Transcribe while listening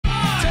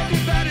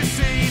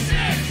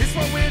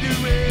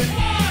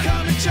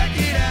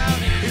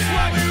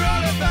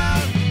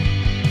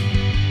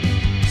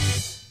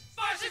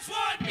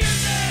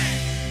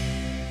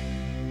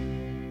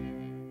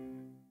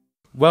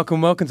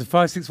Welcome to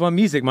 561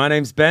 Music. My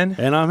name's Ben.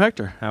 And I'm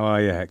Hector. How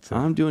are you, Hector?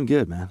 I'm doing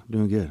good, man. I'm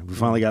doing good. We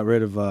finally got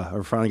rid of,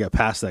 or finally got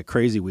past that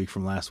crazy week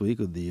from last week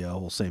with the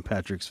whole St.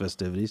 Patrick's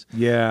festivities.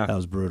 Yeah. That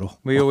was brutal.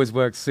 We always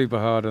worked super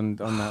hard on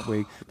that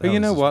week. But you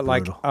know what?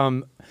 Brutal.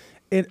 Like,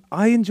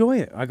 I enjoy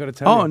it. I got to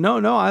tell you. Oh,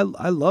 no. I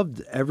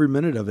loved every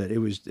minute of it.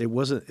 It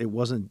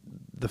wasn't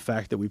the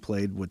fact that we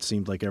played what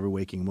seemed like every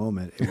waking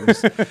moment.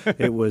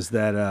 It was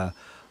that,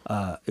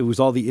 it was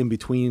all the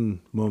in-between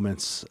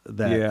moments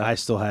that I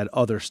still had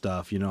other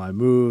stuff. You know, I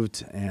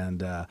moved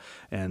and I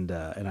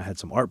had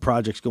some art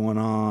projects going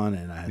on,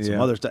 and I had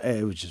some other stuff.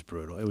 It was just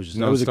brutal. It was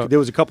just there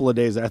was a couple of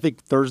days. I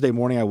think Thursday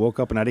morning I woke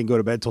up and I didn't go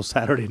to bed till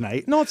Saturday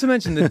night. Not to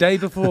mention the day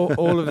before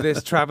all of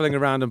this traveling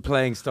around and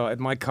playing started,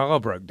 my car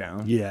broke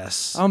down.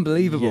 Yes,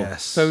 unbelievable.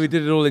 Yes, so we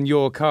did it all in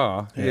your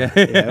car. Yeah.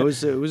 It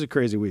was a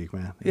crazy week,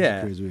 man. It was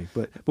a crazy week,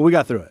 but we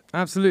got through it.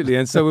 Absolutely.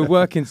 And so we're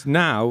working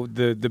now.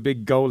 The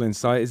big goal in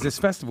sight is this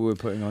festival we're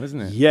putting on,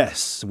 isn't it?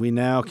 Yes, we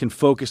now can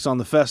focus on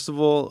the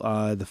festival.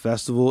 The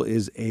festival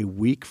is a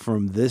week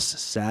from this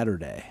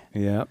Saturday.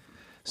 Yeah.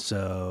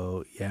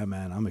 So, yeah,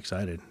 man, I'm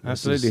excited.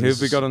 Absolutely. Who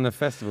have we got on the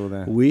festival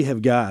there? We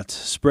have got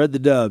Spread the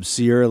Dubs,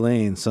 Sierra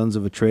Lane, Sons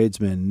of a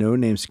Tradesman, No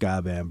Name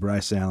Ska Band,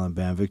 Bryce Allen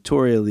Band,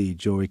 Victoria Lee,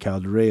 Joey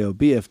Caldereo,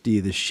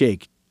 BFD, The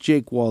Shake,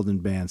 Jake Walden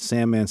Band,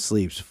 Sandman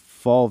Sleeps,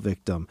 Fall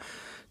Victim,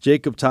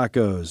 Jacob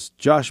Tacos,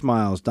 Josh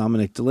Miles,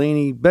 Dominic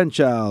Delaney, Ben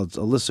Childs,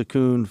 Alyssa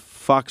Kuhn,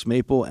 Fox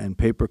Maple, and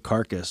Paper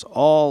Carcass.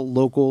 All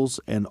locals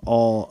and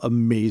all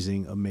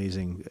amazing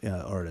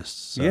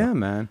artists. So, yeah,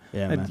 man.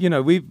 Yeah, and, man. you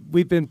know,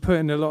 we've been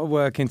putting a lot of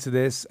work into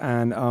this,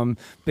 and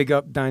big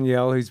up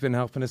Danielle, who's been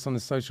helping us on the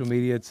social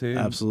media too.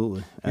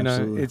 Absolutely. You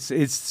know,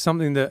 it's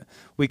something that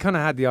we kind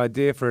of had the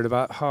idea for it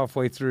about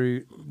halfway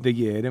through the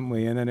year, didn't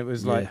we? And then it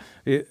was like,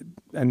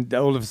 and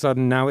all of a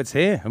sudden now it's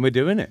here and we're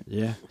doing it.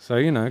 Yeah. So,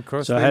 you know,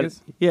 cross fingers.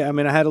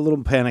 I had a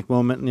little panic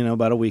moment, you know,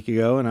 about a week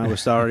ago, and I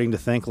was starting to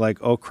think like,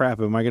 oh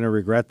crap, am I going to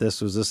regret this?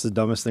 Was this the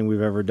dumbest thing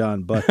we've ever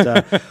done? But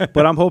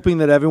but I'm hoping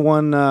that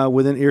everyone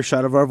within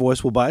earshot of our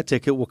voice will buy a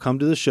ticket, will come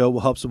to the show,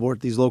 will help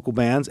support these local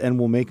bands, and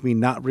will make me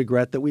not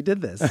regret that we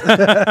did this.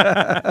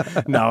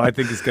 No, I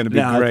think it's going to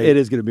be great. It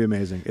is going to be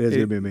amazing. It is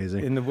going to be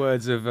amazing. In the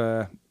words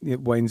of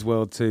Wayne's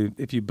World 2,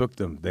 if you book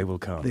them, they will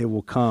come. They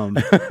will come.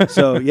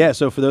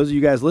 So for those of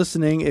you guys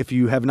listening, if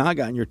you have not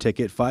gotten your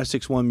ticket,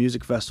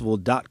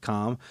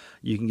 561musicfestival.com,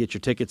 you can get your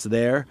tickets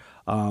there.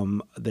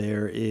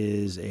 There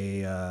is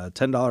a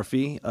 $10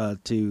 fee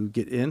to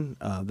get in.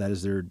 That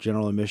is their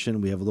general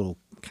admission. We have a little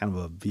kind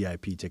of a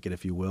VIP ticket,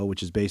 if you will,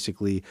 which is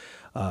basically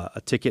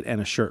a ticket and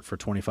a shirt for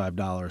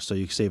 $25. So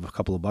you can save a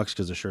couple of bucks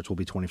because the shirts will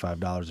be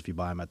 $25 if you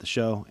buy them at the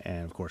show,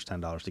 and of course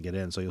 $10 to get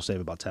in. So you'll save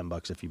about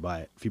 $10 if you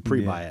buy it, if you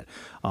pre-buy it.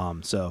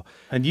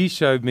 And you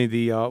showed me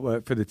the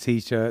artwork for the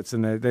T-shirts,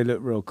 and they look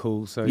real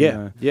cool. So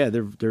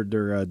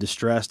they're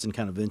distressed and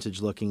kind of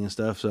vintage looking and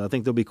stuff. So I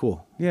think they'll be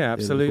cool. Yeah,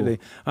 absolutely.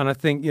 Cool. And I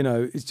think, you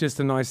know, it's just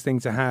a nice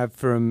thing to have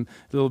from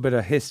a little bit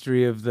of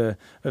history of the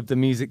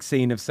music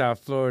scene of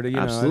South Florida. You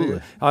Absolutely.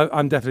 know,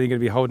 I'm definitely going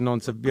to be holding on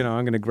to, you know,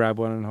 I'm going to grab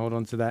one and hold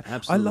on to that.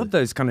 Absolutely. I love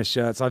those kind of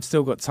shirts. I've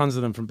still got tons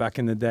of them from back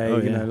in the day,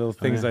 you know, little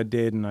things I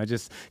did, and I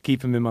just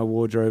keep them in my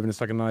wardrobe, and it's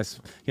like a nice,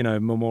 you know,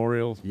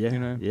 memorial. Yeah, you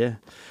know? Yeah.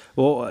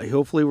 Well,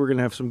 hopefully we're going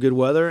to have some good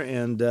weather,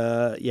 and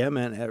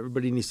man,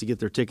 everybody needs to get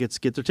their tickets.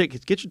 Get your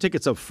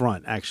tickets up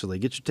front, actually.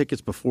 Get your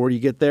tickets before you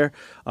get there.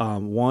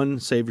 One,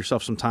 save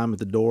yourself some time at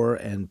the door,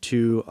 and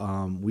two,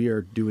 we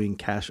are doing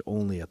cash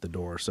only at the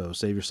door, so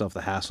save yourself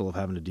the hassle of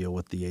having to deal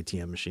with the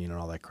ATM machine and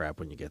all that crap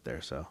when you get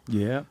there. So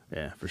yeah,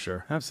 for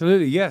sure.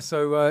 Absolutely, yeah.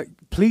 So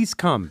please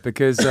come,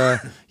 because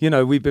you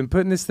know, we've been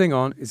putting this thing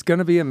on. It's going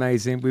to be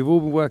amazing. We've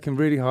all been working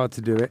really hard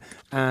to do it,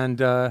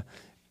 and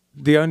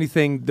the only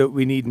thing that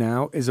we need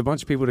now is a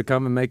bunch of people to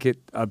come and make it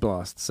a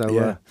blast.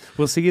 So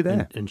we'll see you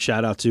there. And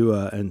shout out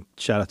to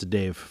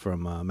Dave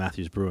from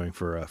Matthews Brewing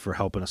for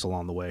helping us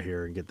along the way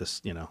here and get this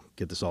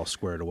all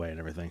squared away and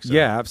everything. So,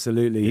 yeah,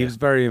 absolutely. He was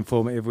very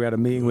informative. We had a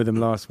meeting with him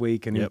last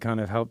week, and he kind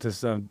of helped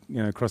us, you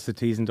know, cross the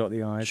T's and dot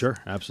the I's. Sure,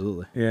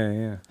 absolutely.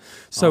 Yeah.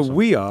 So awesome.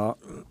 We are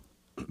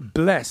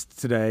blessed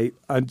today.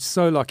 I'm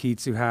so lucky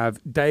to have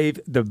Dave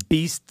the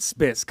Beast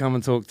Spitz come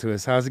and talk to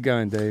us. How's it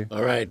going, Dave?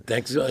 All right,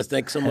 thanks so much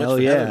for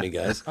having me,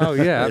 guys. Oh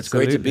yeah, it's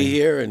great to be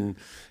here and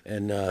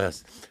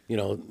you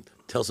know,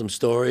 tell some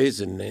stories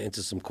and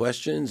answer some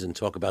questions and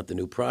talk about the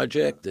new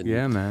project and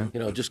man, you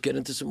know, just get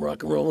into some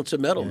rock and roll and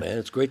some metal, man.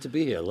 It's great to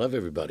be here. I love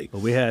everybody.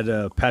 Well, we had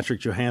Patrick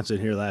Johansson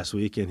here last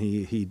week, and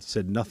he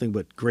said nothing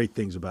but great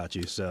things about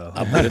you. So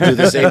I'm going to do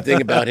the same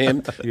thing about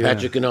him.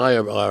 Patrick and I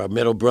are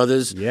metal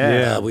brothers.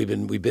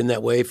 We've been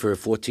that way for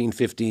 14,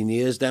 15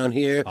 years down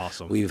here.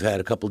 Awesome. We've had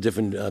a couple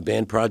different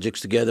band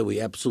projects together. We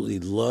absolutely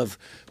love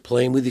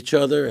playing with each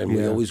other, and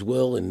we always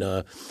will. And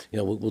you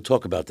know, we'll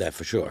talk about that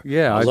for sure.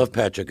 Yeah, I love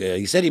Patrick.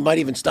 He said he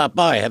might even stop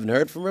by. I haven't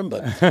heard from him,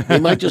 but he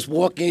might just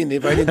walk in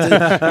right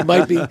into. He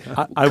might be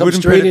come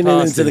straight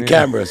into the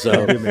camera. So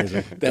that'd be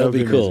amazing. That'll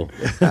be cool.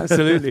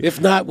 Absolutely. If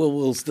not,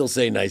 we'll still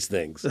say nice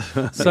things.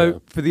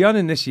 So for the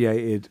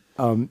uninitiated,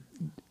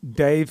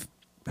 Dave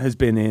has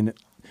been in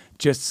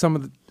just some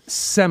of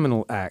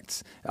seminal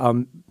acts.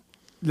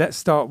 Let's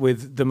start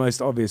with the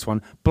most obvious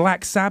one,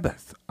 Black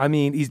Sabbath. I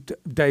mean,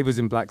 Dave was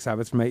in Black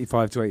Sabbath from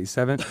 85 to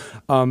 87.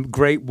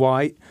 Great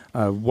White,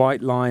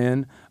 White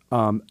Lion,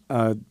 Band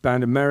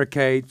of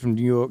Americade from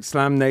New York,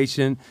 Slam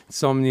Nation,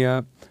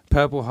 Insomnia,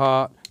 Purple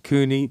Heart,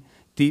 Cooney,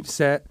 Deep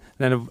Set,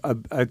 then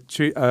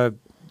a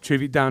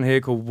tribute down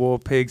here called War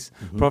Pigs,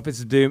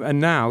 Prophets of Doom, and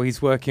now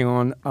he's working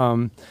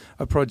on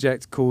a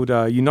project called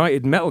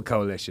United Metal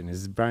Coalition.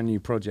 It's a brand new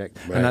project,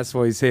 and that's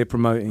what he's here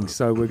promoting.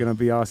 So we're going to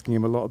be asking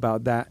him a lot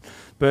about that.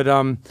 But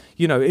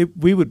you know,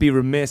 we would be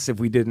remiss if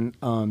we didn't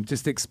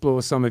just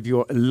explore some of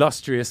your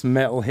illustrious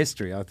metal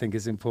history. I think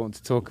is important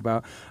to talk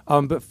about.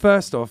 But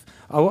first off,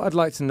 what I'd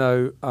like to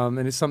know, and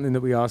it's something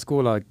that we ask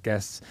all our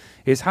guests,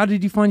 is how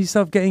did you find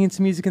yourself getting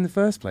into music in the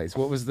first place?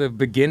 What was the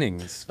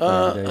beginnings?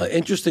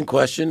 Interesting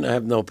question. I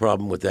have no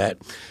problem with that.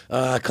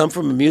 I come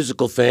from a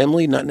musical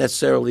family, not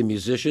necessarily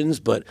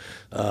musicians, but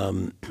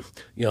you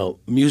know,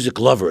 music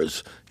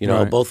lovers. You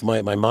know, both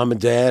my mom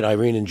and dad,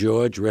 Irene and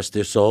George, rest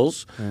their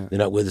souls. They're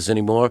not with us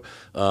anymore.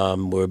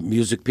 Were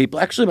music people.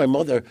 Actually, my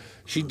mother,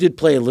 she did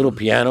play a little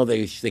piano.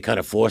 They kind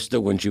of forced her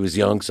when she was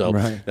young, so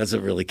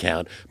doesn't really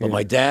count. But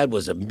my dad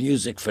was a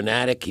music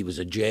fanatic. He was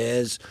a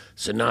jazz,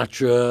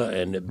 Sinatra,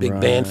 and a big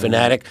band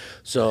fanatic.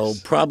 So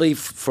probably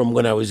from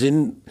when I was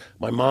in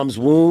my mom's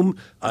womb,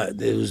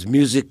 there was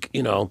music,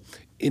 you know,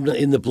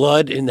 in the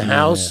blood, in the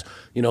house,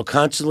 you know,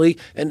 constantly.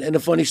 And a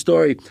funny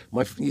story,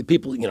 my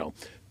people, you know,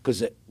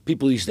 because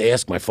people used to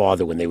ask my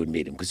father when they would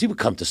meet him, because he would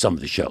come to some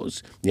of the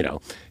shows, you know,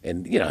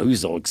 and, you know, he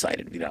was all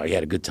excited. You know, he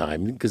had a good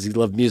time because he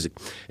loved music.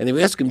 And they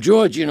would ask him,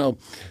 George, you know,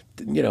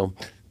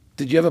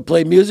 did you ever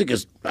play music?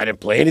 Because I didn't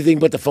play anything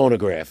but the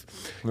phonograph.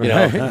 You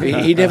know,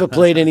 he never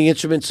played any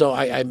instrument, so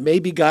I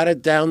maybe got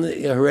it down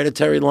the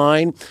hereditary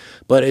line,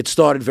 but it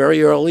started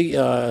very early.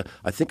 I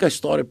think I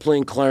started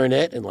playing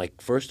clarinet in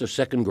like first or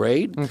second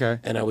grade,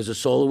 and I was a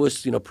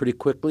soloist, you know, pretty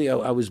quickly.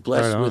 I was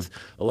blessed with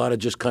a lot of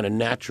just kind of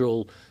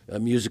natural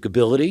music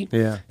ability,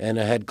 and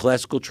I had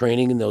classical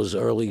training in those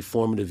early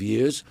formative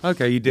years.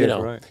 Okay, you did, you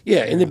know,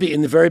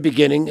 in the very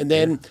beginning, and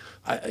then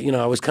you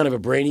know, I was kind of a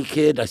brainy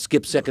kid. I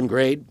skipped second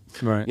grade,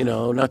 you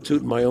know, not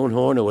tooting my own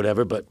horn or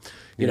whatever, but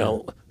you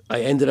know,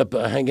 I ended up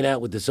hanging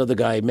out with this other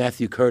guy,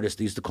 Matthew Curtis.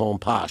 They used to call him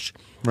Posh,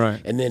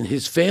 and then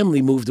his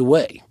family moved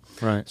away,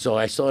 so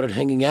I started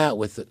hanging out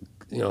with,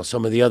 you know,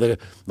 some of the other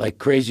like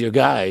crazier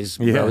guys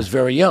when I was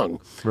very young.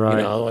 You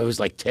know, I was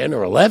like 10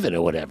 or 11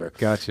 or whatever.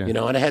 Gotcha. You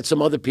know, and I had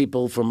some other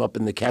people from up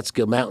in the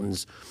Catskill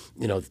Mountains,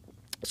 you know,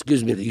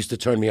 that used to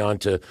turn me on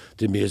to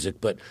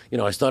music. But, you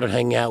know, I started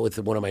hanging out with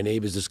one of my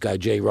neighbors, this guy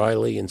Jay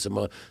Riley, and some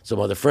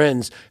other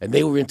friends, and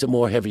they were into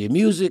more heavier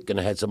music, and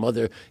I had some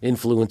other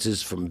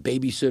influences from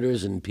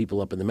babysitters and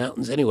people up in the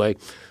mountains. Anyway,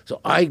 so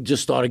I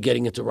just started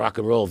getting into rock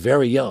and roll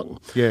very young.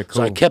 Yeah,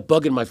 cool. So I kept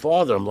bugging my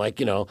father. I'm like,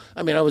 you know,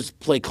 I mean, I was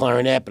play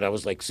clarinet, but I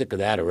was like sick of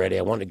that already.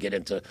 I wanted to get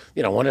into,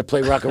 you know, I wanted to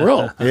play rock and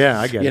roll.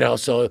 I get it. You know,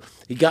 so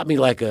he got me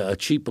like a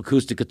cheap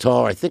acoustic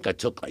guitar. I think I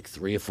took like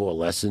 3 or 4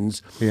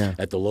 lessons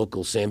at the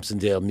local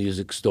Samsondale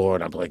music store,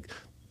 and I'm like,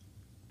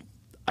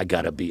 I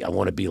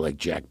want to be like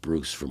Jack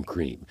Bruce from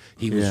Cream.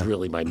 He was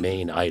really my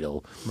main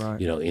idol,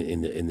 you know,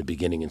 in the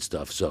beginning and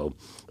stuff. So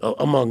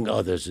among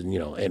others, and you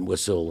know, and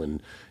Whistle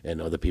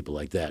and other people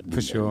like that.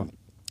 For sure.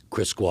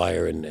 Chris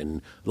Squire and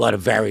a lot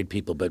of varied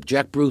people, but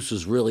Jack Bruce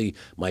was really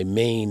my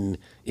main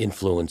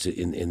influence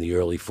in the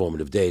early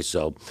formative days.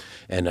 So,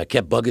 and I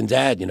kept bugging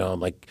Dad, you know,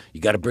 I'm like,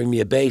 you got to bring me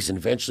a bass, and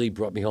eventually he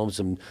brought me home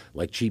some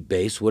like cheap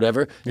bass,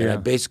 whatever, and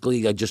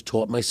I just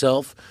taught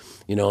myself,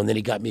 you know, and then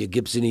he got me a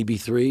Gibson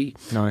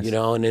EB3, you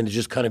know, and then it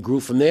just kind of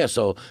grew from there.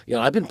 So, you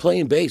know, I've been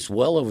playing bass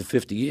well over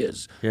 50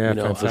 years, you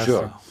know, for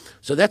sure.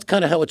 So that's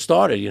kind of how it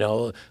started, you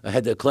know. I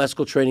had the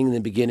classical training in the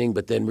beginning,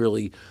 but then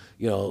really,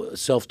 you know,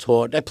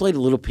 self-taught. I played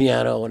a little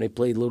piano and I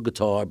played a little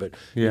guitar, but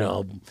you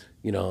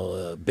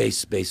know,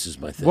 bass is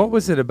my thing. What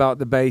was it about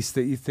the bass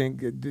that you think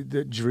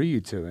that drew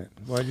you to it?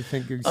 Why do you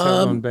think you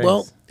settled on bass?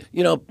 Well,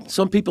 you know,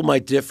 some people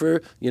might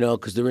differ, you know,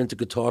 because they're into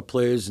guitar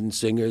players and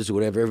singers or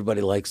whatever. Everybody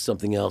likes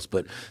something else,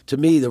 but to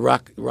me, the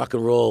rock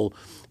and roll,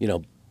 you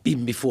know,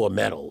 even before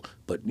metal,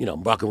 but you know,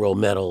 rock and roll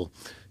metal,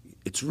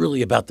 it's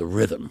really about the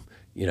rhythm.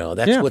 You know,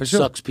 that's what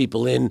sucks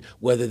people in,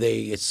 whether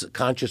it's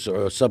conscious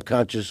or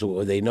subconscious,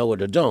 or they know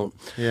it or don't.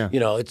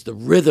 You know, it's the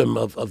rhythm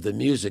of the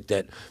music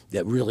that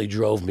really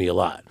drove me a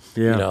lot.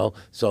 You know,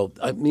 so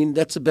I mean,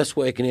 that's the best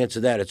way I can answer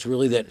that. It's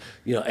really that,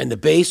 you know, and the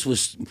bass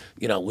was,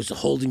 you know, was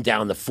holding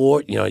down the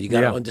fort. You know, you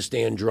got to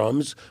understand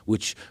drums,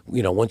 which,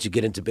 you know, once you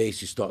get into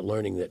bass, you start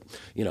learning that,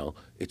 you know,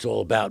 it's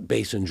all about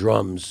bass and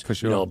drums,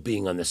 you know,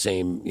 being on the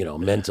same, you know,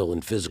 mental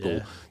and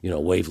physical, you know,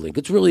 wavelength.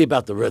 It's really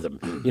about the rhythm,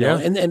 you know,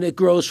 and it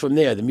grows from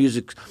there. The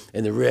music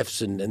and the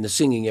riffs and the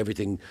singing,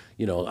 everything,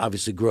 you know,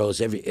 obviously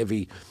grows.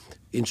 Every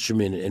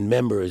instrument and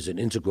member is an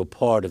integral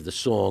part of the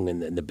song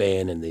and the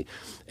band and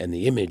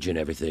the image and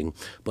everything.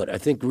 But I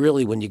think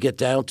really when you get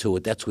down to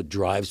it, that's what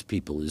drives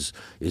people is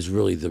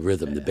really the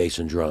rhythm, the bass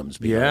and drums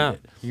behind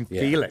it. You can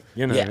feel it.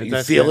 You know, yeah,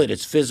 you feel it.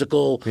 It's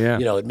physical. Yeah.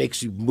 You know, it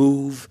makes you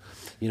move.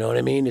 You know what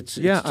I mean? It's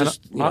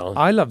just, and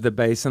I love the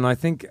bass, and I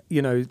think,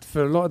 you know,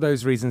 for a lot of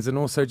those reasons, and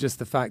also just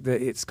the fact that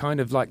it's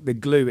kind of like the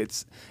glue.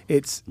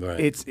 It's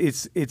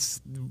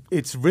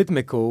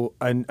rhythmical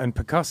and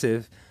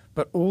percussive,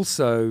 but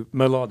also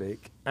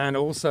melodic, and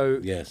also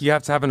you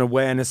have to have an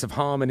awareness of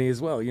harmony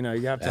as well. You know,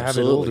 you have to have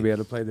it all to be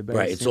able to play the bass.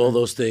 Right, it's all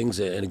those things,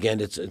 and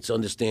again, it's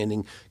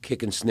understanding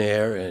kick and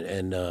snare,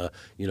 and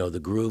you know, the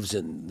grooves,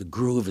 and the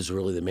groove is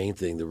really the main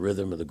thing. The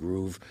rhythm of the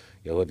groove,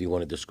 you know, however you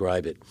want to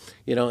describe it.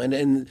 You know,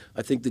 and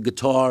I think the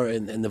guitar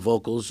and the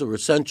vocals are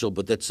essential,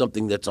 but that's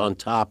something that's on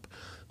top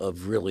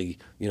of really,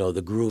 you know,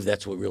 the groove.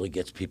 That's what really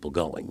gets people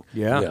going.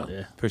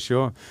 Yeah. For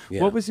sure.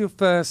 Yeah. What was your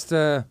first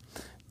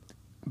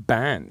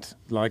band,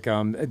 like,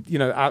 you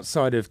know,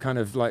 outside of kind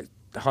of like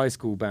high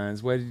school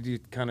bands? Where did you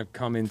kind of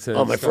come into?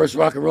 Oh, my first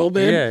rock and roll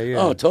band? Yeah.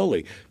 Oh,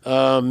 totally.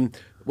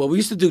 Well, we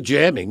used to do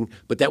jamming,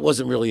 but that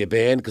wasn't really a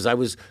band because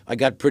I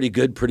got pretty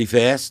good pretty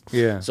fast.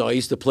 Yeah. So I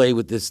used to play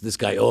with this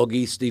guy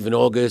Augie, Stephen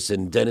August,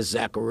 and Dennis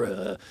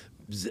Zagarisi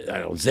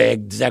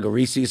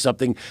or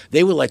something.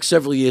 They were like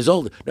several years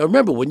older. Now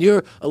remember, when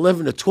you're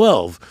 11 or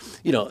 12,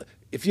 you know,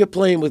 if you're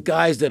playing with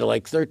guys that are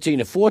like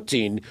 13 or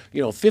 14,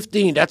 you know,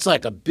 15, that's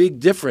like a big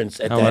difference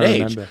at that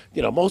age.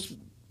 You know, most,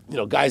 you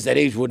know, guys that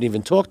age wouldn't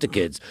even talk to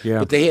kids. Yeah.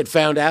 But they had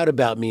found out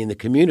about me in the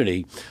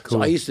community. Cool.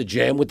 So I used to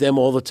jam with them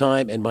all the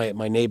time, and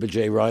my neighbor,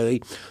 Jay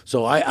Riley.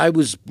 So I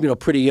was, you know,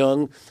 pretty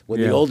young when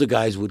the older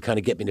guys would kind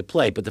of get me to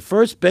play. But the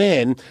first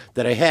band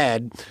that I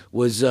had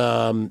was,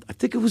 I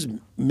think it was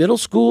middle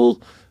school.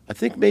 I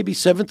think maybe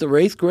 7th or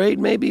 8th grade,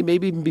 maybe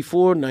even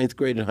before 9th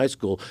grade in high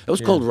school. It was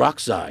called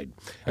Rockside.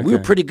 And we were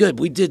pretty good.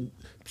 We did,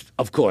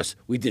 of course,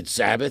 we did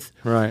Sabbath.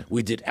 Right.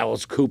 We did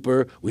Alice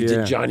Cooper. We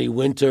did Johnny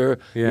Winter,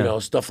 you know,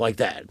 stuff like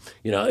that.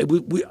 You know,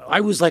 I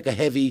was like a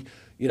heavy,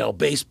 you know,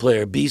 bass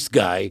player, beast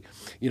guy,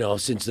 you know,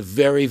 since the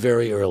very,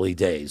 very early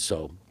days.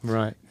 So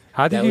right.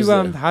 How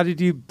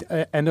did you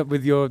end up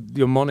with your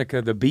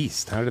moniker, The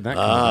Beast? How did that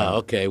come about?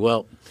 Okay.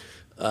 Well,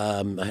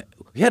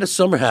 we had a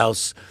summer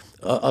house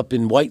up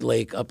in White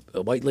Lake,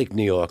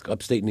 New York,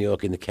 upstate New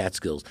York in the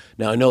Catskills.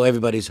 Now, I know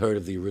everybody's heard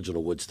of the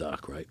original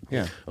Woodstock, right?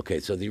 Yeah. Okay,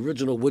 so the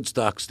original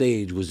Woodstock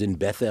stage was in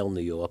Bethel,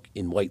 New York,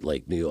 in White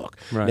Lake, New York.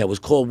 Right. Now, it was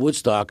called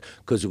Woodstock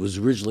because it was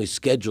originally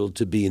scheduled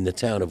to be in the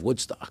town of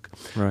Woodstock.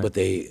 Right. But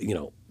they, you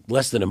know,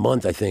 less than a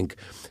month, I think,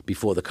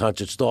 before the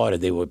concert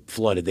started, they were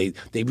flooded.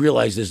 They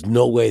realized there's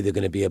no way they're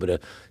going to be able to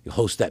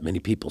host that many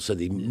people, so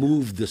they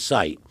moved the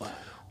site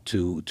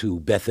to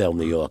Bethel,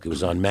 New York. It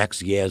was on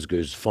Max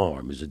Yasgur's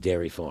farm. It was a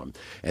dairy farm.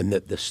 And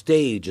the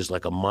stage is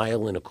like 1.25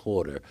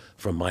 miles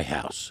from my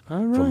house,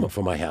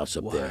 from my house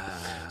up there.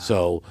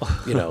 So,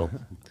 you know,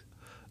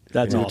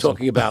 that's we awesome. were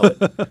talking about...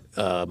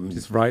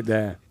 Just right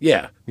there.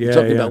 Yeah. We're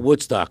talking about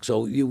Woodstock.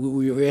 So we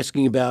were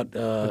asking about...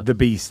 The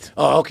Beast.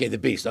 Oh, okay, the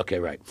Beast. Okay,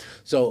 right.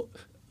 So...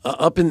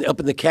 up in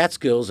the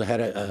Catskills, I had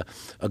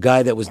a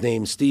guy that was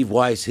named Steve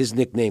Weiss. His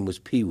nickname was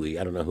Pee Wee.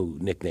 I don't know who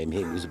nicknamed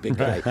him. He was a big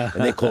guy,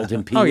 and they called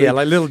him Pee Wee. Oh yeah,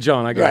 like Little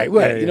John. I got right.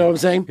 Yeah, You know what I'm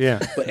saying? Yeah.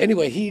 But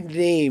anyway, he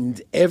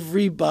named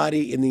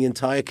everybody in the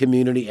entire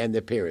community and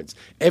their parents.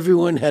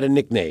 Everyone had a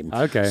nickname.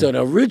 Okay. So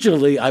now,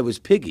 originally, I was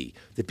Piggy.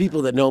 The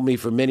people that know me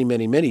for many,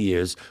 many, many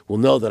years will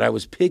know that I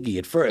was Piggy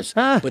at first.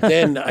 But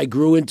then I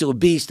grew into a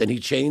Beast, and he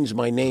changed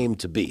my name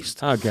to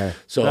Beast. Okay.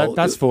 So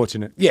that's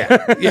fortunate.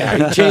 Yeah.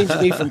 He changed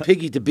me from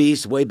Piggy to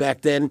Beast way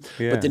back then.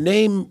 Yeah. But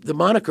the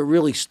moniker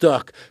really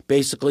stuck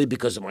basically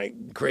because of my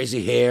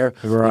crazy hair.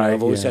 Right. You know,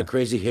 I've always had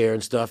crazy hair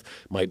and stuff.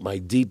 My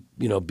deep,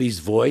 you know,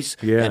 Beast voice.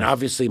 Yeah. And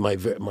obviously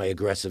my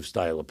aggressive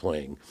style of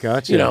playing.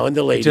 Gotcha. You know, and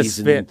the ladies.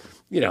 Just fit. And,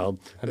 you know,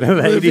 The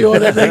lady. all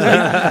that thing,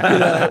 you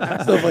know,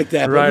 stuff like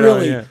that. Right But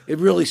really, on, yeah. it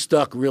really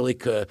stuck really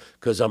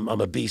because I'm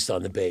a beast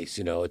on the bass.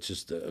 You know, it's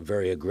just a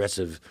very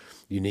aggressive,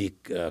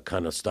 unique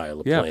kind of style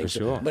of Yeah, playing. for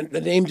sure. But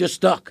the name just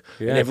stuck.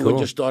 Yeah, and everyone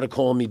cool. just started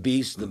calling me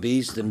Beast, the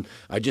Beast, and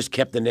I just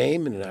kept the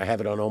name, and I have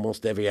it on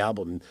almost every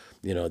album,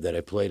 you know, that I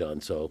played on.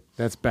 So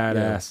That's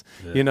badass.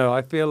 You know,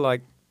 I feel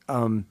like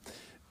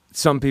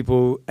some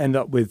people end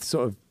up with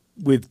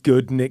with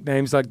good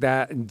nicknames like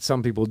that, and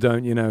some people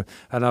don't, you know.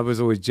 And I was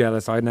always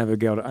jealous. I never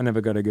got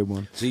a good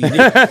one. So you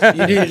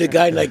needed a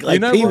guy like You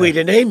know Pee Wee what?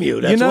 to name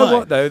you. That's You know why.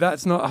 what though?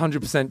 That's not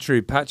 100%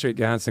 true. Patrick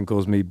Johansson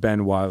calls me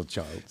Ben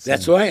Wildchild. So.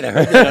 That's right. I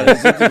heard that on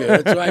his interview.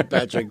 That's right,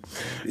 Patrick.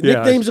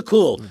 Nicknames are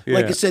cool.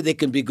 Like Yeah. I said, they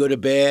can be good or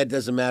bad.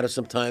 Doesn't matter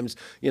sometimes,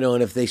 you know.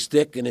 And if they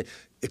stick, and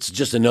it's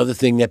just another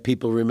thing that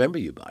people remember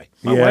you by.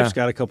 My wife's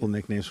got a couple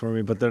nicknames for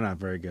me, but they're not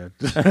very good.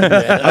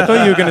 I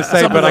thought you were going to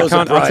say, but I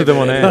can't utter them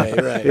on air.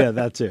 Right. Yeah,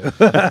 that too.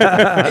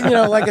 And, you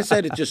know, like I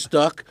said, it just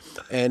stuck.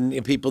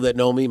 And people that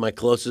know me, my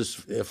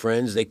closest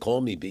friends, they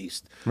call me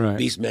Beast. Right.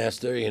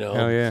 Beastmaster, you know.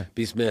 Oh, yeah.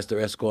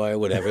 Beastmaster Esquire,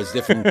 whatever. It's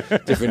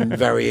different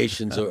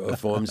variations or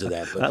forms of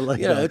that. But, I like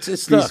you know, that.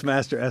 it's stuck.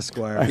 Beastmaster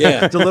Esquire.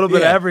 Yeah. It's a little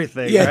bit of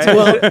everything, Yeah, right?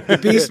 well, the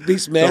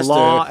Beastmaster. The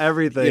law,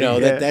 everything. You know,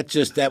 yeah.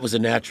 that was a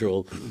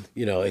natural,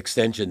 you know,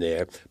 extension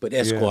there. But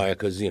Esquire,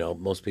 because, you know,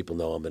 most people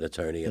know I'm an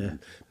attorney. I've been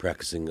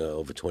practicing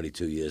over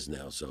 22 years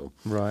now. So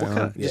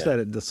Right. Just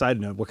at the side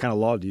note, what kind of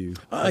law do you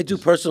I do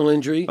personal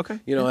injury,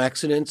 you know,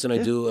 accidents, and I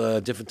do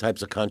different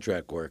types of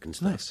contract work and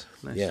stuff.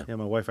 Nice. Yeah.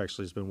 My wife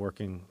actually has been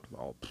working,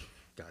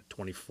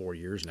 24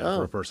 years now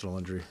for a personal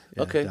injury.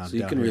 Yeah, Okay, so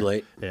you can here.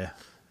 relate. Yeah.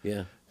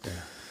 Yeah.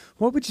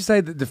 What would you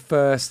say that the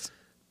first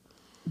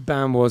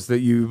band was that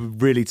you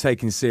really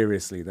taken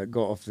seriously, that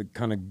got off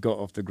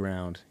the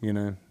ground? You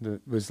know,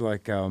 that was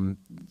like a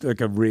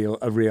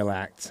real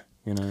act.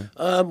 You know.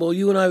 Well,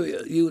 you and I,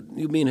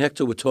 me and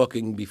Hector were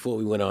talking before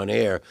we went on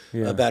air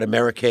about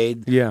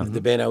Americade. Yeah.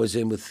 The band I was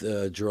in with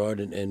Gerard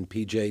and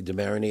PJ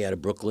DeMarini out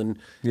of Brooklyn.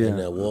 Yeah.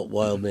 And Walt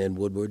Wildman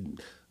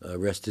Woodward,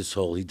 rest his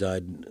soul. He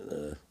died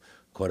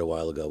quite a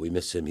while ago. We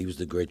miss him. He was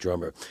the great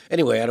drummer.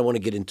 Anyway, I don't want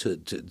to get into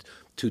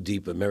too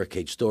deep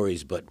Americade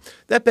stories, but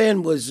that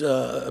band was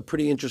a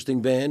pretty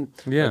interesting band.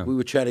 Yeah. Like we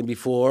were chatting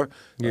before.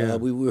 Yeah.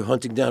 We were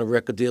hunting down a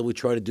record deal. We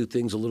tried to do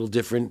things a little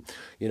different,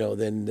 you know,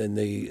 than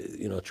the,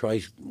 you know,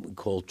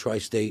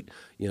 tri-state,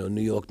 you know,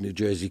 New York, New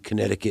Jersey,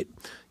 Connecticut,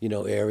 you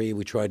know, area.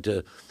 We tried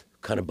to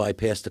kind of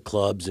bypass the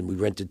clubs, and we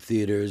rented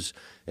theaters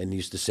and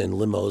used to send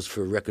limos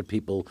for record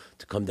people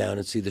to come down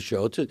and see the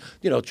show to,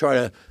 you know, try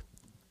to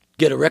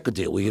get a record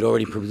deal. We had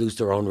already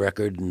produced our own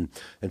record and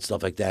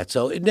stuff like that.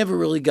 So it never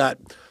really got,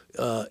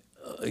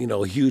 you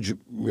know, a huge, you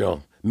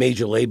know,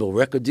 major label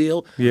record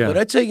deal. Yeah. But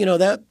I'd say, you know,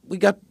 that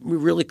we're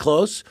really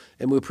close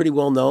and we're pretty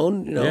well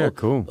known. You know, Yeah,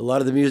 cool. A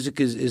lot of the music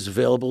is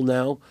available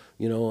now,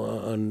 you know,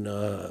 on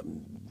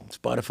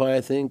Spotify,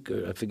 I think.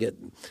 Or I forget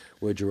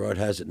where Gerard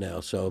has it now.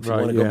 So if you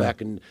want to go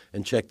back and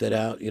check that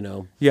out, you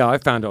know. Yeah, I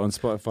found it on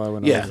Spotify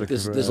when I was looking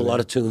for it. There's a lot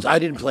of tunes. I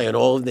didn't play on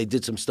all of them. They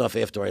did some stuff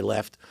after I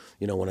left.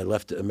 You know, when I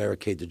left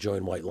Americade to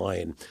join White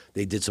Lion,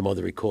 they did some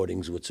other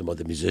recordings with some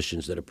other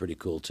musicians that are pretty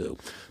cool too.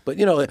 But,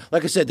 you know,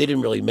 like I said, they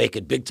didn't really make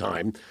it big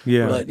time.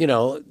 Yeah. But, you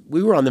know,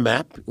 we were on the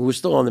map. We're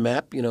still on the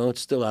map. You know,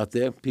 it's still out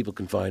there. People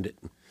can find it.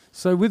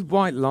 So with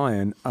White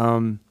Lion,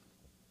 are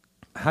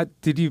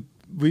you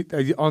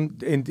on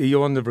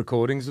the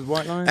recordings with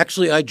White Lion?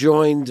 Actually, I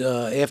joined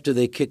after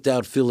they kicked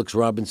out Felix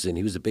Robinson.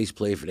 He was the bass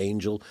player for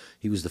Angel.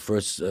 He was the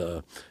first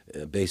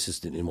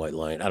bassist in White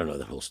Lion. I don't know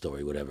the whole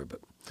story, whatever. But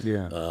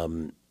Yeah.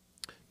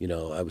 you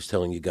know, I was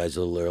telling you guys a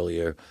little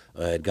earlier.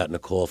 I had gotten a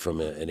call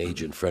from an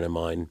agent friend of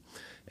mine,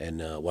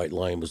 and White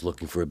Lion was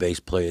looking for a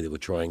bass player. They were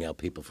trying out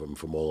people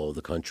from all over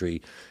the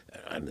country.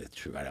 They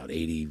tried out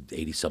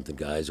 80-something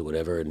guys or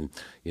whatever. And,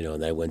 you know,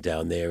 and I went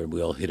down there, and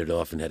we all hit it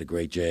off and had a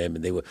great jam.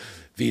 And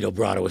Vito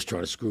Bratta was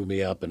trying to screw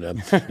me up. And,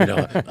 you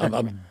know,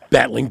 I'm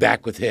battling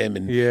back with him.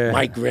 And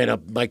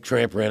Mike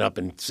Tramp ran up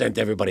and sent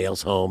everybody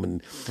else home.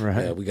 And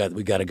we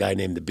got a guy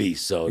named The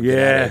Beast. So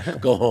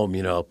go home,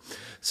 you know.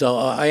 So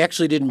I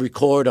actually didn't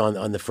record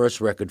on the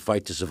first record,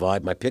 Fight to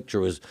Survive. My picture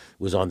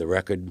was on the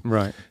record.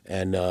 Right.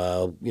 And,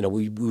 you know,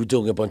 we were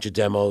doing a bunch of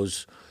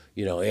demos.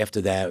 You know,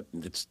 after that,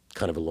 it's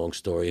kind of a long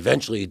story.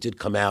 Eventually, it did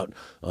come out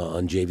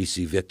on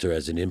JVC Victor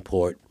as an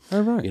import.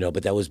 Oh, right. You know,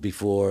 but that was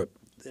before.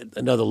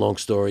 Another long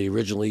story.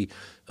 Originally,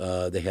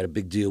 they had a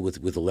big deal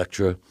with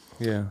Elektra.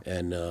 Yeah.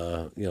 And,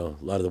 you know,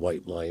 a lot of the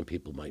White Lion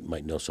people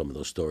might know some of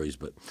those stories,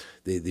 but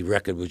the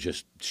record was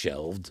just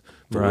shelved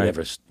for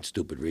whatever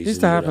stupid reason. It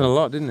used to happen a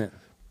lot, didn't it?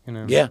 You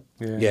know?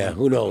 Yeah.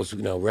 Who knows?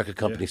 You know, record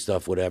company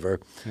stuff, whatever.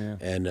 Yeah.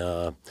 And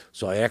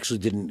so I actually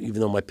didn't, even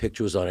though my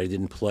picture was on it, I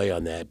didn't play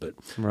on that. But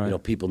you know,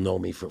 people know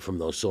me from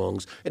those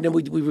songs. And then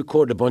we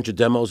recorded a bunch of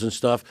demos and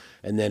stuff.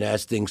 And then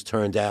as things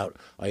turned out,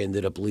 I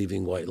ended up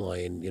leaving White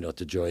Lion, you know,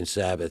 to join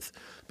Sabbath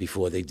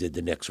before they did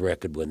the next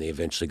record when they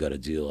eventually got a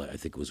deal. I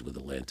think it was with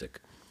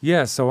Atlantic.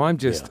 Yeah, so I'm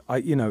just,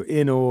 you know,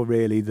 in awe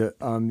really that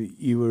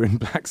you were in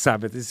Black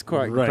Sabbath. It's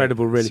quite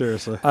incredible, really.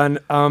 Seriously. And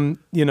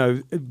you know,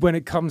 when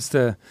it comes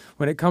to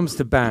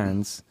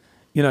bands,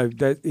 you know,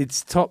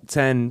 it's top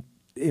 10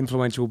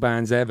 influential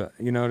bands ever.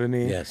 You know what I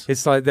mean? Yes.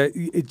 It's like that.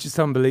 It's just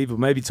unbelievable.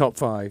 Maybe top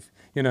 5.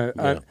 You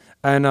know,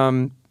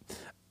 and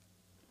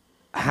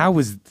how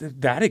was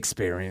that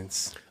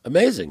experience?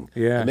 Amazing.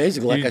 Yeah,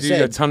 amazing. Like I did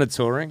said, a ton of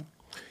touring.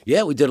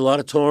 Yeah, we did a lot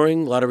of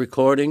touring, a lot of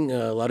recording,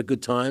 a lot of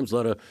good times, a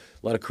lot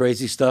of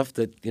crazy stuff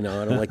that, you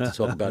know, I don't like to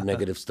talk about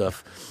negative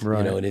stuff, you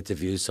know, in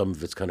interviews. Some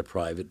of it's kind of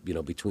private, you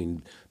know,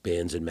 between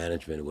bands and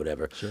management or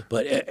whatever. Sure.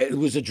 But it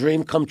was a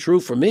dream come true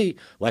for me.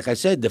 Like I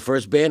said, the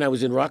first band I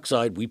was in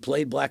Rockside, we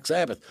played Black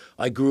Sabbath.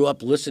 I grew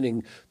up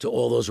listening to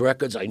all those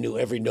records. I knew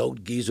every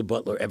note Geezer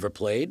Butler ever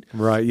played.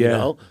 Right,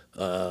 yeah.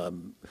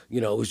 You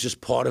know, it was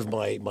just part of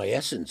my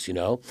essence, you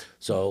know.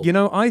 So you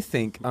know, I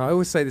think I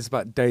always say this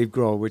about Dave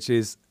Grohl, which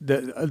is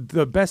that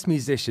the best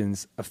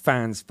musicians are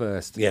fans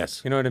first.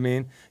 Yes. You know what I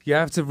mean? You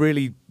have to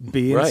really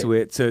be into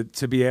it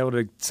to be able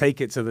to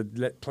take it to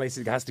the place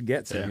it has to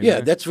get to.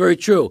 Yeah, that's very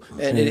true.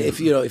 And if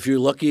you're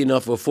lucky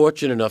enough or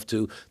fortunate enough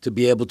to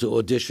be able to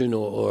audition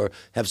or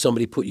have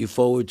somebody put you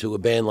forward to a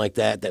band like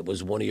that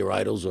was one of your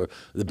idols, or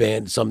the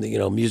band, something,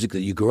 music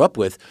that you grew up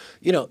with,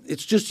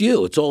 it's just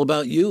you. It's all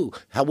about you.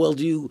 How well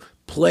do you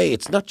play?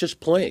 It's not just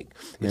playing.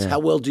 It's how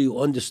well do you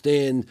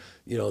understand,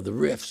 the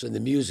riffs and the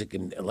music.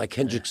 And like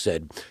Hendrix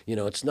said,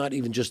 it's not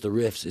even just the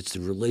riffs. It's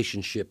the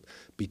relationship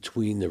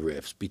between the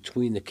riffs,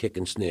 between the kick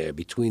and snare,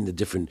 between the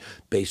different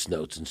bass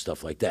notes and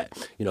stuff like that.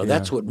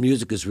 That's what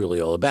music is really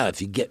all about.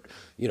 If you get,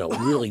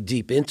 really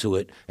deep into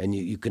it and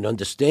you can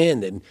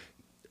understand and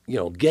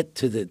get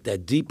to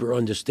that deeper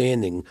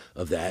understanding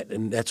of that.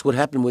 And that's what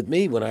happened with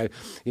me when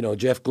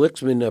Jeff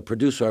Glicksman, a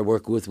producer I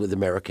work with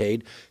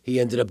Americade, he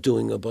ended up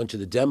doing a bunch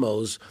of the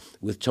demos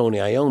with Tony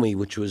Iommi,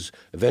 which was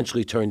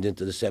eventually turned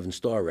into the 7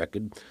 Star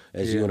record.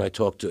 As you and I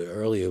talked to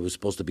earlier, it was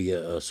supposed to be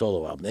a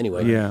solo album.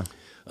 Anyway,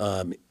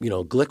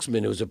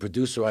 Glicksman was a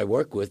producer I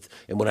work with,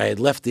 and when I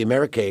had left the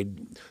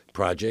Americade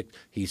project,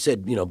 he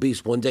said,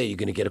 Beast, one day you're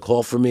going to get a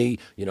call from me.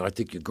 I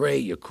think you're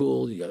great, you're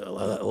cool,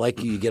 I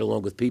like you get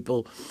along with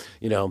people,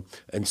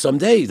 and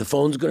someday the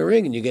phone's going to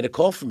ring and you get a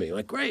call from me. I'm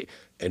like, great.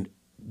 And,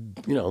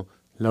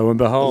 lo and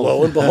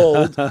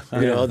behold,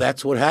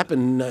 that's what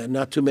happened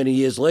not too many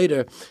years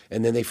later.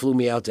 And then they flew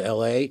me out to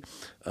L.A.,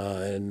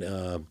 and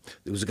there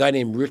was a guy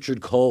named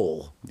Richard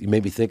Cole. You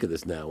made me think of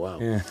this now. Wow.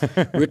 Yeah.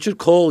 Richard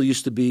Cole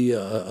used to be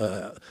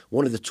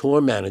one of the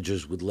tour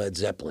managers with Led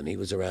Zeppelin. He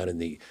was around in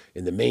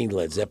the main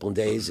Led Zeppelin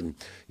days, and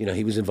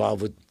he was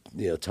involved with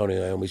Tony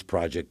Iommi's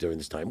project during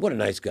this time. What a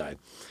nice guy.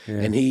 Yeah.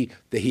 And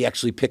he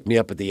actually picked me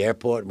up at the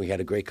airport, and we had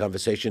a great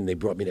conversation. They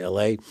brought me to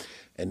L.A.,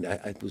 and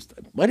I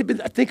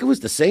think it was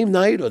the same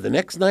night or the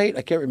next night.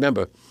 I can't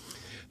remember.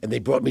 And they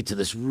brought me to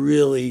this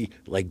really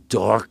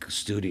dark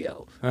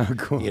studio. Oh,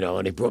 cool.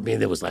 And they brought me in.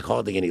 There was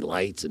hardly any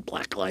lights and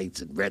black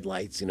lights and red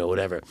lights,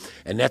 whatever.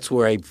 And that's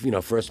where I,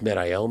 first met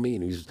Iommi.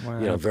 And he was,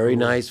 very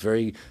nice,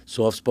 very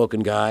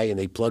soft-spoken guy. And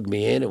they plugged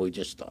me in, and we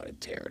just started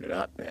tearing it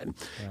up, man.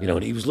 Wow.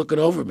 And he was looking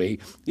over me.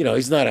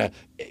 He's not a,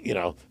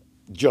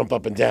 jump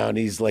up and down.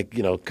 He's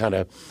kind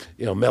of,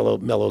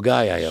 mellow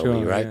guy,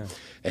 Iommi, right? Yeah.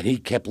 And he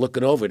kept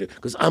looking over it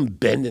because I'm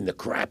bending the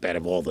crap out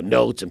of all the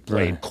notes and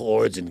playing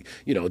chords and,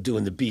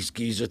 doing the Beast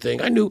Geezer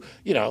thing. I knew,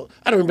 I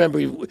don't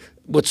remember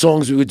what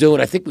songs we were doing.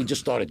 I think we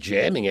just started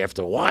jamming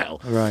after a while.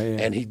 Right.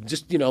 Yeah. And he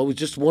just, it was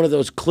just one of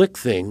those click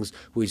things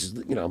where he's,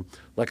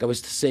 like I was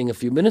saying a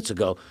few minutes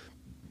ago,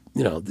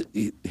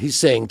 he's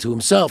saying to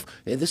himself,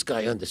 hey, this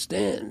guy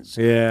understands.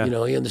 Yeah.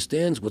 He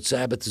understands what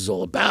Sabbath is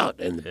all about.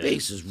 And the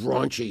bass is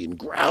raunchy and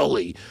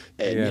growly.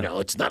 And,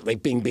 it's not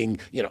like being,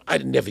 I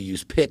never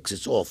use picks.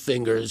 It's all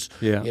fingers.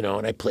 Yeah.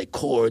 And I play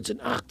chords and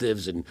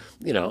octaves. And,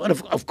 and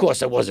of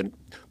course I wasn't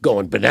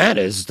going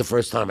bananas the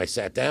first time I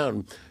sat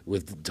down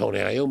with Tony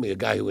Iommi, a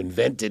guy who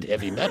invented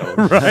heavy metal.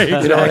 Right.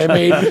 You know what I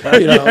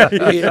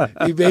mean?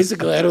 He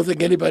basically, I don't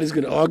think anybody's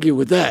going to argue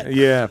with that.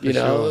 Yeah, for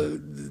sure.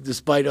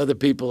 Despite other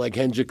people like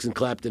Hendrix and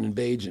Clapton and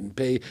Page and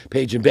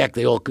Beck,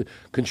 they all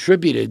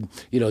contributed,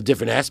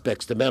 different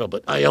aspects to metal.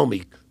 But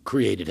Iommi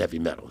created heavy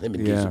metal, him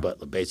and Geezer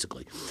Butler,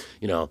 basically.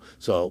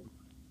 So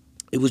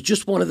it was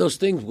just one of those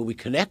things where we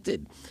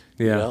connected.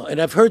 Yeah.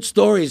 And I've heard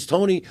stories,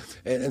 Tony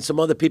and some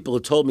other people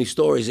have told me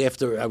stories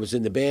after I was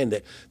in the band,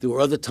 that there were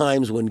other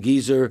times when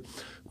Geezer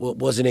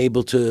wasn't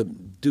able to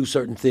do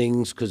certain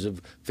things because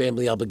of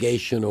family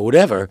obligation or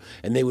whatever,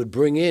 and they would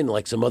bring in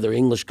some other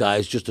English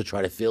guys just to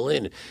try to fill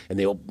in, and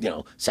they all,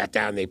 sat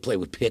down and they play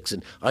with picks,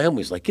 and I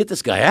always get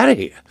this guy out of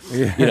here.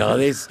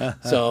 Yeah.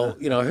 So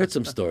I heard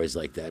some stories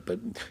like that, but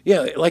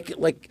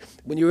like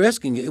when you were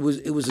asking, it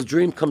was a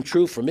dream come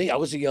true for me. I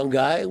was a young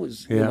guy, I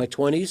was in my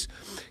 20s,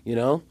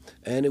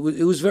 and it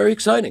was very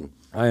exciting.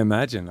 I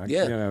imagine.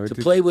 To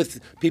play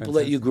with people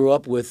that you grew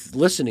up with,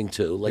 listening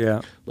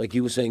to, like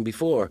you were saying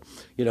before,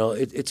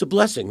 it's a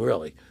blessing,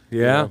 really.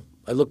 Yeah.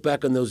 I look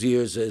back on those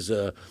years as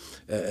a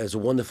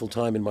wonderful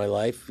time in my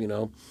life.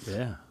 Yeah.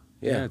 Yeah.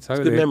 Totally. It's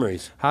good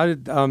memories. How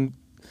did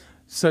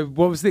so?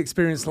 What was the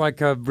experience like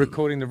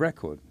recording the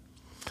record?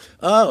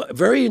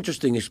 Very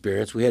interesting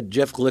experience. We had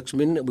Jeff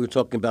Glicksman, we were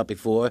talking about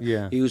before.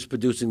 Yeah. He was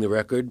producing the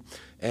record,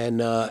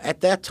 and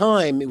at that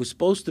time it was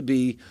supposed to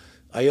be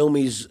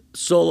Iommi's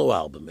solo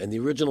album, and the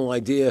original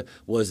idea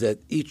was that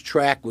each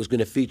track was going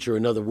to feature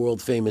another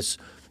world-famous,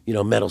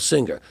 metal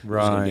singer. Right. It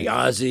was going to be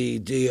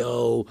Ozzy,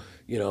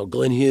 Dio,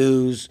 Glenn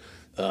Hughes,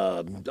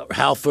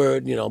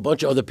 Halford, a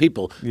bunch of other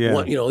people.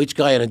 Yeah. Each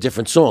guy on a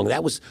different song.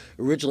 That was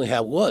originally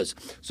how it was.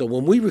 So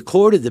when we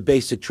recorded the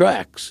basic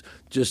tracks,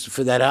 just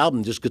for that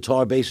album, just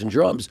guitar, bass, and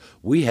drums,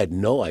 we had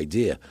no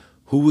idea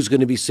who was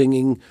going to be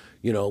singing,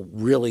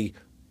 really.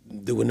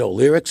 There were no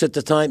lyrics at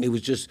the time. It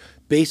was just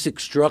basic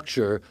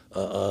structure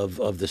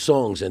of the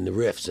songs and the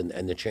riffs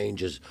and the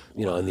changes,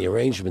 and the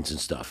arrangements and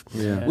stuff.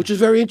 Yeah. Which is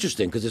very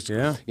interesting because it's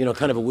Yeah.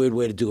 kind of a weird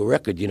way to do a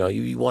record.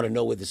 You want to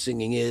know where the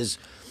singing is.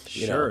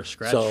 Sure,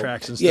 scratch So,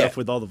 tracks and yeah. stuff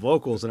with all the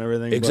vocals and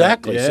everything. but,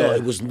 Exactly. yeah. So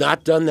it was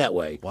not done that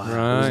way. Wow. It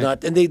Right. was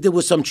not, and there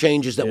was some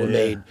changes that were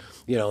Yeah. made,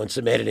 and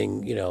some editing,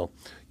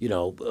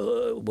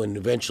 when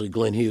eventually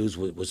Glenn Hughes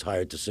was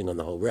hired to sing on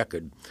the whole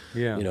record,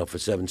 Yeah. for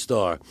 7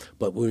 Star.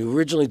 But when we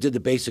originally did the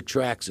basic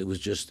tracks, it was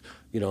just,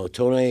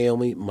 Tony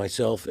Iommi,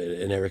 myself,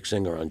 and Eric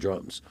Singer on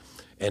drums.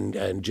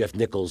 And Jeff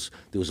Nichols,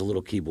 there was a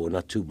little keyboard,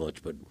 not too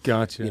much, but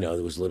Gotcha.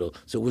 there was a little.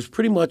 So it was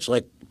pretty much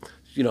like,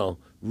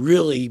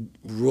 really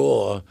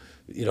raw,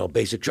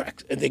 basic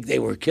tracks. I think they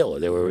were killer.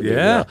 They were,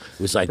 Yeah, it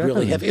was like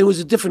definitely. really heavy. It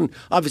was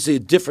obviously a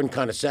different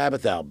kind of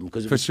Sabbath album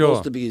because it For was sure.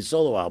 supposed to be a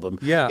solo album.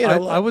 Yeah, You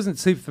I wasn't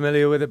super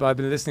familiar with it, but I've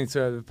been listening to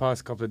it over the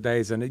past couple of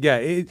days, and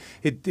it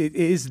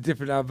is a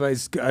different album.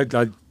 It's a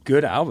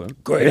good album.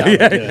 Great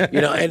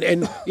album.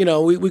 And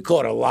we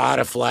caught a lot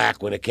of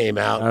flack when it came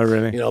out. Oh,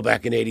 really?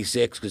 Back in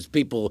 '86 because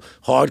people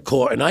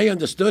hardcore, and I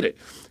understood it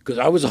because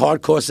I was a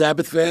hardcore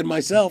Sabbath fan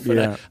myself, and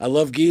Yeah. I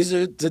love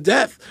Geezer to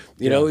death.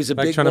 He's a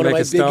like big trying one to of make my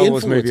a big Star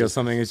Wars movie or influences.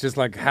 something. It's just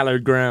like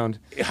hallowed ground.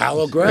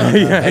 Hollow ground.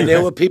 And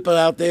there were people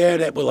out there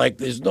that were like,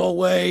 there's no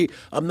way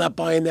I'm not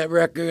buying that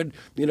record,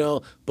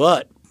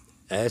 But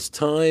as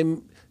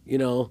time,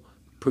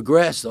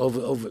 progressed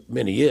over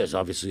many years,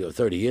 obviously, or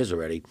 30 years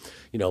already,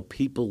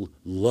 people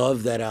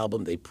love that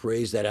album. They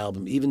praise that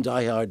album. Even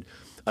diehard.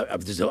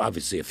 There's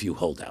obviously a few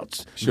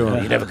holdouts. Sure.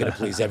 You're never going to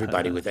please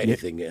everybody with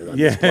anything on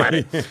Yeah. this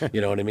planet. You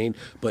know what I mean?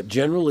 But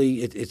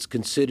generally, it's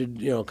considered,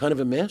 kind of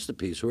a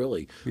masterpiece,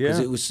 really. Because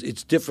Yeah.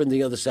 it's different than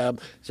the other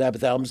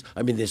Sabbath albums.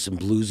 I mean, there's some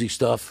bluesy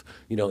stuff,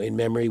 In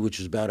Memory, which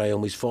is about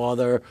Iommi's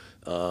father.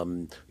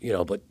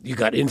 But you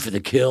got In for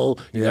the Kill,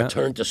 you Yeah. got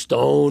Turned to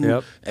Stone,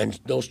 Yep. and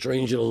No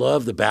Stranger to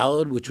Love, the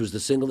ballad, which was the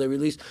single they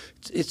released.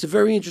 It's a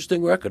very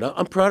interesting record.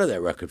 I'm proud of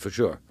that record for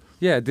sure.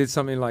 Yeah, it did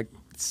something like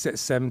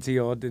 70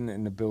 odd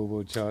in the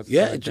Billboard charts.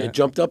 Yeah, like it that.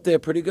 jumped up there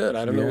pretty good.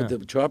 I don't know Yeah. what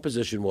the chart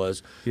position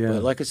was, Yeah.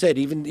 but like I said,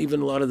 even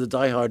a lot of the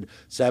diehard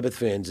Sabbath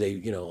fans,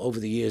 they over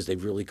the years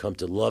they've really come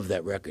to love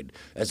that record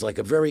as like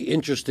a very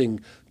interesting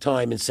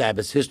time in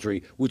Sabbath's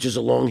history, which is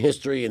a long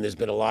history, and there's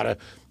been a lot of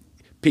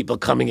people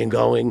coming and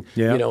going.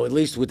 Yeah. At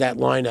least with that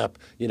lineup,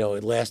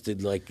 it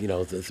lasted like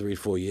the 3 or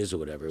 4 years or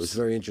whatever. It was a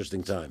very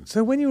interesting time.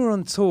 So when you were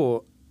on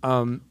tour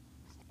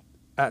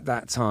at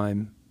that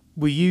time,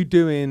 were you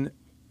doing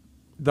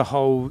the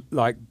whole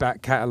like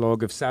back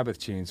catalogue of Sabbath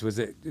tunes? Was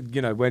it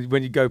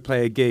when you go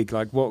play a gig,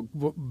 like what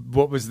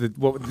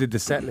did the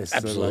set list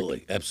look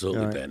like?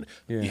 Absolutely, Right. Ben.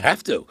 Yeah. You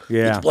have to.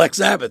 Yeah. It's Black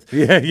Sabbath.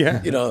 Yeah. You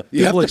have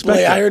People to expect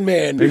play it. Iron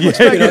Man. People You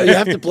expect it. you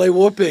have to play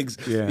War Pigs.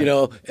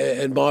 Yeah.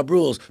 And Mob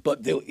Rules. But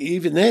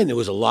even then, there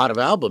was a lot of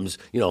albums.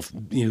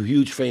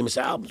 Huge famous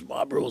albums,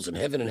 Mob Rules and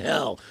Heaven and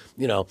Hell.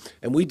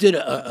 And we did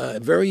a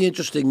very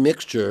interesting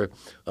mixture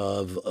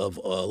of a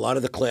lot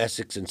of the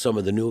classics and some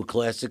of the newer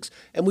classics,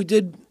 and we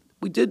did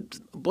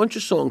a bunch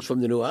of songs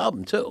from the new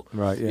album too.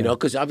 Right, yeah.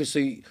 Because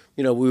obviously,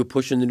 we were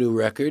pushing the new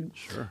record.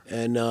 Sure.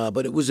 And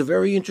but it was a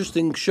very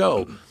interesting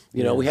show.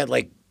 We had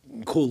like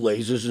cool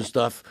lasers and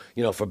stuff.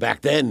 For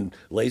back then,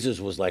 lasers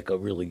was like a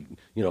really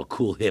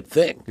cool hip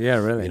thing. Yeah,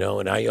 really. And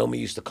Iommi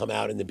used to come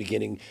out in the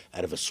beginning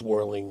out of a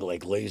swirling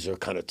like laser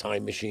kind of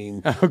time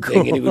machine Oh, thing, cool.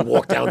 and he would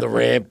walk down the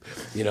ramp,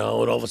 and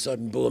all of a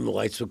sudden, boom, the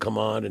lights would come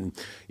on, and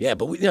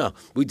but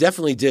we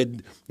definitely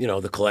did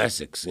the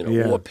classics,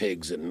 Yeah. War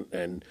Pigs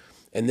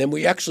and then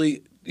we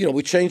actually,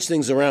 we changed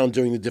things around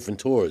during the different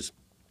tours.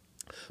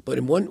 But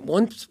in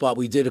one spot,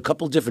 we did a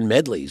couple different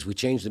medleys. We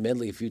changed the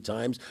medley a few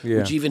times, Yeah.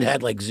 which even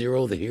had like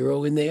Zero the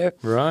Hero in there.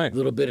 Right. A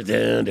little bit of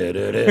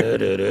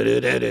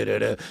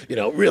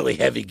really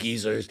heavy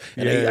Geezers.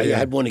 And I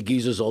had one of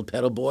Geezer's old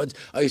pedal boards.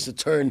 I used to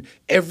turn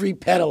every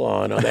pedal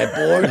on that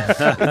board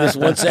in this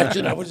one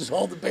section. I would just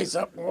hold the bass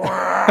up.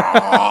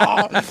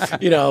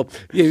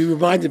 You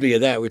reminded me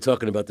of that. We were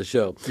talking about the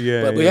show.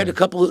 Yeah, But we yeah. had a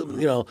couple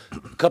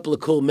of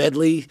cool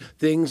medley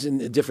things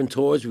in different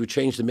tours. We would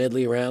change the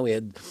medley around. We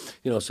had,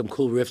 some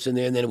cool riffs in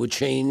there, and then it would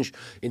change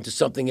into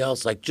something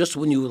else. Like just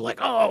when you were like,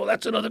 oh,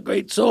 that's another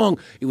great song,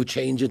 it would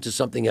change into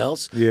something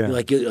else. Yeah.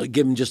 Like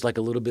give them just like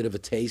a little bit of a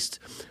taste,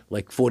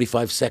 like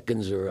 45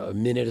 seconds or a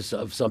minute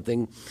of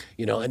something,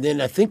 And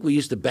then I think we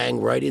used to bang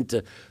right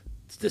into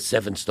the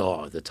 7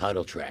 Star, the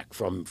title track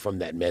from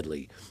that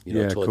medley,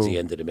 Yeah, towards cool. the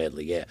end of the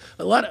medley. Yeah,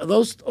 a lot of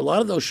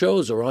those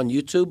shows are on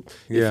YouTube.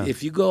 Yeah.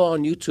 If you go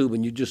on YouTube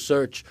and you just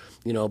search,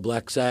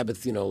 Black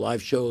Sabbath,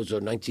 live shows or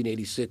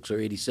 1986 or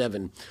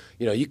 87,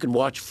 you can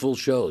watch full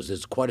shows.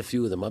 There's quite a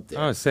few of them up there.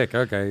 Oh, sick.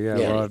 Okay, yeah.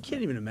 Yeah. Well, I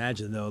can't even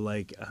imagine though.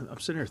 Like I'm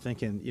sitting here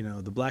thinking,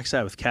 the Black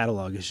Sabbath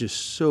catalog is just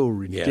so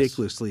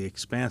ridiculously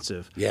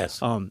expansive. Yes.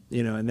 And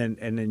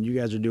then you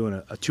guys are doing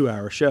a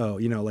 2-hour show.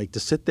 Like to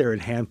sit there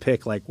and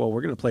handpick, like, well,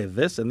 we're going to play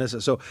this and this.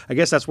 So I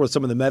guess that's where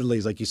some of the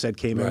medleys, like you said,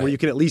 came in, Right. where you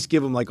can at least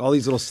give them like all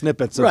these little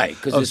snippets of, Right,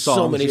 'cause of there's songs.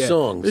 so many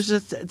songs.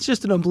 It's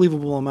just an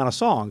unbelievable amount of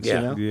songs. Yeah.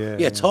 You know?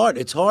 Yeah, It's hard.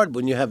 It's hard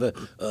when you have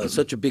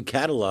such a big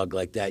catalog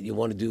like that. You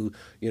want to do,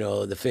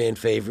 the fan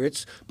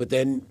favorites, but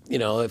then,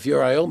 if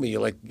you're Iommi,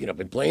 you're like,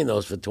 been playing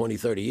those for 20,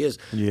 30 years.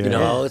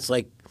 Yeah. It's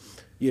like,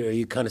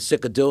 you're kind of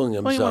sick of doing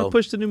them. Well, you want to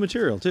push the new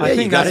material too. Yeah, I you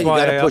think gotta- that's you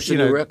why gotta I, push the you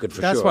know, new record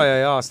for that's sure. why I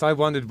asked. I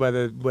wondered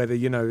whether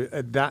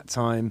at that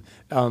time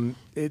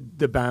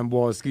the band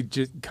was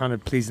just kind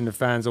of pleasing the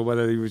fans, or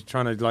whether he was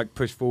trying to like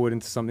push forward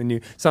into something new.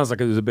 Sounds like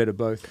it was a bit of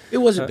both. It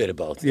was a bit of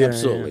both, yeah,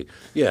 absolutely.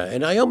 Yeah,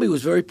 and Iommi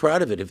was very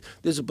proud of it. If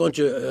there's a bunch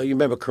of, you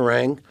remember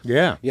Kerrang?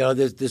 Yeah.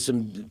 There's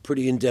some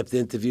pretty in-depth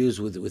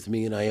interviews with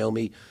me and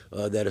Iommi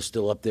that are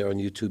still up there on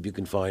YouTube. You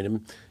can find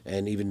them,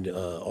 and even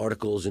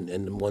articles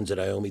and ones that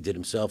Iommi did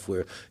himself,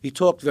 where he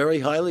talked very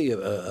highly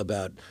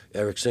about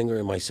Eric Singer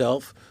and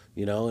myself.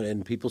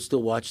 And people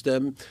still watch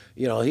them.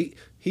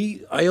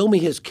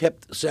 Iommi has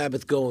kept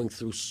Sabbath going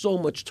through so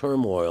much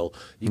turmoil.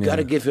 You got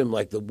to give him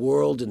like the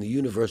world and the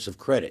universe of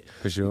credit.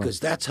 For sure. Because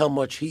that's how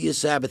much he is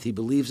Sabbath. He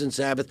believes in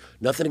Sabbath.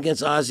 Nothing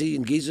against Ozzy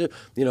and Geezer.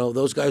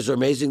 Those guys are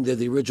amazing. They're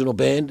the original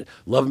band.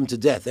 Love them to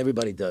death.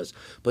 Everybody does.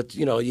 But,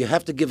 you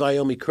have to give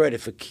Iommi credit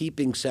for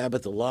keeping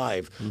Sabbath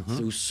alive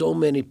through so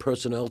many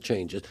personnel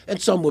changes.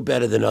 And some were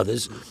better than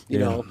others.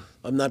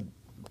 I'm not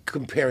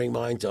comparing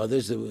mine to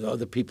others. There were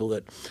other people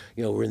that,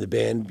 were in the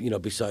band,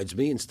 besides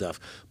me and stuff.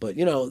 But,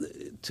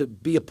 to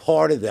be a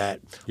part of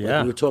that,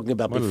 like we were talking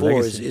about What a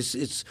before,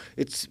 legacy.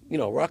 it's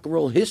rock and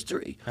roll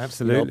history.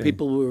 Absolutely.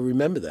 People will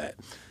remember that,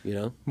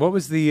 What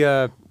was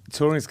the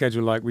touring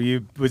schedule like?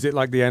 Was it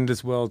like the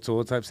Endless World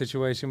Tour type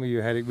situation?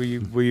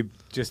 Were you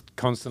just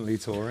constantly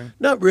touring?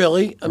 Not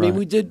really. I mean,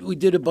 Right. we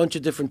did a bunch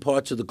of different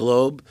parts of the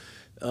globe,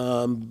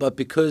 but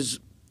because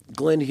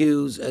Glenn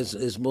Hughes,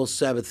 as most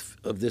Sabbath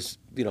of this,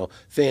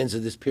 fans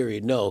of this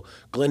period know,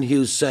 Glenn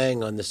Hughes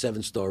sang on the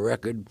 7-Star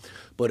record,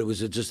 but it was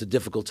just a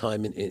difficult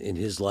time in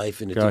his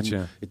life, and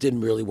it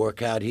didn't really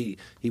work out. He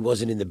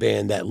wasn't in the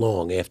band that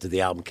long after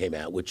the album came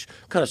out, which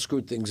kind of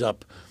screwed things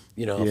up.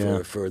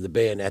 For the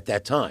band at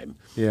that time.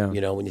 Yeah.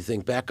 When you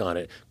think back on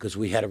it, because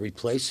we had to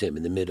replace him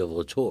in the middle of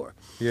a tour.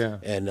 Yeah.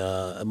 And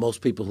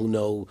most people who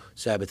know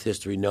Sabbath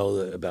history know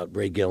about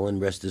Ray Gillen,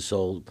 rest his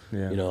soul.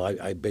 Yeah.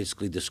 I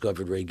basically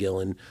discovered Ray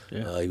Gillen.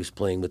 Yeah. He was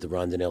playing with the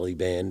Rondinelli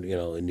band,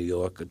 in New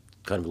York.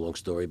 Kind of a long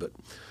story, but,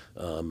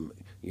 and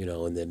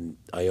then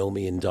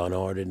Iommi and Don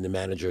Arden, the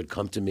manager, had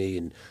come to me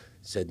and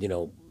said,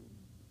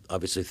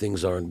 obviously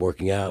things aren't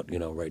working out,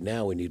 right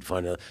now. We need to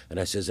find out. And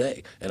I says,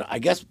 hey. And I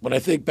guess when I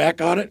think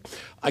back on it,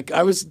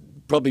 I was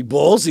probably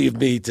ballsy of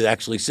me to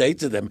actually say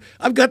to them,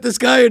 I've got this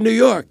guy in New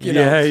York,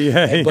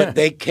 Yeah. But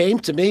they came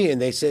to me and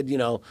they said,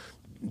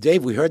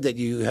 Dave, we heard that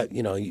you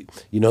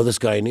know this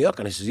guy in New York.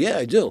 And I says, yeah,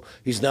 I do.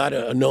 He's not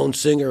a known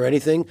singer or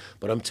anything,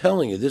 but I'm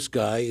telling you, this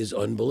guy is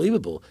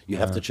unbelievable. You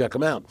have to check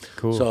him out.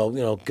 Cool.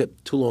 So,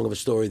 get too long of a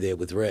story there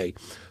with Ray.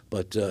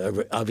 But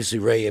obviously,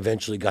 Ray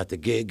eventually got the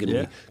gig, and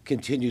we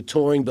continued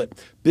touring. But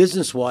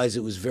business-wise,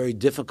 it was very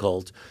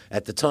difficult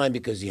at the time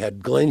because you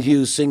had Glenn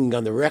Hughes singing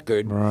on the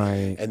record,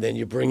 Right. and then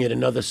you bring in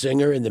another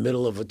singer in the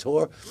middle of a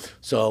tour.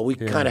 So we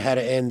kind of had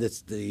to end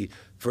the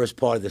first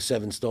part of the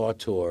 7-Star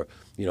tour,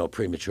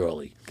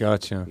 prematurely.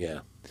 Gotcha.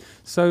 Yeah.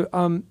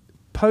 So,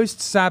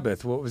 post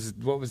Sabbath, what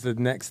was the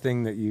next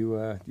thing that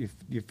you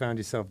found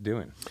yourself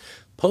doing?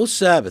 Post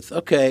Sabbath,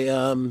 okay.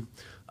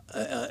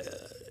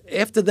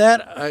 After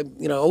that, I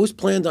always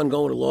planned on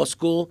going to law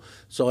school,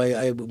 so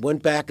I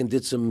went back and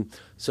did some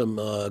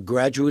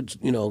graduate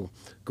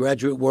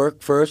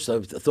work first.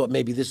 I thought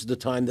maybe this is the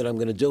time that I'm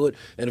going to do it,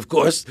 and of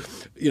course,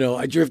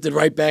 I drifted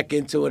right back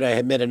into it. I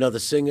had met another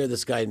singer,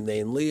 this guy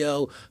named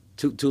Leo.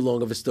 Too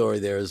long of a story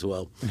there as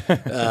well.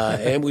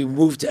 And we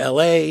moved to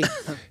L.A.,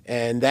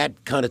 and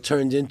that kind of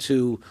turned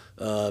into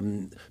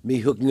me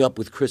hooking up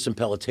with Chris and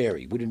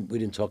Pelletieri. We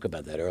didn't talk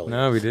about that earlier.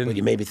 No, we didn't. But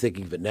you may be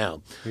thinking of it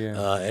now.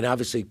 Yeah. And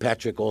obviously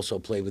Patrick also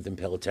played with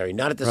Pelletieri,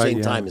 not at the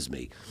same time as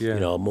me. Yeah.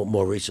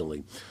 More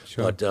recently.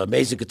 Sure. But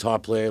amazing guitar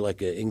player, like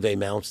Yngwie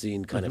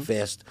Malmsteen, kind of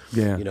fast.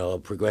 Yeah. A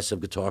progressive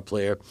guitar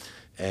player,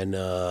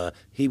 and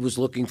he was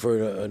looking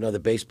for another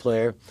bass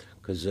player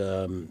because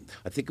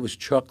I think it was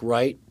Chuck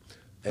Wright.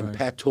 And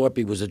Pat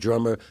Torpey was a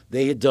drummer.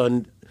 They had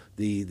done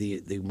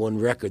the one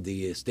record,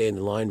 the Stand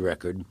in Line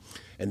record,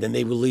 and then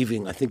they were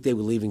leaving. I think they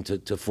were leaving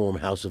to form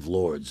House of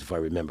Lords, if I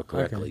remember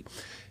correctly.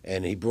 Okay.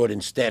 And he brought in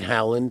Sted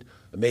Howland,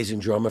 amazing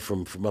drummer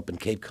from up in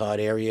Cape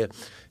Cod area,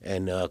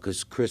 and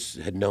because Chris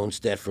had known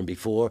Sted from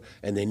before,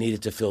 and they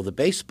needed to fill the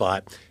bass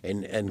spot,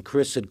 and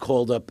Chris had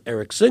called up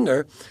Eric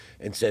Singer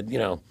and said,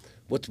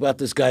 what's about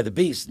this guy, the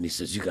Beast? And he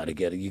says, you got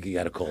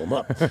to call him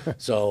up.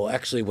 So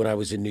actually, when I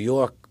was in New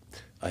York,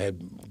 I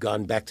had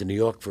gone back to New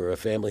York for a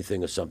family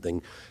thing or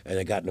something, and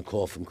I got a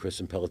call from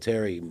Chris and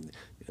Pelletieri.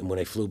 And when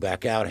I flew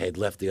back out, I had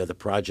left the other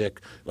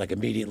project like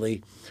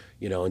immediately,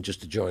 and just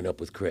to join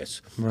up with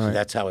Chris. Right. So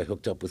that's how I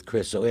hooked up with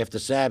Chris. So after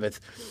Sabbath,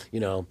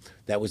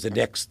 that was the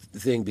next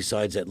thing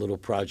besides that little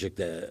project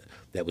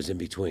that was in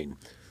between.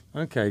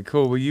 Okay,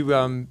 cool.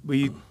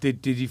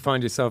 Did you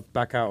find yourself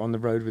back out on the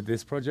road with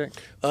this project?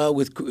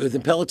 With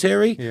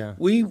Impellitteri, Yeah.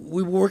 we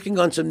were working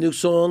on some new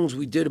songs.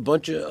 We did a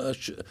bunch of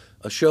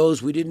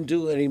shows. We didn't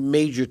do any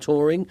major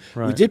touring.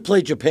 We Right. did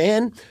play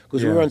Japan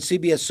because we Yeah. were on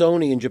CBS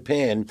Sony in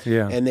Japan,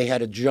 Yeah. and they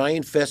had a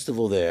giant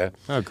festival there.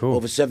 Oh, cool.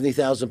 Over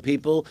 70,000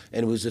 people,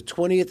 and it was the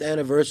 20th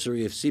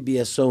anniversary of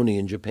CBS Sony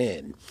in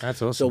Japan.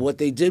 That's awesome. So what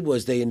they did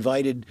was they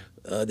invited,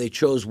 they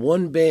chose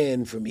one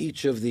band from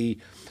each of the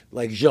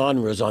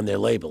genres on their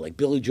label. Like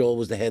Billy Joel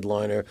was the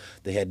headliner.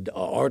 They had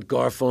Art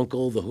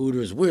Garfunkel, the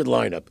Hooters, weird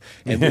lineup,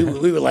 and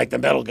we were like the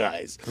metal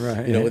guys,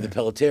 Right, with the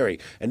Pellettieri.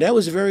 And that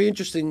was a very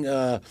interesting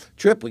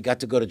trip. We got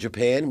to go to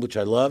Japan, which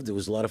I loved. It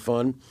was a lot of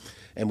fun.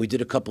 And we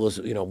did a couple of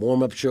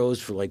warm-up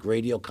shows for like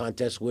radio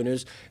contest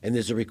winners. And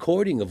there's a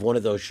recording of one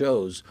of those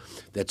shows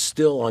that's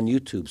still on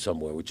YouTube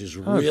somewhere, which is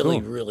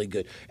really, cool. really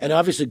good. And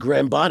obviously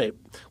Graham Bonnet,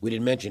 we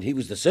didn't mention, he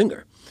was the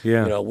singer.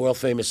 Yeah. World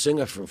famous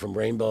singer from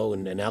Rainbow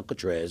and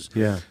Alcatraz.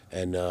 Yeah.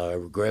 And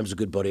Graham's a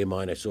good buddy of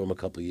mine. I saw him a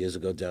couple of years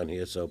ago down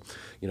here. So,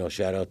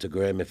 shout out to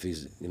Graham if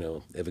he's,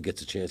 ever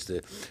gets a chance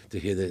to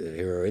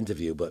hear our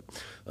interview. But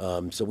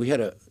so we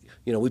had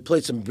we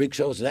played some big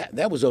shows.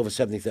 That was over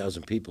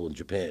 70,000 people in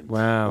Japan.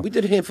 Wow. And we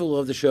did a handful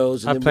of the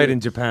shows. And I then played in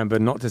Japan,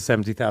 but not to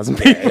 70,000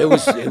 people.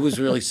 it was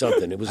really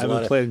something. It was I a lot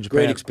haven't of played in Japan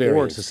great or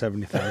experience. to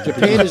 70,000.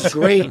 Japan is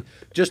great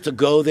just to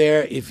go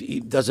there.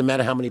 It doesn't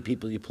matter how many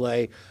people you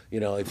play.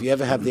 If you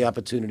ever have the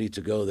opportunity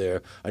to go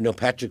there, I know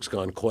Patrick's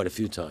gone quite a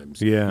few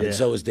times. Yeah. And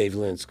so is Dave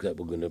Lynch. We're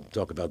going to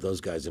talk about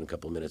those guys in a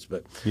couple of minutes.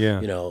 But Yeah.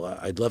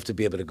 I'd love to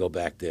be able to go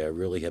back there. I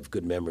really have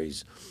good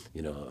memories,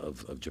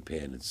 of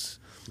Japan.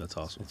 That's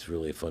awesome. It's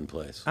really a fun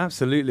place.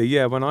 Absolutely,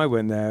 yeah. When I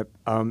went there,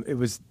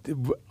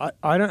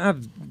 I don't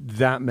have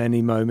that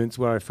many moments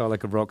where I felt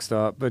like a rock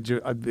star. But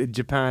in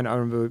Japan, I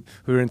remember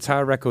we were in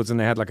Tower Records and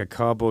they had like a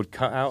cardboard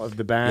cutout of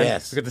the band.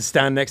 Yes. We got to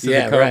stand next to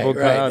Yeah, the cardboard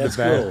right, cutout of that's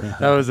the band. cool.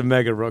 That was a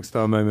mega rock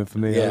star moment for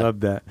me. I Yeah.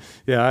 loved that.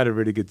 Yeah, I had a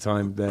really good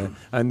time there.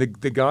 And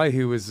the guy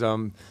who was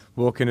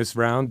walking us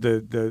around,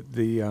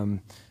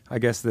 I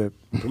guess the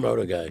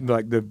Promoter guy.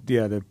 like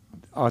the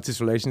artist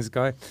relations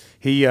guy,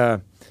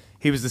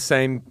 he was the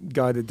same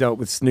guy that dealt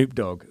with Snoop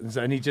Dogg,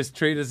 and he just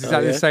treated us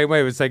exactly yeah? the same way.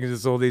 He was taking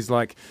us all these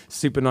like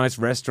super nice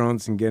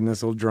restaurants and getting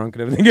us all drunk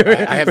and everything.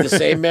 I have the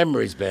same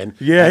memories, Ben.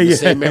 Yeah, I have the yeah.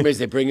 same memories.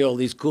 They bring you all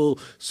these cool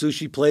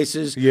sushi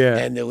places. Yeah.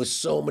 And there was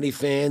so many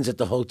fans at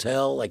the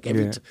hotel. Like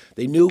Yeah.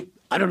 they knew.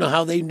 I don't know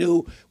how they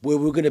knew where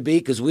we were going to be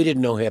because we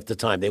didn't know half the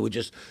time. They would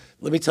just.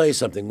 Let me tell you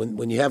something.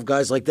 When you have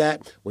guys like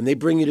that, when they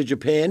bring you to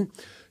Japan,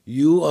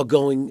 you are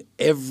going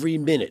every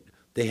minute.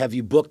 They have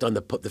you booked on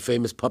the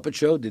famous puppet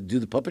show. Did you do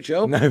the puppet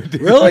show? No,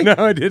 Really? No,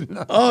 I didn't.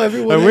 Oh,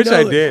 everyone! I wish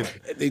I know. did.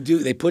 They do.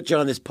 They put you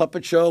on this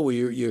puppet show where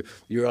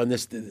you're on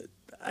this.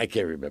 I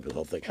can't remember the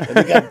whole thing. And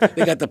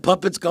they got the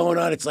puppets going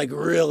on. It's like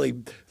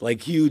really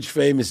like huge,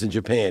 famous in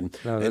Japan.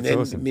 Oh, and that's then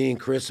awesome. me and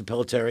Chris and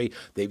Pellettieri,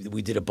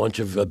 we did a bunch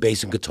of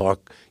bass and guitar,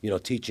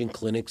 teaching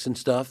clinics and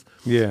stuff.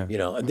 Yeah.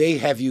 And they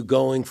have you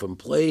going from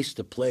place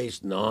to place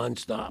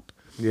nonstop.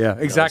 Yeah,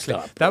 exactly.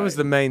 Nonstop, That was right.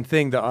 the main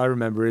thing that I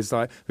remember is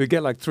like we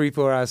get like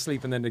 3-4 hours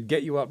sleep and then they'd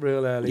get you up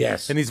real early.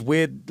 Yes. In these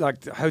weird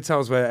like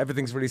hotels where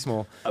everything's really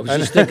small. I was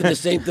just thinking the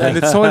same thing. And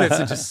the toilets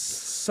are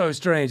just so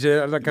strange.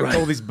 Like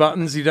all these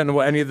buttons, you don't know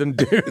what any of them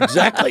do.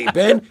 Exactly,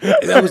 Ben.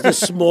 That was the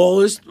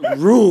smallest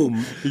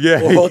room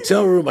Yeah. or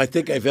hotel room I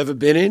think I've ever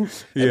been in. I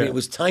Yeah. mean, it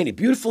was tiny,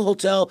 beautiful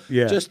hotel,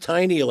 Yeah. just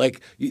tiny. Like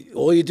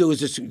all you do is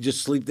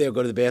just sleep there,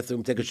 go to the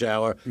bathroom, take a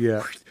shower.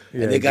 Yeah.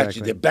 And Yeah, they got you.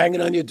 exactly. They're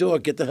banging on your door.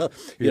 Get the hell.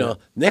 Yeah.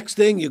 Next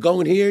thing you're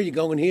going here. You're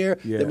going here.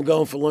 Yeah. Then we're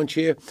going for lunch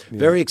here.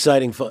 Very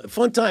exciting,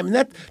 fun time.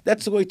 And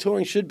that's the way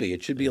touring should be.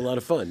 It should be a lot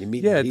of fun. You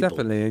meet Yeah, people.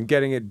 definitely. And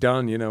getting it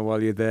done,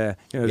 while you're there.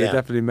 They Yeah.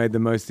 definitely made the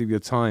most of your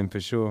time for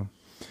sure.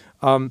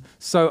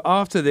 So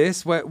after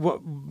this, what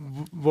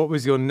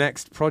was your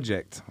next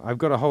project? I've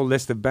got a whole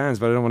list of bands,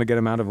 but I don't want to get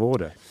them out of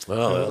order.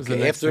 Well, What was the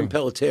okay. next After thing?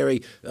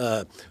 Pellettieri,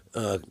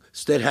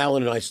 Stead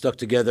Howland and I stuck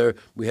together.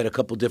 We had a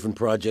couple different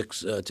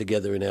projects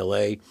together in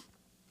L.A.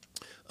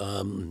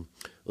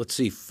 Let's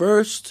see.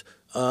 First,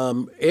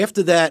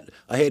 after that,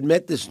 I had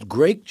met this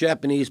great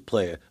Japanese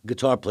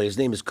guitar player. His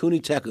name is Kuni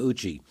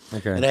Takeuchi.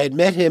 Okay. And I had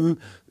met him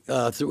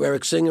through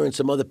Eric Singer and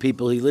some other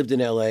people. He lived in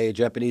L.A., a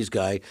Japanese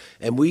guy.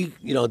 And we,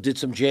 did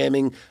some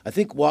jamming. I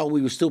think while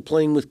we were still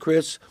playing with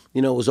Chris,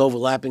 it was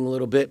overlapping a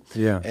little bit.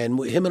 Yeah.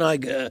 And him and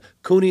I,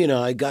 Kuni and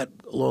I got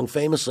along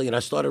famously, and I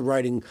started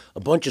writing a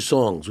bunch of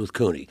songs with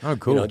Kuni. Oh,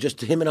 cool.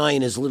 Just him and I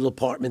in his little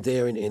apartment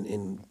there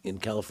in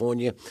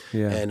California.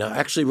 Yeah. And I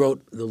actually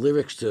wrote the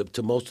lyrics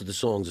to most of the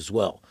songs as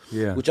well.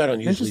 Yeah. Which I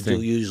don't usually do.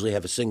 Interesting. Usually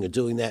have a singer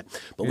doing that.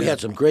 But we Yeah. had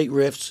some great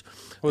riffs.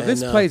 Well, and,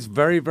 this plays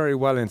very, very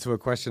well into a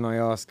question I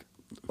ask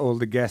all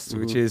the guests,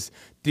 which is,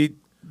 do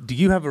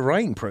you have a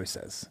writing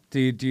process? Do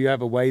you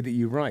have a way that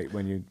you write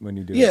when you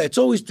do Yeah, it? it's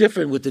always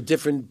different with the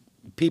different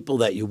people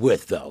that you're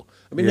with, though.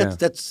 I mean, Yeah.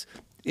 that's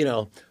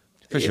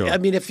For sure. I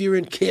mean, if you're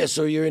in Kiss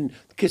or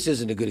Kiss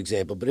isn't a good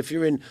example, but if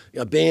you're in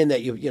a band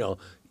that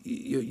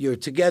you're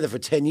together for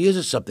 10 years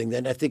or something,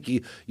 then I think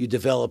you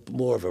develop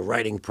more of a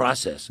writing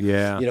process.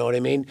 Yeah. You know what I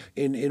mean?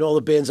 In all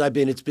the bands I've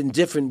been, it's been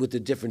different with the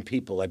different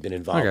people I've been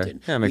involved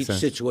in. Yeah, makes Each sense.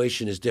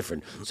 situation is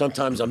different.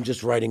 Sometimes I'm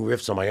just writing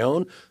riffs on my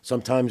own.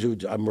 Sometimes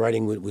I'm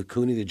writing with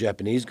Cooney, the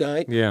Japanese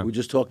guy Yeah. we're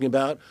just talking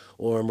about,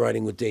 or I'm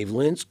writing with Dave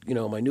Lintz,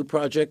 my new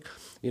project.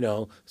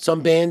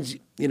 Some bands,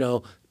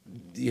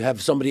 you have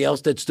somebody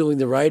else that's doing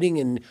the writing,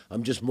 and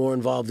I'm just more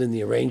involved in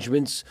the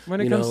arrangements. When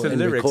it comes to and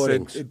lyrics,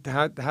 recordings.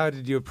 how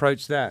did you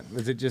approach that?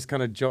 Was it just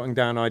kind of jotting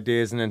down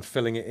ideas and then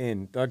filling it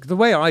in? Like the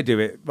way I do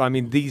it, I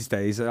mean, these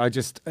days, I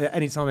just,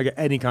 anytime I get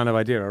any kind of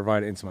idea, I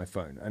write it into my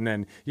phone. And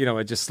then,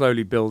 I just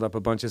slowly build up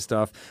a bunch of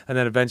stuff. And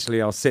then eventually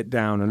I'll sit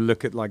down and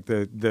look at like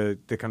the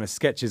kind of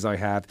sketches I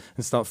have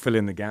and start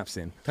filling the gaps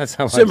in. That's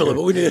how Similar, I do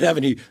but we didn't have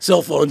any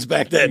cell phones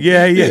back then.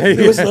 Yeah.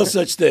 There was no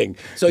such thing.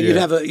 So you'd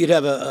Yeah.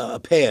 have a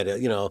pad,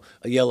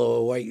 a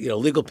yellow or white,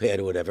 legal pad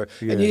or whatever,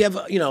 and you have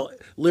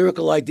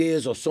lyrical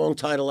ideas or song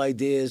title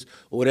ideas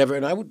or whatever.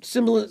 And I would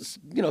similar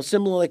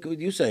like what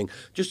you're saying,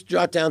 just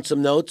jot down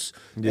some notes,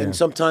 and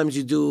sometimes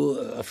you do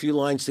a few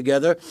lines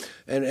together.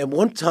 And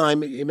one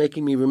time, you're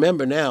making me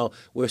remember now,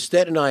 where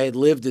Stet and I had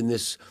lived in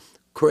this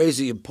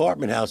crazy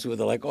apartment house with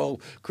like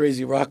all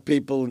crazy rock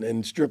people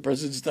and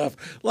strippers and stuff.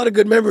 A lot of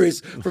good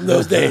memories from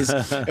those days.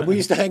 And we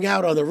used to hang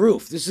out on the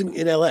roof. This is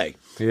in L.A.,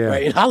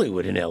 right? In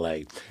Hollywood, in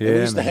L.A. And we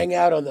used to hang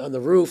out on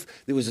the roof.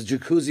 There was a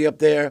jacuzzi up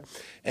there.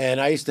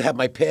 And I used to have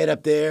my pad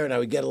up there, and I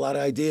would get a lot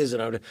of ideas,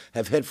 and I would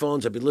have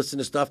headphones. I'd be listening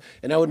to stuff,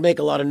 and I would make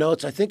a lot of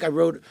notes. I think I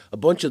wrote a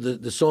bunch of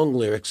the song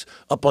lyrics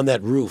up on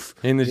that roof.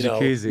 In the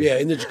jacuzzi. Yeah,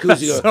 in the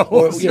jacuzzi.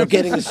 Or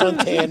getting the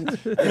suntan,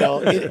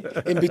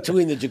 in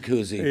between the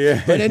jacuzzi.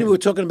 Yeah. But anyway, we're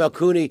talking about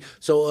Cooney.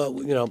 So,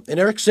 and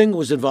Eric Singer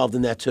was involved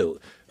in that too.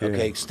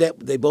 Okay,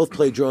 they both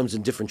play drums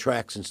in different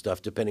tracks and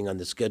stuff, depending on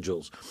the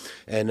schedules.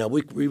 And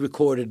we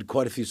recorded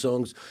quite a few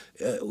songs.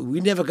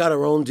 We never got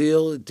our own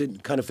deal. It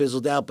did kind of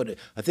fizzled out, but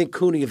I think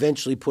Cooney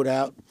eventually put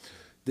out,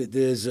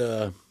 there's,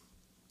 I'm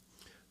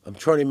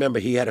trying to remember,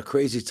 he had a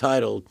crazy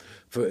title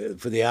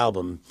for the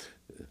album.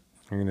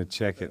 I'm going to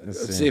check it.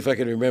 Let's see if I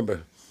can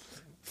remember.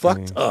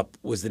 Fucked Up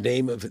was the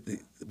name of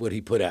what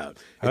he put out.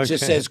 It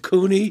just says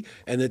Cooney,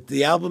 and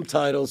the album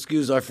title,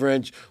 excuse our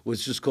French,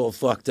 was just called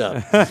Fucked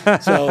Up.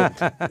 So,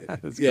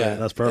 yeah,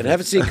 that's perfect. And I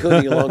haven't seen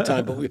Cooney in a long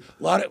time, but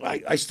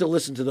I still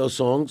listen to those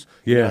songs.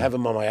 I have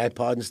them on my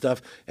iPod and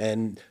stuff,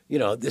 and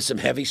there's some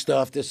heavy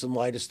stuff, there's some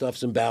lighter stuff,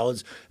 some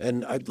ballads,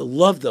 and I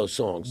love those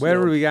songs.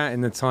 Where are we at in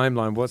the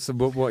timeline?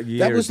 What year?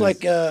 That was is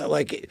this?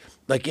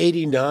 like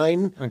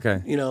 89.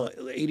 Okay.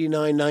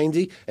 89,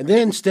 90. And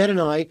then Sted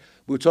and I,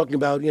 we were talking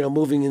about,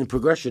 moving in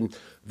progression.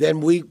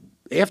 Then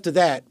after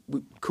that,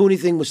 Cooney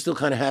thing was still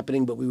kind of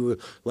happening, but we were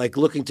like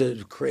looking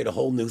to create a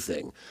whole new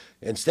thing.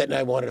 And Stet and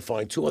I wanted to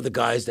find two other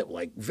guys that were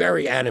like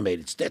very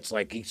animated. Stet's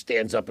like, he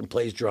stands up and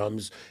plays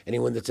drums.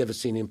 Anyone that's ever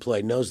seen him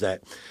play knows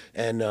that.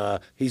 And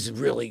he's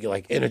really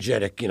like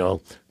energetic,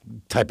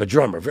 type of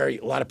drummer, a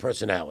lot of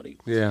personality.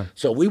 Yeah.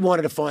 So we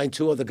wanted to find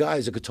two other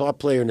guys, a guitar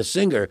player and a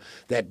singer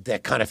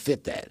that kind of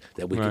fit that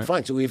we could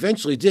find. So we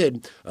eventually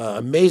did.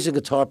 Amazing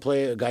guitar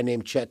player, a guy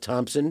named Chet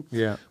Thompson.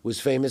 Was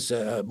famous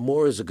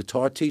more as a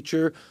guitar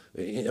teacher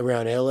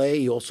around L.A.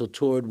 He also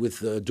toured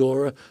with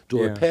Dora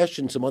Pesh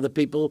and some other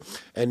people.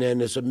 And then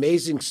this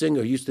amazing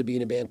singer used to be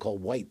in a band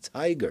called White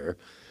Tiger,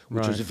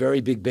 which was a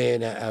very big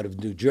band out of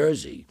New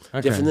Jersey.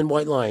 Okay. Different than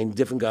White Lion,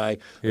 different guy.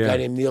 A guy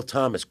named Neil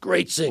Thomas,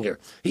 great singer.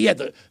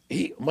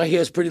 My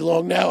hair's pretty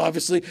long now,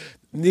 obviously.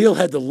 Neil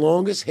had the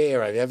longest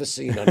hair I've ever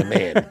seen on a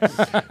man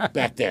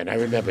back then. I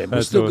remember him.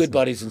 We're still good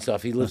buddies and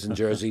stuff. He lives in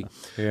Jersey.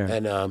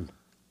 And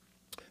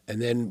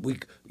then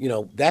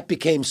that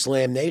became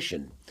Slam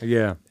Nation.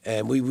 Yeah.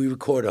 And we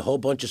recorded a whole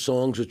bunch of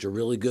songs which are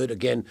really good.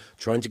 Again,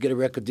 trying to get a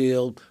record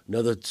deal.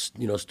 Another,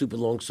 stupid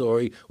long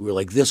story. We were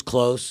like this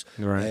close,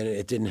 and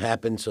it didn't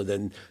happen. So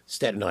then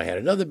Stet and I had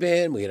another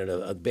band. We had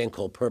a band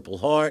called Purple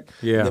Heart.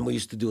 Yeah. And then we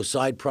used to do a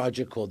side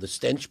project called the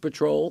Stench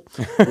Patrol.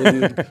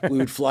 Where we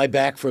would fly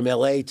back from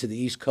L.A. to the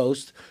East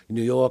Coast,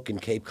 New York and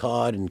Cape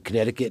Cod and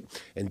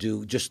Connecticut, and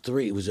do just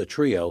three. It was a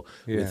trio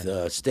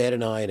with Stet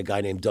and I and a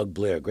guy named Doug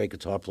Blair, a great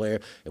guitar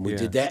player. And we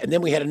did that. And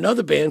then we had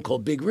another band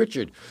called Big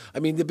Richard. I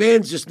mean, the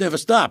bands just never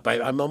stop.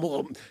 I'm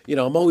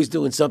always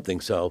doing something.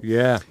 So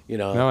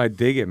no, I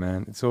dig it,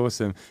 man. It's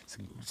awesome. It's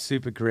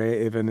super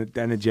creative and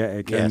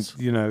energetic, and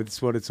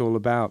it's what it's all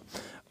about.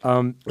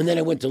 And then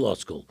I went to law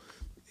school.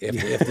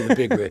 After the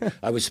big,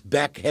 I was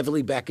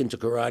heavily back into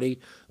karate.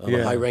 I'm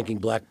a high-ranking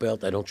black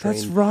belt. I don't train.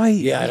 That's right.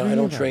 Yeah, I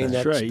don't train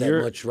that right.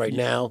 much right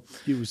now.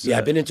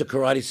 I've been into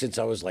karate since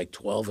I was like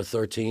 12 or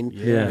 13.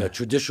 Yeah.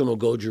 Traditional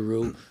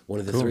Goju-Ryu, one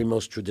of the three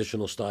most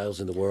traditional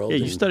styles in the world. Yeah,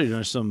 you studied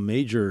under some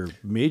major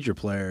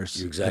players.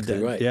 You're exactly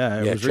right. Yeah,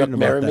 I was Chuck reading about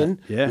Merriman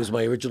that. was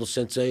my original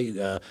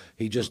sensei.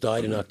 He just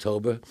died in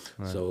October,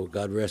 so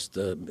God rest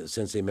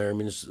Sensei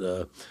Merriman's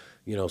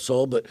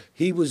soul. But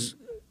he was.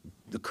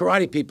 The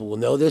karate people will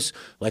know this.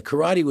 Like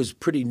karate was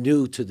pretty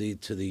new to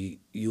the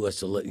U.S.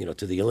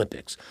 To the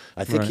Olympics.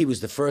 I think he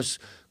was the first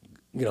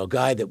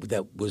guy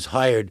that was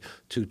hired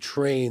to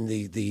train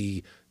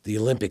the the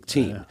Olympic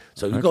team.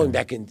 So you're going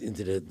back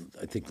into the,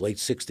 I think, late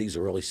 60s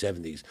or early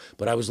 70s.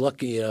 But I was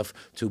lucky enough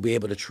to be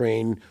able to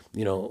train,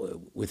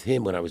 with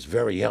him when I was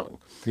very young.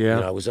 Yeah.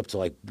 I was up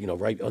to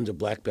right under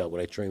black belt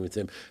when I trained with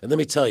him. And let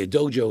me tell you,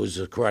 dojo is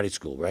a karate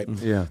school, right?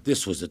 Yeah.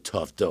 This was a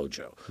tough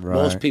dojo. Right.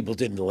 Most people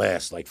didn't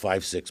last like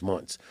 5-6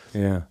 months.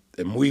 Yeah.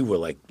 And we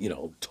were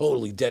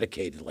totally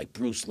dedicated, like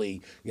Bruce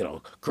Lee,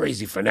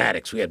 crazy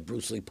fanatics. We had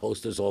Bruce Lee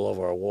posters all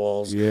over our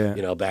walls,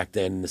 back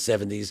then in the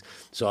 70s.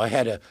 So I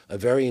had a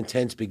very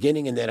intense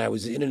beginning, and then I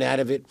was in and out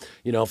of it,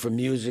 for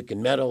music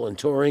and metal and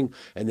touring.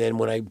 And then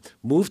when I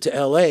moved to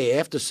L.A.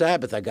 after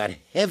Sabbath, I got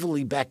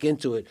heavily back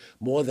into it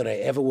more than I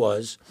ever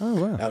was.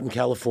 Oh, wow. Out in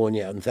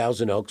California, out in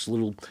Thousand Oaks, a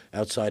little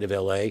outside of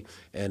L.A.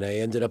 And I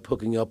ended up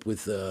hooking up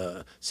with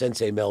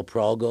Sensei Mel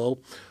Pralgo,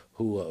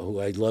 who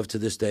I love to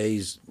this day.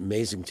 He's an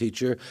amazing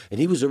teacher. And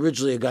he was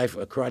originally a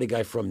karate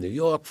guy from New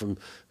York, from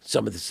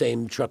some of the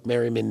same Chuck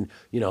Merriman,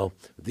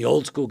 the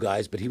old school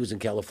guys, but he was in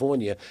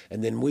California.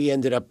 And then we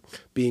ended up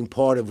being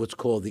part of what's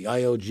called the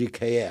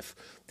IOGKF,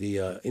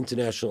 the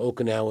International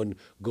Okinawan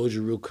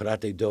Goju-Ryu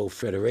Karate Do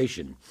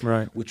Federation,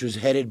 right, which was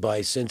headed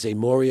by Sensei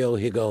Morio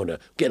Higona.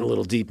 Getting a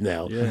little deep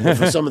now. But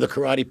for some of the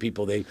karate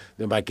people, they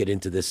might get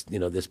into this,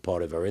 this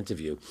part of our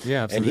interview.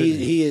 Yeah, absolutely.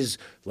 And he is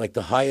like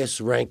the highest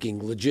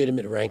ranking,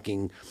 legitimate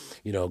ranking,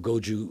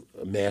 Goju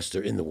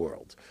master in the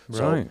world.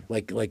 Right.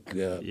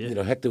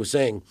 So Hector was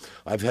saying,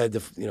 I've had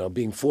the,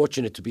 being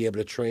fortunate to be able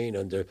to train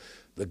under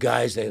the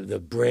guys, the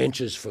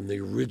branches from the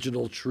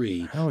original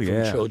tree from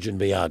Chojin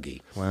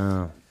Miyagi.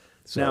 Wow.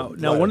 So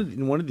now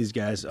one of these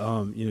guys,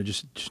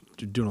 just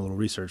doing a little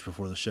research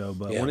before the show,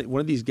 but one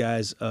of these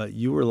guys,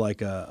 you were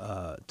like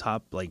a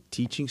top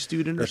teaching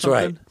student or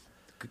something? That's right.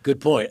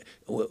 Good point.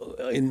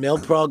 In Mel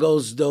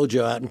Pralgo's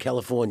dojo out in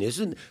California, this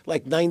is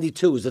like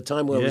 92 was the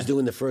time when I was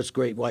doing the first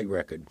Great White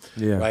record.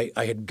 Yeah. Right?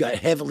 I had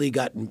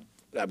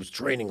I was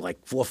training like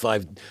 4 or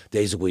 5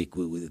 days a week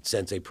with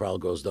Sensei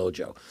Pralgo's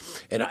dojo.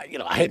 And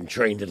I hadn't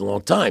trained in a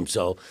long time.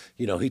 So,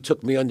 he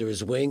took me under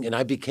his wing, and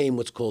I became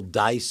what's called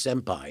Dai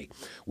Senpai,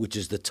 which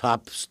is the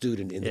top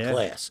student in the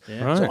class.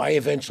 Yeah. Right. So I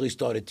eventually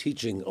started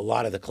teaching a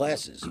lot of the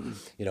classes,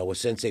 where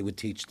Sensei would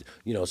teach,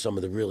 some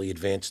of the really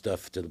advanced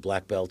stuff to the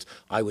black belts.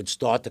 I would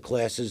start the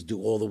classes, do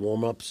all the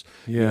warm-ups,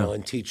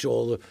 and teach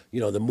all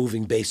the, the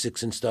moving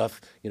basics and stuff.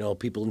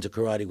 People into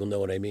karate will know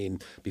what I mean.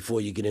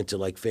 Before you get into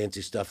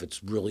fancy stuff,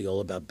 it's really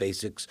all about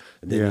basics,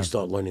 and then you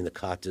start learning the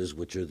katas,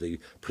 which are the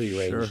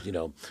prearranged,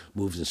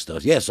 moves and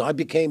stuff. Yeah, so I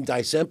became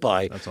Dai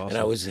Senpai, that's awesome. And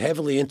I was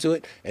heavily into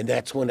it, and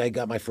that's when I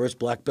got my first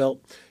black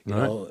belt,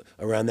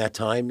 around that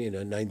time,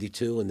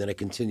 92, and then I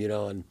continued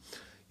on,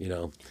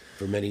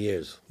 for many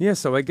years. Yeah,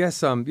 so I guess,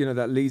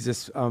 that leads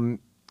us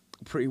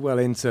pretty well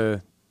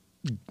into,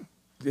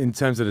 in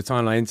terms of the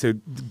timeline, into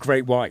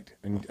Great White.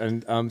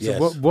 And so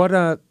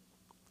Yes.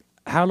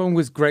 how long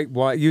was Great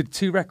White? You had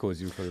 2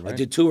 records, you recorded, right? I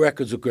did 2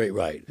 records with Great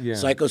White,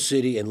 Psycho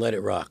City and Let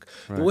It Rock.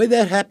 Right. The way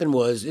that happened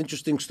was,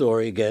 interesting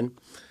story again,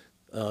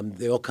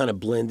 they all kind of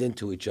blend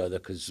into each other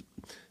because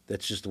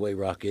that's just the way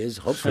rock is.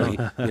 Hopefully,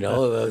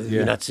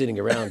 you're not sitting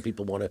around,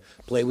 people want to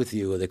play with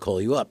you or they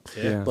call you up.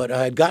 Yeah. But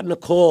I had gotten a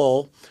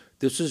call,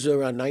 this is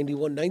around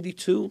 91,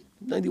 92,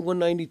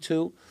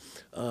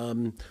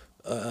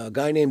 a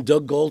guy named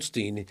Doug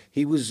Goldstein.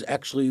 He was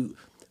actually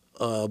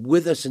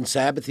with us in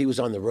Sabbath. He was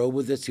on the road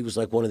with us. He was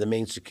like one of the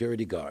main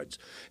security guards.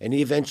 And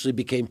he eventually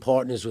became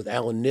partners with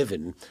Alan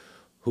Niven,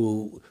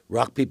 who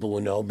rock people will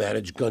know,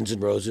 managed Guns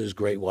N' Roses,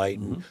 Great White,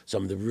 and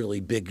some of the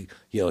really big,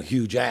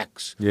 huge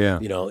acts,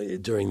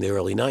 during the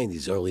early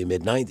 90s, early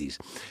mid-90s.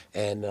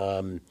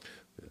 And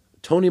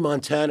Tony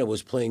Montana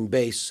was playing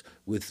bass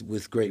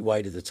with Great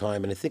White at the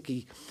time, and I think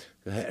he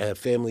had a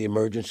family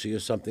emergency or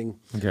something,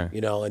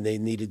 and they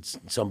needed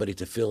somebody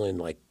to fill in,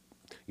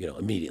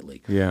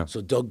 immediately. Yeah.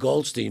 So Doug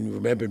Goldstein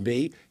remembered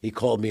me. He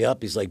called me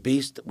up. He's like,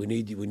 Beast, we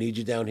need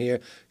you down here.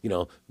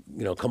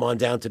 Come on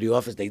down to the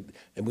office.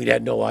 And we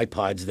had no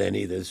iPods then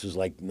either. This was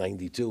like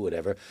 92,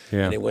 whatever.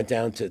 Yeah. And they went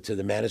down to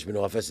the management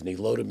office, and he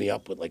loaded me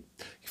up with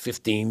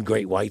 15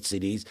 Great White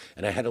CDs.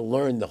 And I had to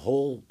learn the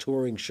whole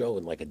touring show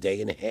in a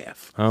day and a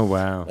half. Oh,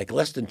 wow.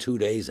 Less than 2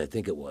 days, I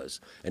think it was.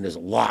 And there's a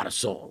lot of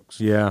songs.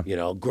 Yeah.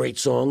 Great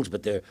songs,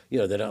 but they're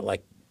not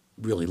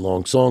really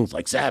long songs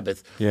like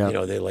Sabbath. Yeah.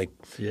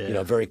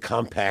 They're very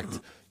compact,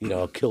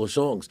 killer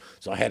songs.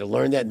 So I had to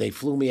learn that, and they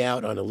flew me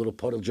out on a little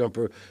puddle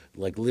jumper,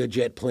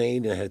 Learjet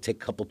plane, and I had to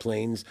take a couple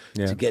planes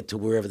to get to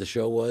wherever the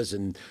show was,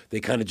 and they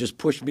kind of just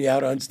pushed me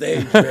out on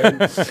stage,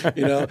 man.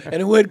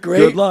 And it went great.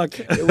 Good luck.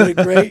 It went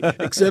great,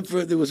 except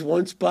for there was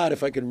one spot,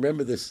 if I can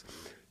remember this.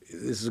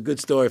 This is a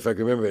good story if I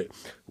can remember it.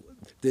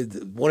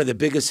 One of the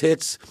biggest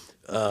hits,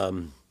 I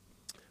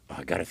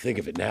got to think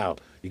of it now.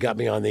 You got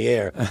me on the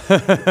air. Oh,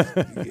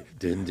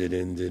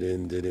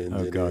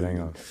 God, hang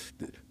on.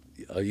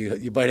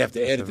 You might have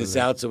to edit this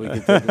out so we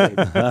can think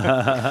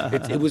of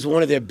it. It was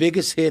one of their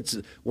biggest hits,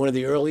 one of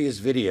the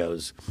earliest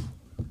videos.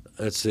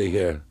 Let's see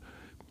here.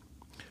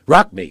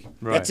 Rock Me.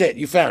 Right. That's it.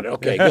 You found it.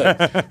 Okay,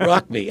 good.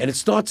 Rock Me. And it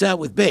starts out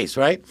with bass,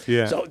 right?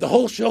 Yeah. So the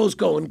whole show's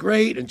going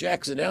great, and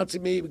Jack's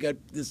announcing me. We got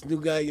this new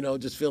guy,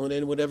 just filling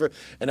in, whatever.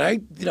 And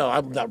I'm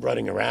not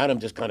running around. I'm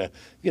just kind of,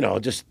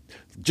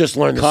 just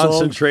learn the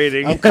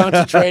Concentrating. songs. I'm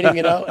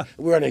concentrating,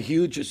 We're on a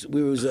huge, I think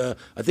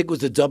it was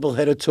the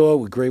doubleheader tour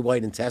with Great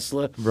White and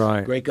Tesla.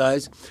 Right. Great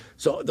guys.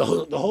 So the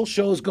whole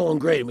show's going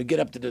great, and we get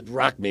up to the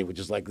Rock Me, which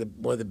is like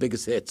one of the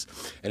biggest hits,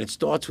 and it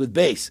starts with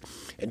bass.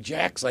 And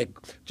Jack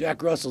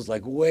Russell's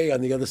like way on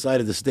the other side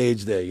of the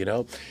stage there,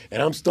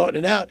 and I'm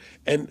starting out,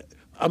 and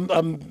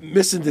I'm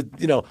missing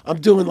the, I'm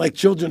doing like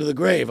Children of the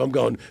Grave. I'm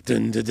going,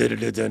 dun, dun, dun,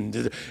 dun, dun,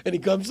 dun, and he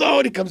comes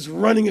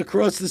running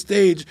across the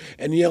stage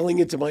and yelling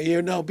into my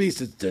ear, no, Beast,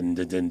 it's dun,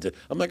 dun, dun, dun.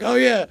 I'm like, oh,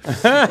 yeah.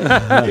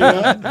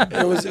 And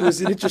it was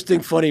an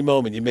interesting, funny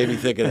moment. You made me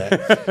think of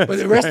that. But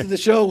the rest of the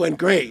show went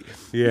great,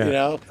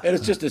 and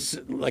it's just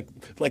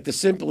like the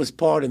simplest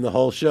part in the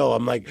whole show.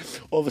 I'm like,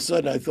 all of a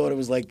sudden, I thought it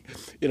was like,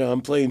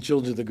 I'm playing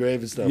Children of the Grave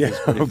and stuff. Yeah.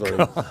 It was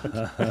pretty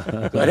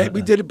funny. But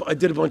I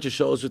did a bunch of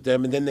shows with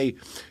them, and then they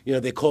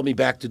called me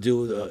back to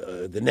do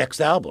the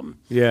next album.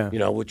 Yeah.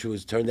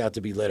 Which turned out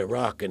to be Let It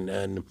Rock, and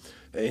an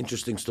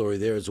interesting story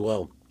there as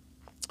well.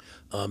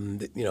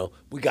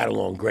 We got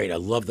along great. I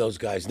love those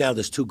guys. Now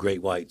there's two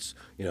Great Whites.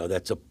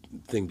 That's a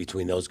thing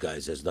between those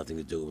guys. There's nothing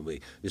to do with me.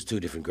 There's two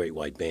different Great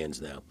White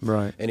bands now.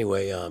 Right.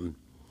 Anyway,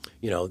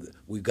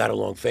 we got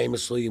along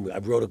famously. I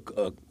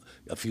wrote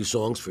a few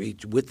songs for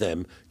each with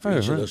them for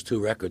each of those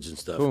two records and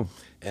stuff. Cool.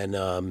 And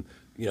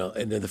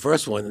and then the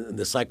first one,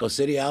 the Psycho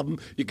City album,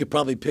 you could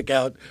probably pick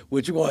out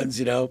which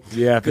ones,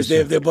 Yeah, because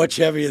they're much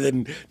heavier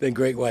than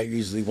Great White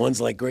usually. One's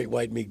like Great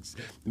White meets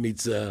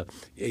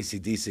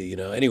AC/DC,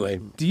 Anyway,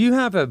 Do you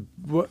have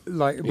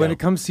when it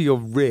comes to your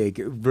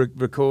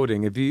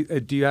recording?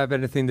 Do you have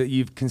anything that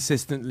you've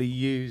consistently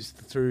used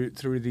through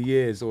the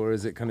years, or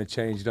has it kind of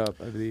changed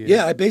up over the years?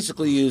 Yeah, I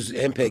basically use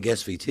MPEG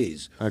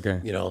SVTs.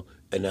 Okay.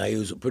 And I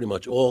use pretty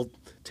much all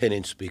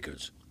 10-inch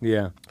speakers.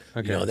 Yeah.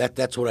 Okay.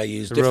 That's what I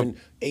use. The Different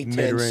real 810s,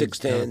 mid-range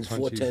 610s,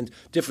 kind of 410s,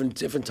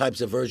 different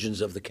types of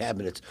versions of the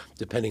cabinets,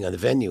 depending on the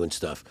venue and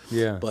stuff.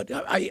 Yeah. But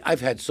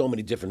I've had so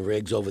many different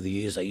rigs over the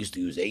years. I used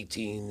to use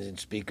 18-inch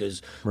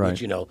speakers, Right.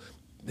 which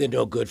they're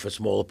no good for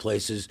smaller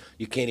places.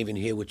 You can't even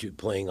hear what you're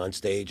playing on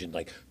stage, and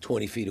like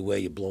 20 feet away,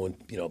 you're blowing,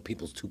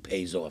 people's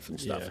toupees off and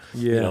stuff.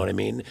 Yeah. You know what I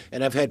mean?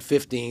 And I've had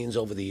 15s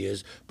over the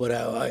years, but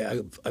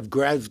I've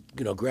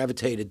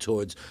gravitated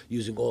towards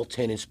using all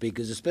 10-inch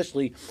speakers,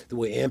 especially the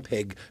way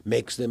Ampeg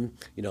makes them.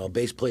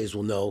 Bass players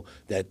will know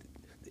that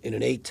in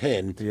an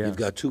 810, you've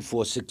got 2,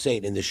 4, 6,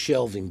 8, and the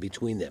shelving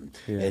between them.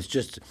 Yeah. And it's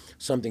just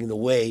something in the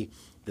way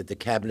that the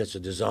cabinets are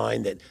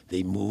designed that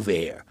they move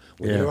air.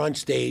 When Yeah. you're on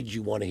stage,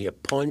 you want to hear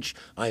punch.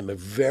 I'm a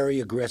very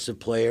aggressive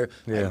player.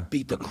 I Yeah.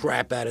 beat the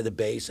crap out of the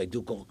bass. I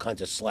do all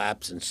kinds of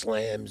slaps and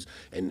slams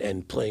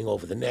and playing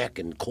over the neck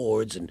and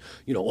chords and,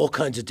 all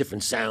kinds of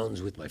different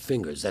sounds with my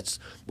fingers. That's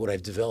what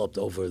I've developed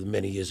over the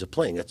many years of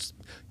playing. That's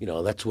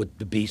what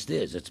the Beast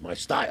is. It's my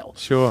style.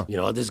 Sure.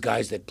 There's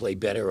guys that play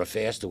better or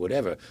faster or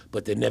whatever,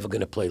 but they're never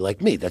going to play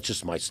like me. That's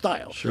just my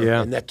style. Sure.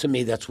 Yeah. And that, to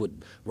me, that's what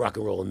rock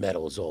and roll and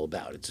metal is all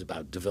about. It's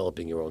about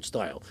developing your own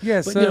style.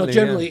 Yeah, but certainly,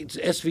 generally it's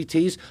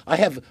SVTs. I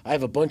have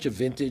a bunch of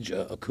vintage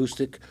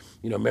acoustic.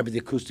 Remember the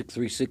acoustic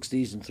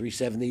 360s and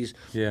 370s.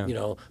 Yeah.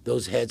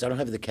 Those heads. I don't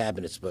have the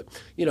cabinets, but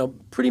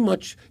pretty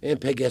much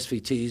Ampeg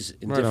SVTs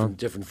in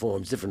different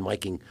forms, different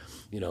miking,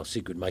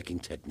 secret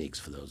miking techniques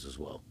for those as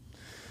well.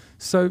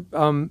 So,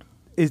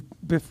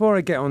 before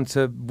I get on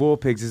to War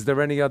Pigs, is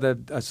there any other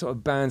sort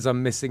of bands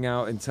I'm missing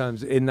out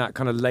in that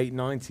kind of late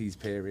 90s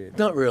period?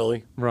 Not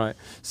really. Right.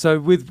 So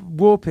with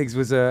War Pigs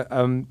was a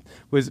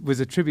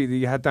tribute that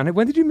you had down here.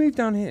 When did you move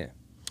down here?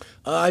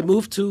 I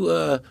moved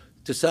to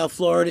South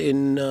Florida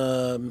in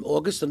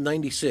August of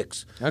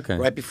 '96. Okay.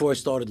 Right before I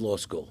started law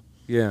school.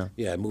 Yeah.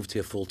 Yeah, I moved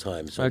here full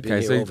time. So I've been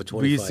Okay. here So over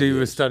 25 you were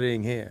years.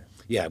 studying here.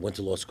 Yeah, I went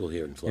to law school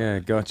here in Florida. Yeah.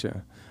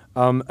 Gotcha.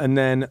 And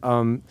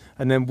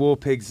then War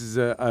Pigs is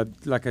a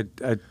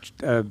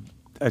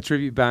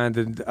tribute band,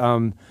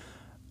 and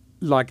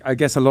I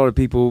guess a lot of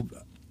people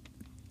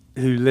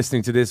who are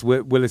listening to this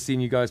will have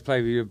seen you guys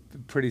play. You're a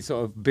pretty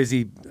sort of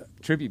busy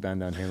tribute band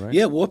down here, right?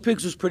 Yeah, War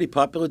Pigs was pretty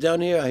popular down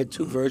here. I had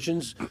two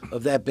versions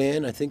of that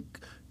band. I think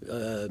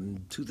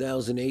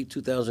 2008,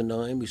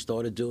 2009, we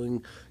started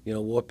doing,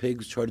 War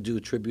Pigs, try to do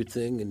a tribute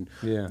thing, and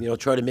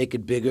try to make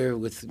it bigger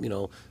with,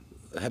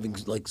 having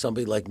like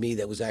somebody like me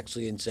that was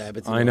actually in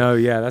Sabbath. I know,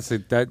 yeah,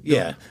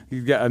 Yeah.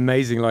 You get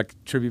amazing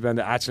tribute band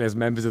that actually has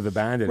members of the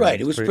band in it. Right,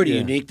 it was pretty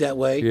unique that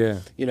way. Yeah.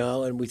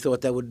 And we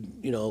thought that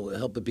would,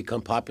 help it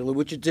become popular,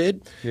 which it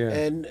did. Yeah.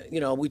 And,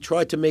 we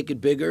tried to make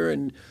it bigger,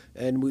 and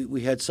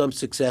we had some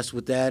success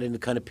with that, and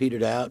it kind of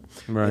petered out.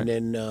 Right.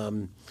 And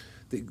then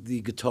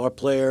the guitar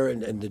player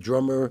and the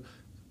drummer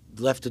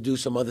left to do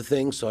some other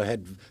things, so I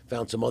had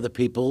found some other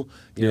people,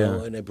 you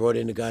know, and I brought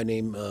in a guy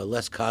named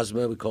Les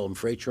Cosma, we call him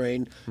Freight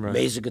Train,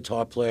 amazing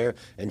guitar player,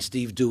 and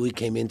Steve Dewey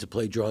came in to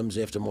play drums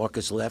after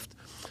Marcus left.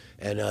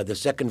 And the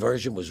second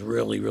version was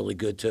really, really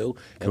good too.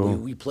 And Cool.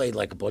 we played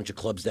like a bunch of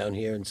clubs down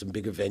here and some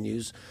bigger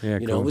venues. Yeah,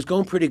 you know, cool. it was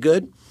going pretty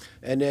good.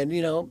 And then,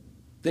 you know,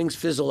 things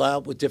fizzle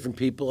out with different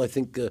people. I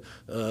think the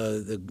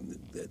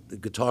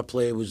guitar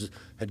player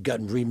had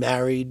gotten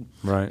remarried,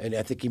 Right. and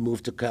I think he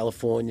moved to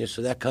California,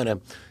 so that kind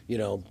of, you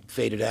know,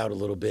 faded out a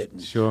little bit.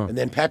 Sure. And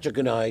then Patrick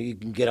and I, you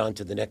can get on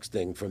to the next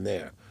thing from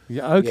there.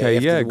 Yeah. Okay.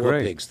 after Yeah. the War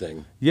Great. Pigs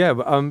thing. Yeah.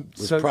 But,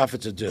 Was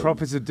Prophets of Doom.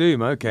 Prophets of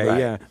Doom. Okay. Right.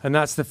 Yeah. And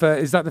that's the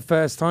first. Is that the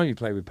first time you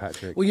played with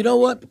Patrick? Well, you know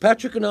what?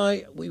 Patrick and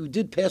I, we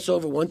did pass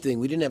over one thing.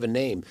 We didn't have a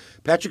name.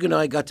 Patrick and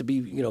I got to be,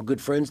 you know, good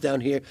friends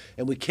down here,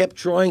 and we kept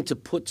trying to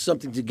put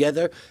something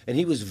together, and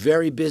he was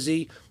very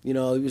busy. You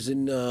know, he was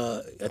in,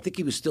 I think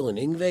he was still in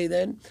Yngwie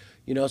then,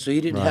 you know, so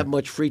he didn't have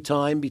much free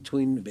time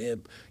between,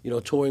 you know,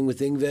 touring with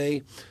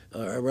Yngwie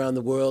around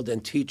the world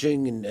and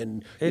teaching. And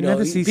It you know,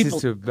 never ceases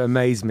people, to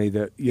amaze me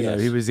that, you know,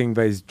 Yes. he was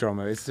Yngwie's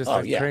drummer. It's just Oh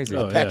that's yeah, crazy.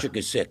 Patrick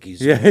is sick.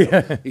 He's Yeah, you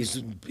know, yeah.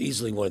 he's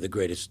easily one of the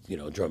greatest, you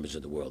know, drummers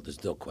in the world.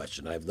 There's no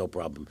question. I have no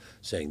problem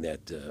saying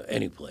that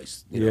any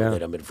place, you know, Yeah.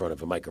 that I'm in front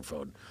of a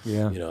microphone.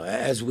 Yeah. You know,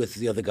 as with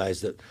the other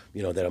guys that,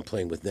 you know, that I'm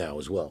playing with now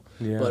as well.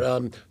 Yeah.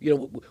 But you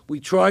know,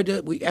 we tried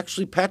to. We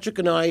actually, Patrick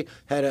and I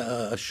had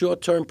a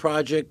short-term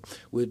project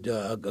with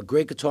a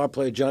great guitar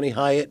player, Johnny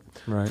Hyatt,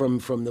 Right.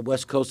 from the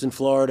West Coast in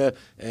Florida,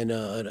 and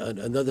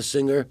another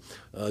singer,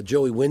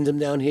 Joey Wyndham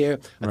down here.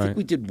 I Right. think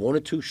we did one or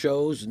two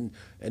shows, and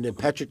then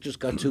Patrick just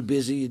got too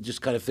busy. It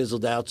just kind of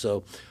fizzled out.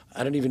 So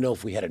I don't even know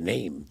if we had a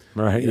name.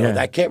 Right, You know,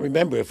 yeah. I can't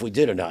remember if we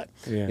did or not.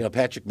 Yeah. You know,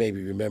 Patrick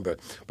maybe remember,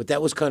 but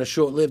that was kind of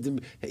short-lived.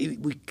 And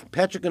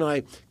Patrick and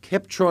I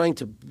kept trying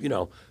to, you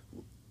know,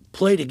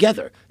 play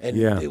together, and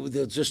Yeah. it was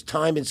just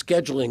time and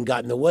scheduling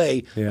got in the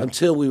way Yeah.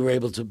 until we were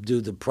able to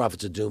do the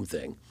Prophets of Doom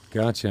thing.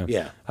 Gotcha.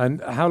 Yeah.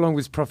 And how long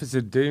was Prophets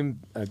of Doom?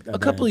 A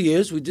couple of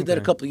years. We did that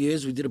a couple of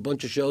years. We did a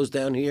bunch of shows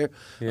down here.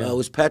 Yeah. It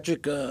was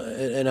Patrick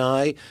and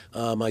I,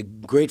 my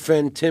great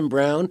friend Tim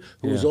Brown,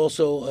 who was Yeah.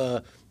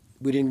 also,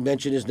 we didn't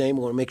mention his name.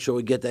 We want to make sure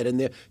we get that in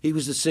there. He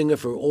was the singer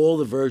for all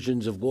the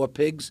versions of War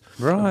Pigs.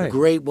 Right.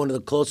 Great, one of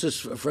the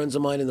closest friends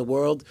of mine in the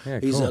world. Yeah,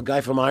 He's cool. a guy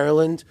from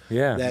Ireland.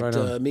 Yeah, That right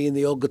on. me and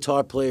the old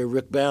guitar player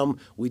Rick Baum,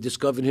 we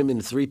discovered him in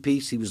a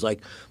three-piece. He was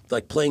like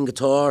playing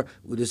guitar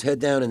with his head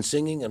down and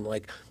singing, and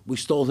like we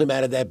stole him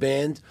out of that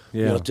band,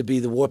 you Yeah. know, to be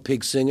the War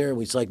Pig singer. And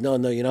he's like, no,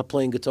 you're not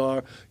playing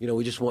guitar. You know,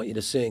 we just want you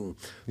to sing.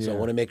 So I Yeah.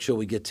 want to make sure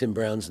we get Tim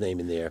Brown's name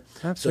in there.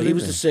 So he Absolutely.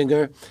 was the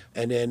singer,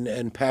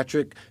 and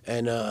Patrick,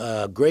 and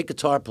a great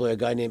guitar player, a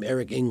guy named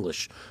Eric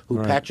English, who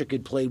Right. Patrick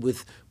had played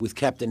with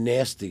Captain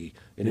Nasty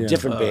in a Yeah.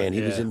 different band.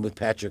 He was yeah. in with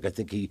Patrick. I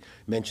think he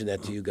mentioned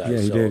that to you guys. Yeah,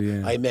 he so did,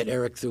 yeah. I met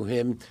Eric through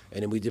him,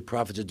 and then we did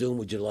Prophets of Doom.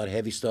 We did a lot of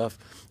heavy stuff.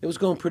 It was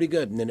going pretty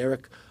good. And then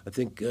Eric, I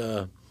think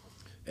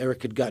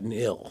Eric had gotten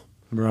ill.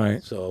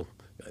 Right. So,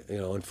 you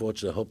know,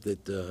 unfortunately, I hope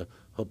that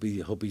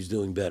hope he's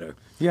doing better.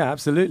 Yeah,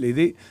 absolutely.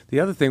 The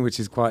other thing which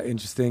is quite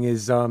interesting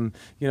is you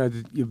know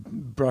you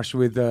brush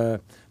with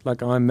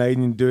like Iron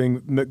Maiden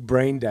doing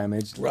McBrain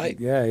damage. Right.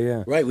 Yeah,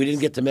 yeah. Right. We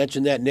didn't get to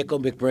mention that Nico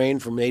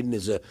McBrain from Maiden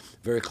is a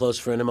very close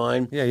friend of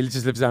mine. Yeah, he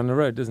just lives down the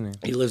road, doesn't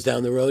he? He lives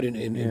down the road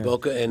in Yeah.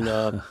 Boca,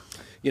 and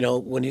you know,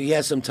 when he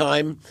has some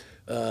time,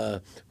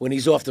 when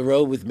he's off the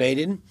road with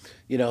Maiden,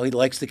 you know, he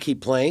likes to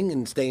keep playing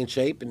and stay in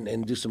shape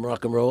and do some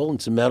rock and roll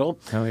and some metal.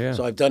 Hell yeah.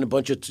 So I've done a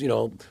bunch of, you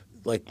know,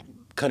 like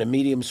kind of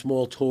medium,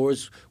 small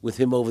tours with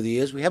him over the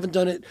years. We haven't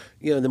done it,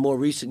 you know, in the more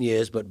recent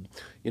years, but,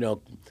 you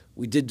know,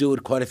 we did do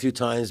it quite a few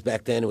times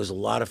back then. It was a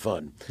lot of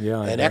fun. Yeah,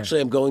 I and bet.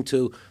 actually, I'm going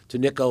to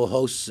Nico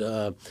hosts.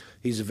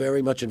 He's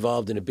very much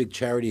involved in a big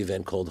charity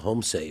event called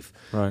Home Safe.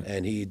 Right.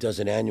 And he does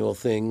an annual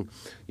thing,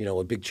 you know,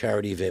 a big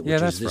charity event, Yeah,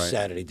 which that's is this right.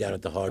 Saturday down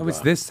at the Hard Oh, Rock. it's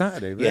this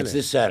Saturday, really? Yeah, it's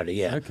this Saturday,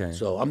 yeah. Okay.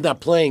 So I'm not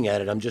playing at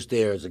it. I'm just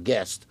there as a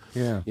guest.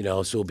 Yeah. You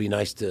know, so it'll be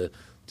nice to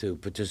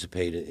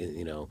participate, in,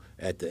 you know,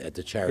 at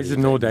the charity Is it an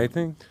event. all-day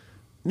thing?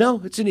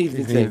 No, it's an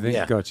evening Is it thing. anything?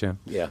 Yeah. Gotcha.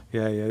 Yeah.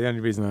 Yeah. The only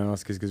reason I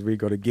ask is because we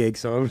got a gig,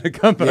 so I'm going to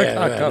come back. Yeah,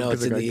 I right. can't No,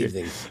 'cause it's I in got the a gig.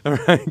 evening. All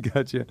right,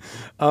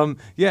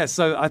 gotcha. Yeah,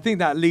 so I think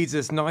that leads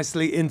us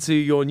nicely into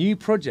your new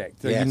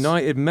project, the Yes.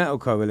 United Metal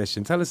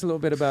Coalition. Tell us a little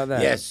bit about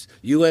that. Yes,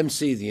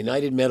 UMC, the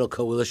United Metal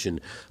Coalition.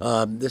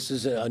 This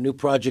is a new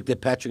project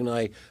that Patrick and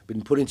I have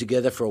been putting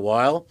together for a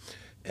while,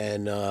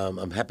 and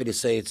I'm happy to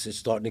say it's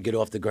starting to get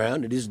off the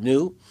ground. It is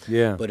new,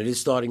 Yeah. but it is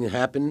starting to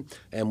happen,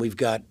 and we've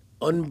got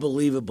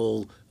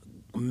unbelievable,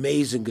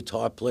 amazing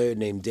guitar player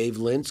named Dave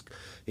Linsk.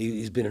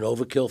 He's been in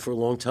Overkill for a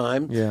long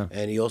time, Yeah.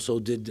 and he also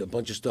did a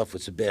bunch of stuff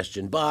with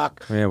Sebastian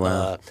Bach. Yeah,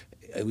 wow.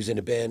 He was in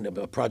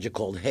a project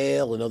called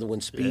Hail, another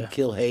one, Speed,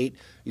 Kill, Hate.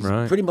 He's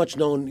Right. pretty much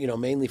known, you know,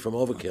 mainly from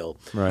Overkill.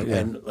 Right, yeah.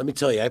 And let me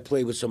tell you, I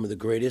played with some of the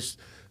greatest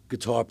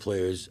guitar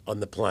players on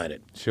the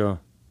planet. Sure.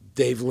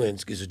 Dave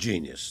Linsk is a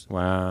genius.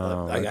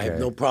 Wow. I have okay.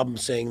 no problem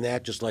saying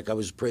that, just like I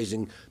was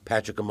praising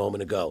Patrick a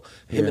moment ago.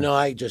 Him Yeah. and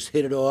I just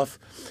hit it off.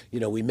 You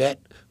know, we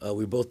met. We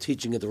were both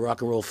teaching at the Rock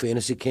and Roll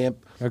Fantasy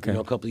Camp. Okay. You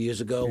know, a couple of years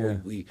ago.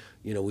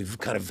 Yeah. We've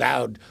kind of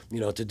vowed, you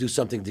know, to do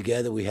something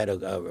together. We had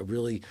a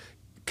really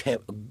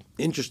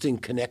interesting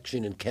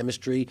connection and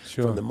chemistry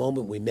Sure. from the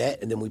moment we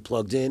met, and then we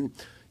plugged in.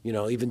 You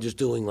know, even just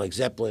doing like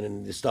Zeppelin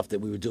and the stuff that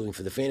we were doing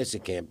for the fantasy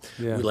camp.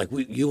 Yeah.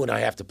 You and I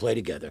have to play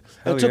together.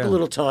 And Oh, it took yeah. a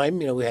little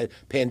time. You know, we had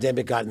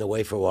pandemic got in the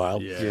way for a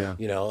while. Yeah.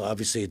 You know,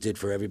 obviously it did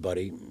for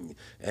everybody.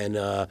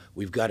 And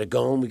we've got it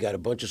going. We got a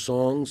bunch of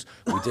songs.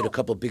 We did a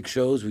couple of big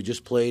shows. We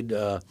just played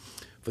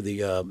for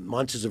the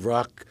Monsters of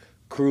Rock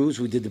cruise.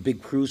 We did the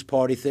big cruise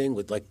party thing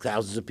with like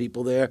thousands of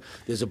people there.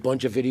 There's a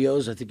bunch of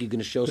videos. I think you're going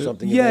to show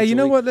something. Yeah, you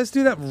know eventually. what? Let's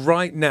do that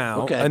right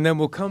now, Okay. and then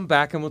we'll come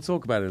back and we'll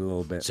talk about it a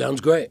little bit.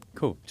 Sounds great.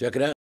 Cool. Check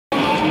it out.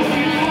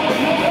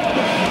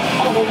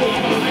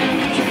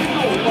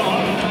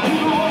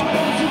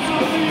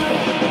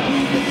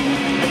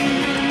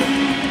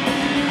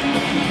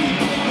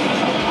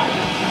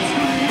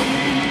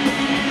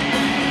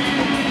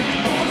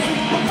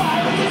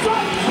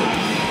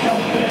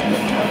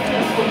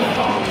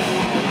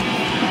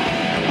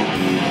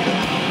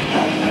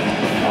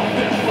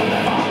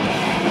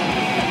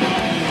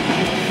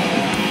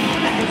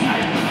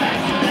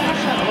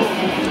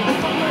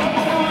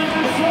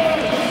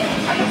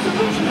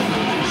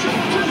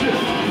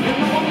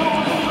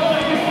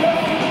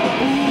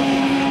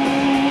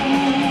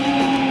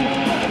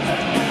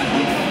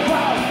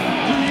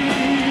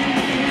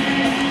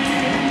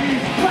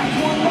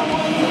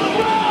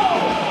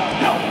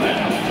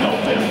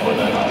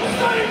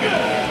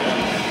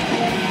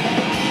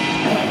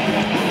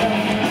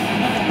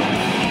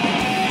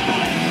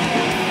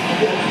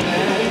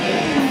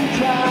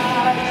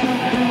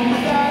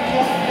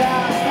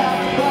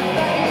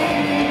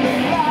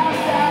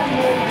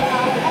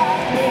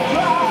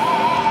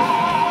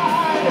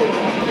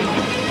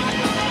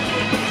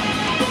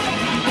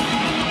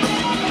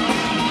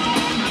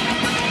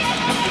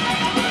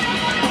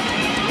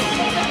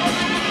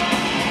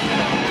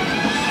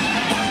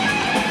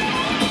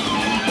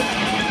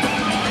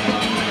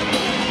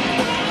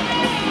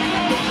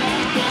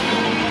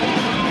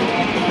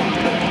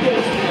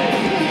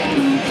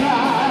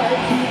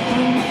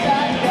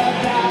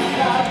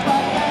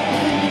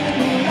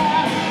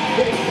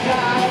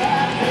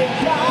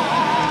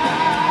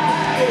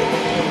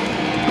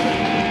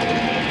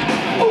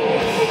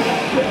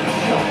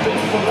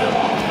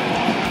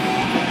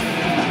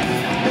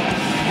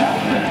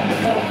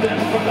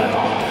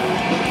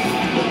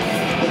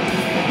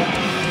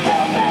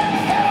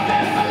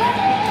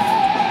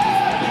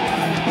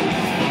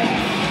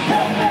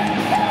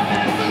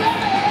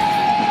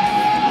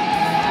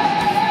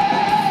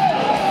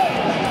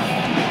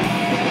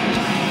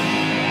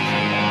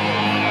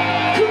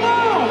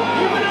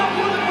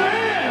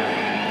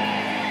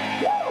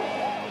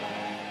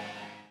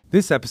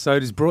 This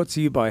episode is brought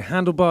to you by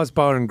Handlebars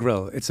Bar and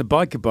Grill. It's a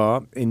biker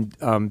bar in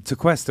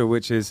Tequesta,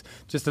 which is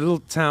just a little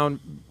town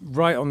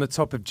right on the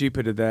top of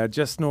Jupiter there,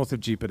 just north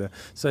of Jupiter.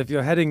 So if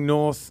you're heading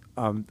north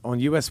on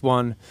US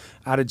 1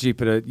 out of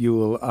Jupiter, you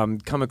will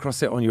come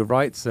across it on your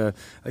right. It's a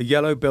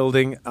yellow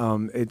building,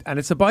 and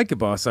it's a biker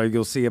bar, so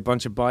you'll see a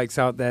bunch of bikes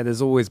out there.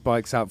 There's always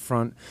bikes out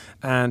front.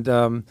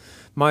 And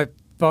my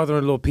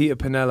father-in-law, Peter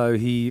Pinello,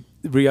 he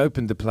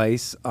reopened the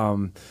place.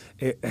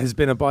 It has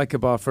been a biker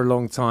bar for a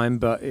long time,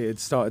 but it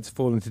started to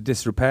fall into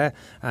disrepair.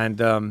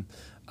 And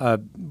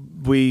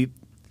we,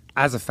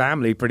 as a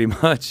family, pretty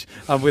much,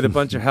 with a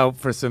bunch of help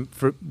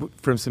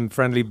from some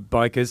friendly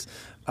bikers,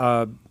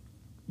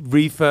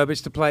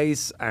 refurbished the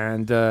place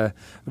and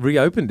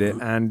reopened it.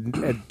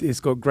 And it's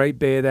got great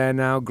beer there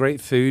now,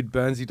 great food.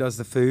 Burnsy does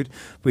the food.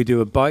 We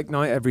do a bike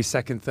night every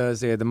second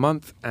Thursday of the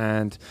month,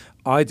 and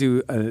I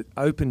do an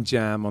open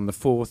jam on the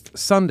fourth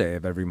Sunday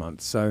of every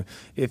month. So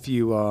if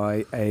you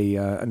are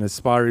an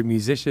aspiring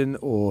musician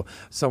or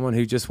someone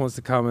who just wants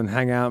to come and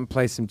hang out and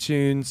play some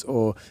tunes,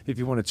 or if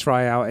you want to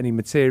try out any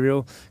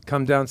material,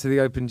 come down to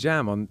the open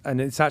jam and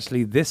it's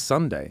actually this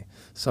Sunday.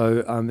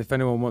 So if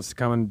anyone wants to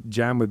come and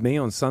jam with me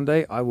on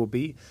Sunday, I will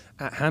be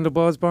at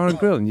Handlebars Bar and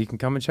Grill, and you can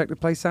come and check the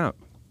place out.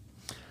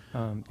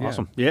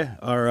 Awesome. Yeah.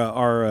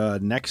 Our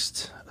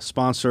next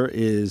sponsor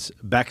is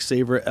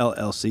Backsaver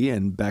LLC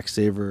and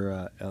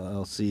Backsaver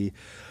LLC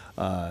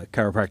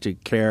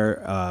Chiropractic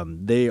Care.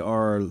 They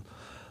are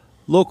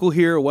local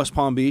here, West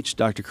Palm Beach.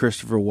 Dr.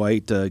 Christopher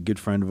White, a good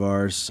friend of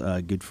ours,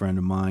 good friend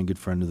of mine, good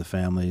friend of the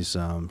family's,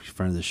 friend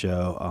of the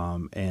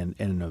show, and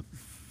a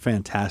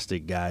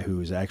fantastic guy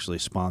who is actually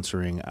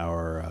sponsoring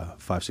our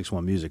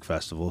 561 Music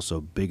Festival.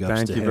 So big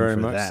ups to him very for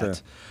much, that.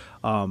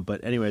 sir.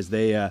 But anyways,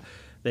 they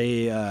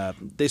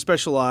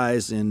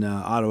specialize in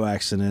auto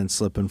accidents,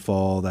 slip and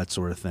fall, that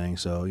sort of thing.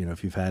 So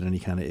if you've had any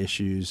kind of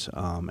issues,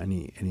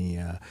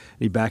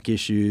 any back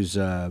issues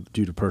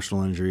due to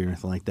personal injury or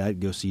anything like that,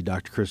 go see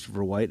Dr.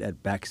 Christopher White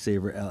at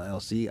Backsaver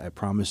LLC. I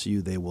promise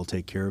you, they will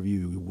take care of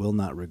you. You will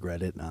not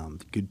regret it.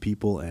 Good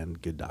people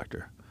and good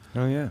doctor.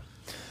 Oh yeah,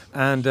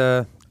 and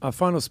our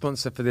final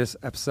sponsor for this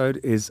episode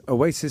is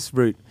Oasis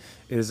Root.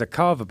 It is a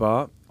Kava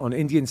bar on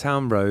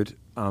Indiantown Rd,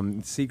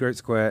 Seagrove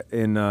Square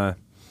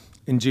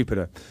in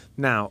Jupiter.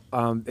 Now,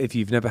 if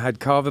you've never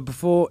had Kava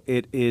before,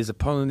 it is a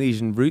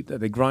Polynesian root that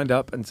they grind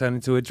up and turn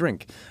into a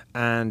drink,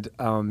 and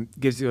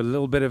gives you a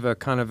little bit of a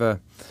kind of a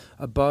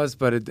buzz,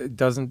 but it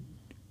doesn't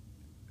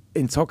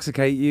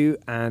intoxicate you,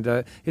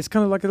 and it's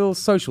kind of like a little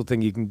social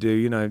thing you can do,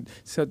 you know,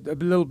 so a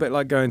little bit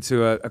like going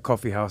to a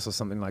coffee house or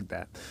something like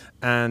that.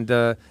 And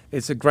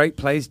it's a great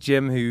place.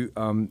 Jim, who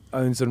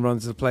owns and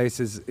runs the place,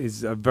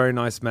 is a very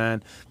nice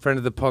man, friend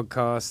of the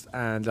podcast,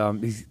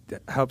 and he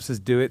helps us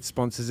do it,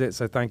 sponsors it,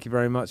 so thank you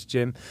very much,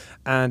 Jim.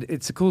 And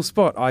it's a cool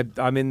spot.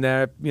 I'm in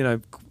there, you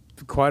know,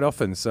 quite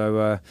often,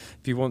 so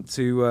if you want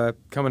to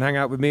come and hang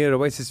out with me at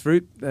Oasis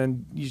Fruit,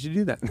 then you should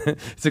do that.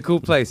 It's a cool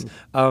place.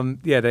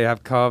 Yeah, they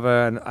have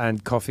Kava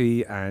and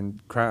coffee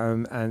and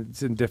kratom and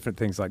some different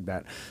things like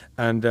that,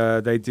 and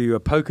they do a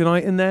poker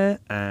night in there,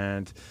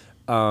 and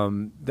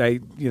they,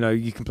 you know,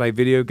 you can play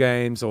video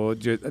games, or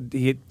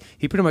he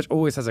pretty much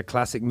always has a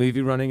classic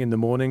movie running in the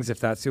mornings, if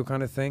that's your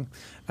kind of thing.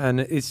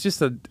 And it's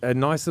just a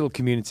nice little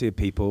community of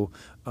people.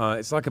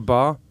 It's like a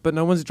bar, but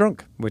no one's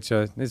drunk, which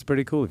is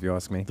pretty cool if you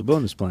ask me. The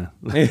bonus plan.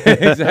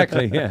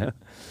 Exactly, yeah.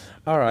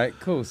 All right,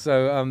 cool.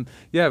 So,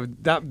 yeah,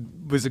 that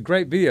was a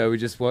great video we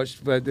just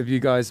watched of you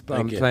guys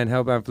playing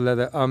Hellbound for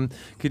Leather.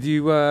 Could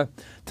you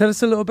tell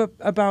us a little bit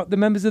about the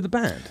members of the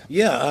band?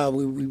 Yeah,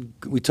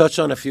 we touched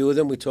on a few of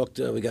them. We talked.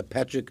 We got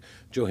Patrick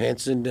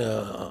Johansson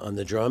on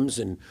the drums,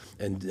 and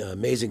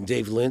amazing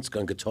Dave Linsk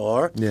on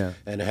guitar. Yeah.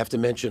 And I have to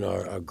mention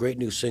our great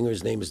new singer.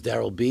 His name is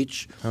Daryl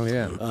Beach. Oh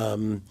yeah.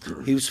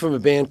 He was from a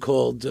band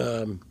called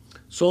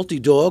Salty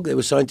Dog. They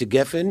were signed to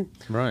Geffen.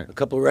 Right. A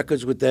couple of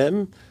records with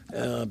them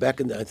back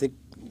in I think,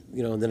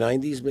 you know, in the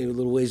 90s, maybe a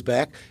little ways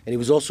back. And he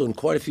was also in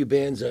quite a few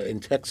bands in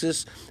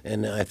Texas,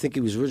 and I think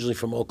he was originally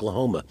from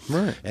Oklahoma.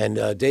 Right. And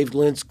Dave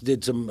Linsk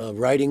did some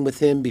writing with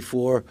him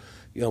before,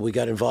 you know, we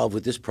got involved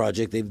with this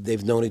project.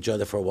 They've known each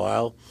other for a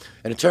while.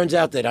 And it turns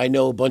out that I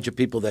know a bunch of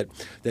people that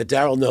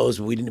Daryl knows,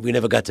 but we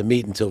never got to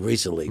meet until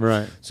recently.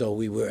 Right. So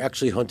we were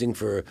actually hunting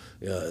for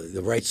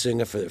the right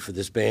singer for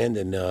this band,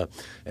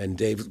 and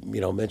Dave,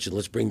 you know, mentioned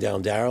let's bring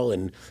down Daryl,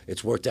 and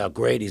it's worked out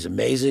great. He's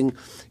amazing.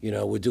 You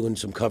know, we're doing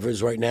some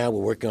covers right now.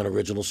 We're working on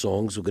original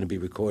songs. We're going to be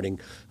recording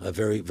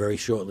very, very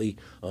shortly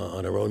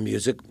on our own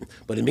music.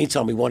 But in the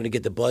meantime, we wanted to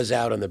get the buzz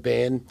out on the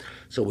band,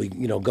 so we,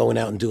 you know, going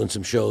out and doing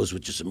some shows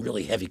with just some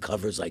really heavy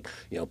covers like,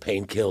 you know,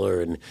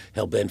 Painkiller and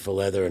Hellbent for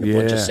Leather and a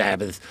bunch of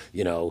Sabbath,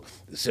 you know,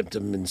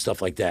 Symptom and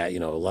stuff like that. You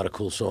know, a lot of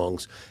cool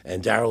songs.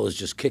 And Daryl is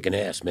just kicking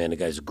ass, man. The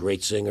guy's a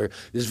great singer.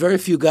 There's very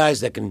few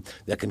guys that can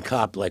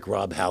cop like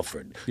Rob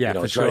Halford. Yeah, you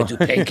know, for trying sure.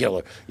 to do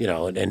Painkiller. You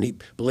know, and he,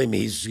 believe me,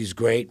 he's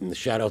great. And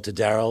shout out to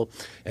Daryl.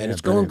 And Yeah,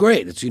 it's going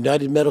great. It's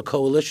United Metal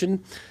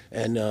Coalition.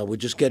 And we're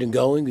just getting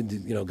going, and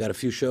you know, got a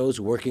few shows.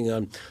 We're working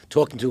on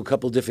talking to a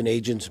couple of different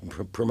agents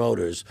and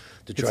promoters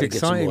to try to get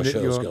some more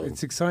shows going.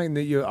 It's exciting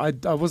that you. I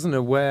wasn't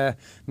aware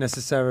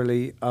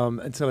necessarily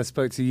until I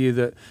spoke to you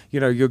that, you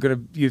know,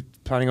 you're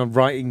planning on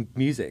writing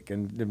music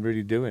and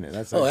really doing it.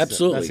 That's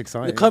absolutely. That's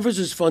exciting. The covers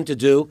is fun to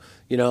do.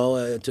 You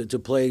know, to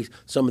play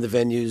some of the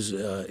venues.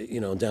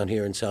 You know, down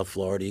here in South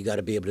Florida, you got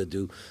to be able to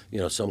do, you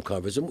know, some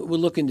covers. And we're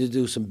looking to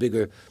do some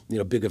bigger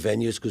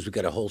venues because we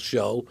got a whole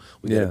show.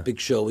 We got a big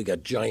show. We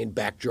got giant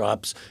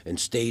backdrops and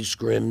stage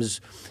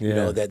scrims, you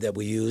know, that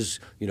we use,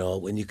 you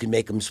know, and you can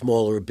make them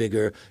smaller or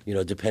bigger, you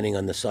know, depending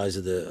on the size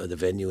of the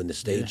venue and the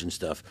stage and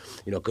stuff,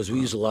 you know, because we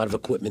use a lot of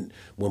equipment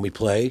when we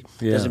play.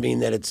 Doesn't mean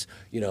that it's,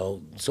 you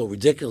know, so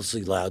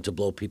ridiculously loud to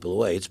blow people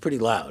away. It's pretty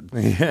loud.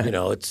 You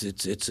know,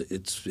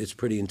 it's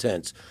pretty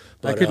intense.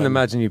 But, I couldn't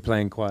imagine you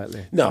playing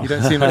quietly. No. You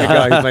don't seem like a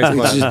guy who plays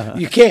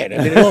quietly. You can't. I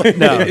mean,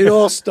 it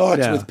all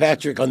starts with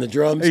Patrick on the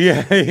drums. You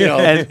know,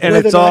 and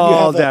it's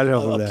all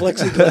downhill from a there.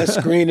 plexiglass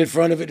screen in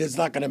front of it, it's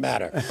not going to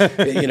matter.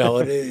 You know,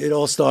 it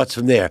all starts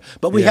from there.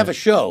 But we have a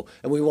show,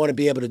 and we want to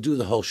be able to do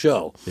the whole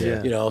show.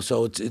 You know,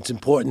 so it's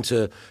important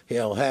to, you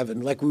know, have,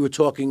 and like we were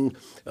talking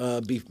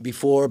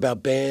before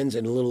about bands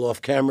and a little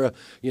off camera,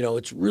 you know,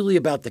 it's really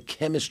about the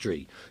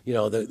chemistry. You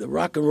know, the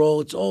rock and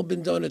roll, it's all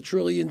been done a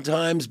trillion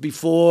times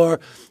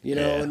before, you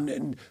know,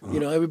 and you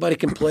know, everybody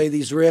can play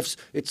these riffs.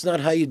 It's not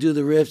how you do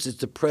the riffs, it's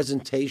the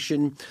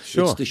presentation,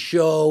 it's the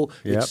show,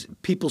 it's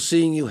people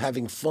seeing you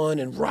having fun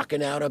and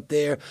rocking out up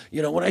there.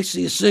 You know, when I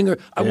see a singer,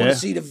 I want to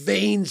see the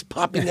veins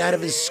popping out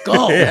of his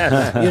skull.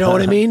 You know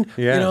what I mean?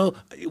 You know,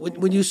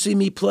 when you see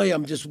me play,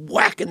 I'm just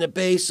whacking the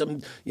bass,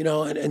 you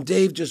know, and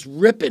Dave just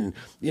ripping,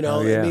 you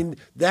know. I mean,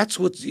 that's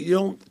what you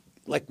don't,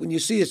 like when you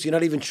see us, you're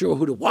not even sure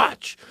who to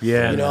watch.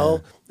 You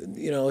know?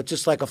 You know, it's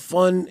just like a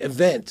fun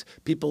event.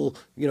 People,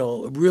 you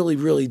know, really,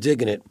 really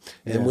digging it.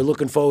 And we're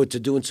looking forward to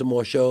doing some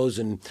more shows.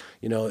 And,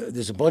 you know,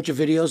 there's a bunch of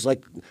videos,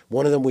 like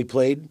one of them we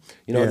played,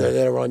 you know,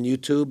 that are on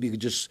YouTube. You can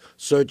just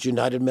search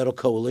United Metal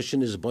Coalition.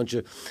 There's a bunch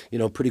of, you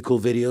know, pretty cool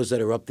videos that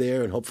are up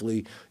there. And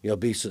hopefully, you know,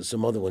 be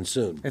some other ones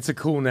soon. It's a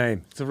cool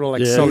name. It's a real,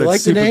 like, solid You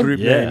like the super name?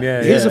 group name.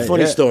 Here's a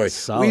funny story.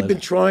 Solid. We've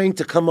been trying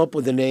to come up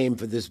with a name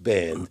for this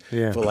band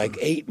for like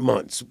 8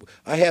 months.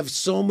 I have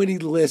so many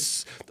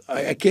lists.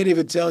 I can't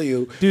even tell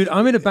you Dude,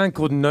 I'm in a band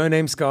called No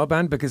Name Ska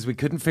Band because we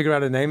couldn't figure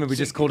out a name and we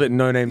just called it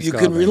No Name Ska You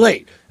can Band.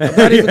 relate. I'm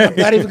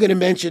not even going to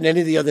mention any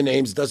of the other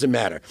names. It doesn't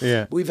matter.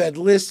 Yeah. We've had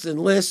lists and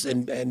lists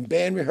and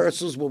band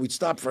rehearsals where we'd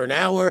stop for an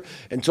hour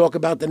and talk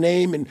about the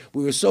name, and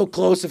we were so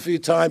close a few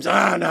times.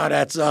 No,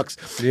 that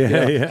sucks.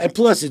 Yeah, yeah. And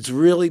plus, it's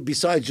really,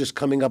 besides just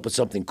coming up with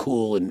something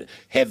cool and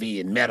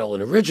heavy and metal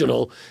and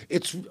original,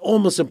 it's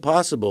almost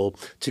impossible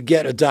to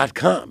get a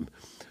 .com.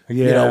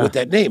 Yeah. With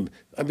that name.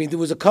 I mean, there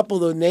was a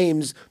couple of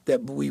names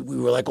that we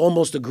were like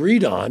almost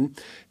agreed on,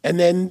 and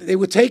then they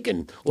were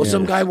taken. Or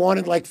some guy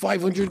wanted like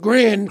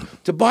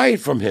 $500,000 to buy it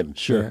from him.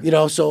 Sure.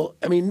 So,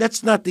 I mean,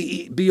 that's not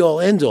the be-all,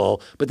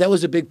 end-all, but that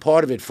was a big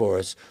part of it for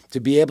us,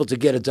 to be able to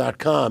get a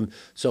 .com.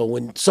 So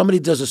when somebody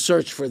does a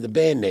search for the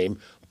band name,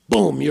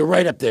 boom, you're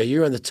right up there.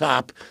 You're on the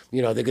top.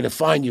 They're going to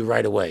find you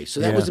right away.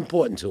 So that was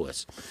important to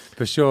us.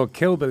 For sure.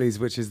 Killbillies,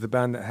 which is the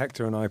band that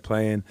Hector and I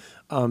play in,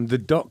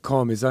 the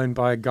 .com is owned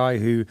by a guy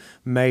who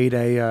made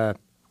a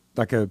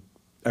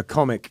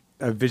comic,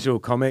 a visual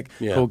comic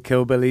called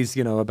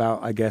Killbillies,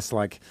 about, I guess,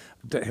 like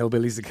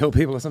hillbillies that kill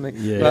people or something.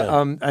 Yeah.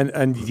 But,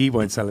 and he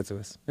won't sell it to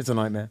us. It's a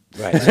nightmare.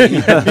 Right. So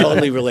you can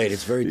totally relate.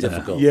 It's very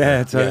difficult.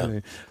 Yeah,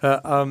 totally.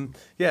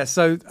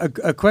 So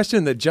a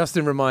question that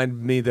Justin reminded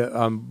me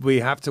that we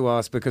have to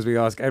ask, because we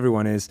ask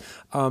everyone, is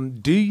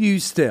do you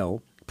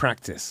still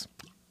practice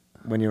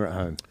when you're at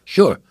home?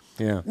 Sure.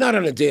 Yeah. Not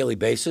on a daily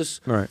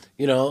basis. Right.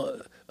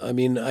 I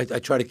mean, I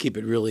try to keep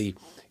it really,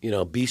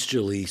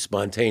 bestially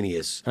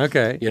spontaneous.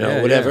 Okay.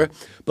 Whatever. Yeah.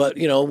 But,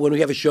 when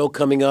we have a show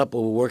coming up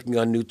or we're working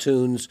on new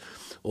tunes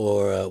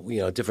or,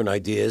 different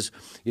ideas,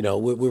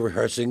 we're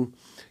rehearsing.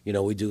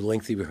 We do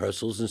lengthy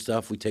rehearsals and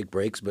stuff. We take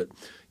breaks, but,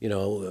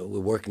 we're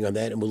working on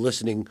that. And we're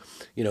listening,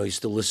 you're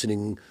still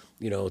listening,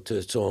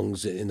 to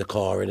songs in the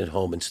car and at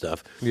home and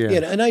stuff. Yeah.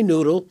 And I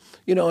noodle,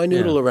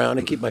 around.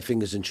 I keep my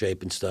fingers in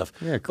shape and stuff.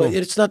 Yeah, cool. But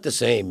it's not the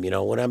same,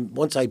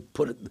 once I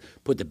put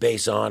the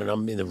bass on and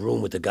I'm in the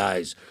room with the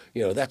guys,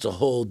 that's a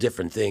whole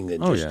different thing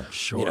than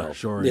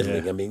Sure,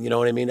 niddling. yeah. I mean, you know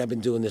what I mean? I've been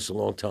doing this a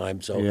long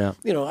time, so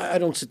I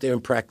don't sit there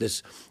and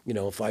practice,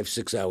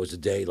 5-6 hours a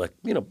day. Like,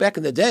 back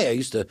in the day, I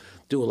used to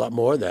do a lot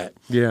more of that.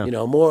 Yeah.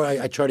 More.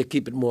 I try to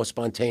keep it more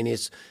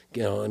spontaneous,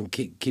 and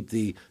keep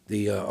the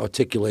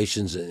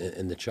articulations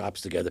and the chops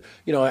together.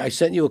 I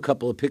sent you a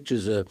couple of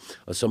pictures of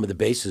some of the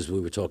basses we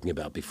were talking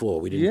about before.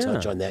 We didn't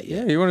touch on that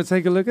yet. Yeah, you want to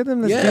take a look at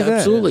them? Let's do that.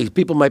 Absolutely.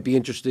 People might be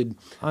interested,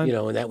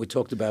 in that. We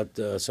talked about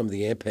some of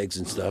the amp pegs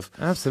and stuff.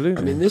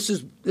 Absolutely. I mean, this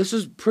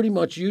is pretty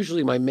much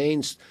usually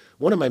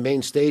one of my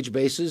main stage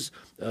basses.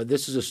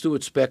 This is a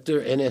Stuart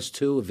Spector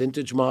NS2, a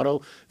vintage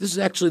model. This is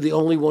actually the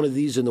only one of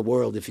these in the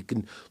world. If you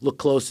can look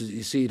close,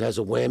 you see it has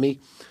a whammy.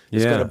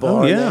 It's got a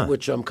bar in that,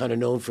 which I'm kind of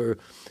known for,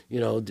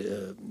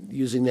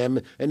 using them.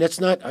 And that's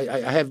not, I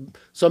have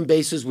some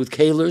basses with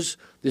Kahlers.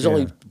 There's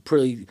only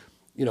pretty,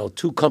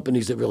 two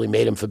companies that really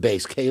made them for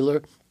bass,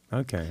 Kahler.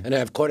 Okay. And I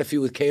have quite a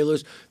few with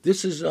Kahlers.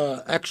 This is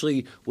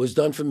actually was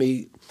done for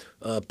me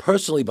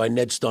personally by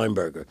Ned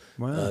Steinberger.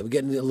 Wow. We're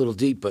getting a little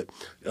deep, but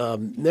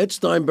Ned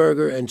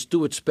Steinberger and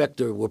Stuart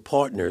Spector were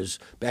partners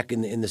back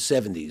in the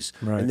 70s.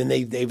 Right. And then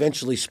they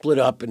eventually split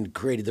up and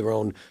created their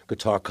own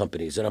guitar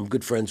companies. And I'm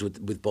good friends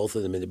with both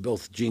of them, and they're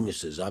both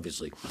geniuses,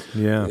 obviously.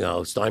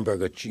 Yeah.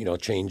 Steinberger,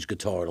 changed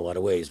guitar in a lot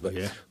of ways. But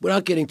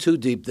without getting too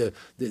deep,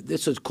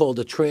 this is called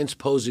a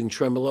transposing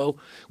tremolo,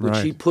 which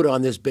he put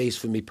on this bass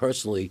for me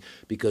personally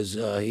because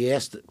he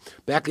asked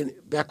back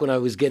when I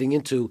was getting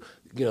into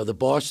the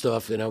bar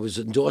stuff, and I was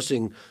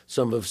endorsing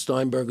some of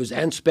Steinberger's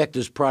and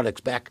Spector's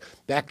products back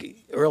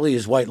early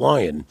as White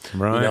Lion.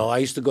 Right. I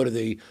used to go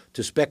to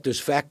Spector's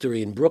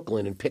factory in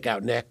Brooklyn and pick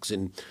out necks,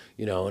 and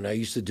and I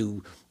used to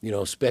do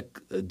spec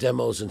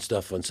demos and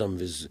stuff on some of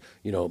his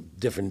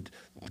different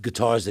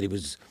guitars that he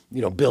was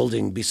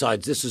building.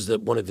 Besides, this is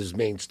one of his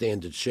main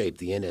standard shape,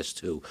 the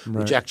NS2,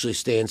 which actually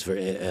stands for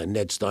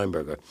Ned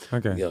Steinberger.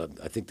 Okay.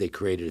 I think they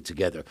created it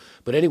together.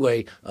 But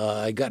anyway,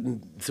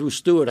 through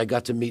Stuart, I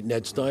got to meet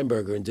Ned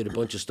Steinberger and did a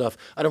bunch of stuff.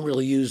 I don't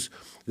really use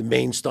the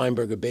main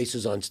Steinberger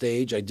basses on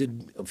stage. I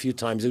did a few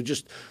times. They were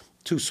just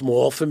too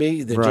small for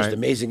me. They're just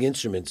amazing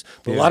instruments.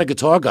 But a lot of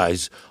guitar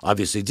guys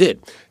obviously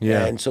did.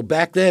 Yeah. And so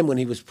back then when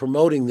he was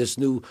promoting this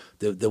new,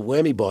 the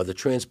whammy bar, the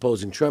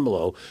transposing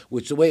tremolo,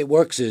 which the way it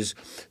works is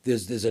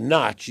there's a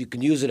notch. You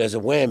can use it as a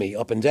whammy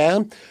up and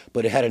down,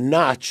 but it had a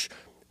notch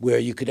where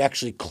you could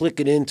actually click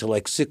it into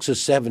like 6 or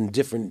 7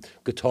 different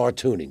guitar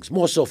tunings,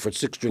 more so for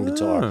 6-string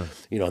guitar,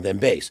 than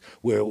bass,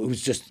 where it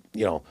was just,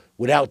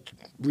 without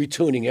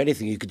retuning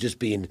anything, you could just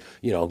be in,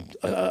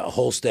 a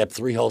whole step,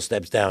 3 whole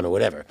steps down or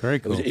whatever. Very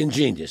cool. It was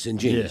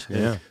ingenious.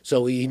 Yeah.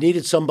 So he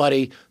needed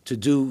somebody to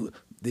do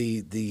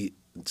the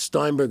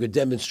Steinberger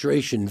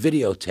demonstration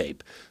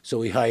videotape.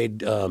 So he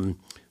hired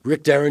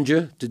Rick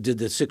Derringer to do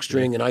the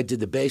 6-string, and I did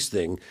the bass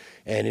thing.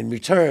 And in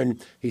return,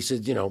 he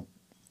said,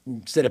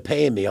 instead of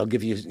paying me, I'll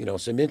give you,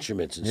 some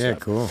instruments and stuff. Yeah,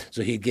 cool.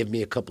 So he'd give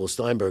me a couple of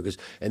Steinbergers.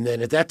 And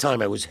then at that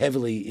time, I was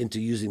heavily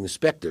into using the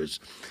Spectors.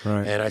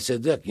 Right. And I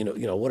said, look,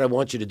 what I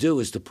want you to do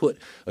is to put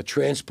a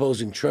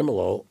transposing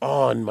tremolo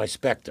on my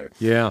Spector.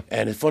 Yeah.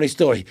 And a funny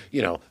story,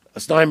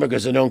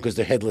 Steinbergers are known because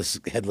they're headless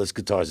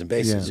guitars and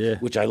basses, Yeah.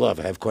 which I love.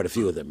 I have quite a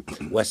few of them,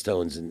 West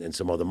Tones and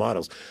some other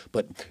models.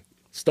 But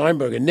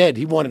Steinberger, Ned,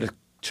 he wanted to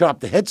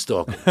chop the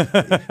headstock.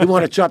 He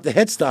wanted to chop the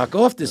headstock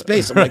off this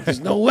bass. I'm like, there's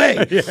no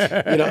way.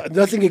 You know,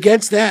 nothing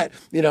against that.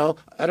 You know,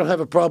 I don't have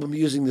a problem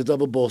using the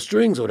double ball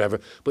strings or whatever,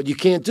 but you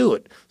can't do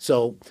it.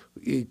 So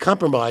he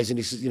compromised, and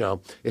he says, you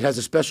know, it has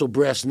a special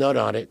brass nut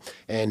on it,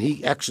 and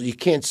he actually, you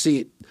can't see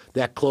it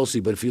that closely,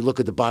 but if you look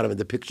at the bottom of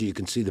the picture, you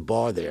can see the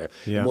bar there.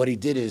 Yeah. And what he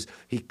did is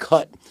he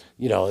cut,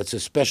 you know, it's a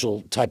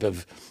special type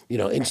of, you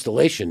know,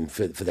 installation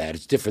for that.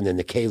 It's different than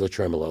the Kahler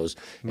tremolos.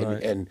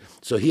 And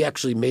so he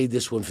actually made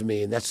this one for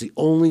me, and that's the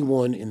only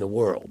one in the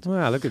world.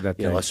 Wow, look at that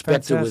You know, thing. a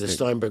Spectre with a Fantastic.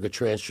 Steinberger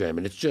Transtram,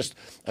 and it's just,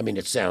 I mean,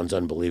 it sounds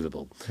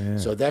unbelievable.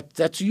 So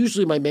that's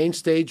usually my main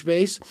stage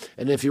bass,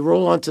 and if you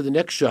roll on to the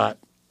next shot,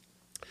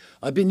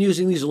 I've been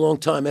using these a long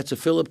time. That's a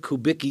Philip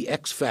Kubicki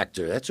X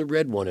Factor. That's a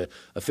red one,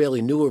 a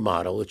fairly newer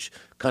model, which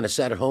kind of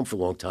sat at home for a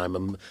long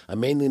time. I'm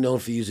mainly known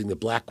for using the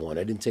black one.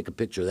 I didn't take a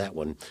picture of that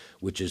one,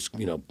 which is,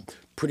 you know,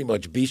 pretty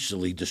much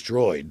beastly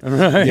destroyed.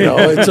 Right. You know,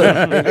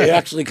 it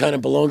actually kind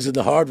of belongs in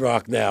the hard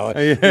rock now.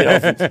 You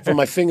know, from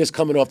my fingers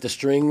coming off the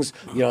strings,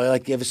 you know,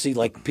 like you ever see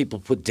like people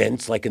put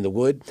dents like in the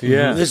wood?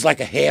 Yeah. There's like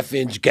a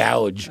half-inch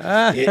gouge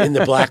in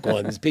the black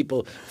ones.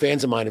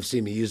 Fans of mine have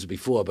seen me use it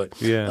before,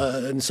 but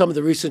in some of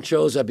the recent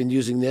shows I've been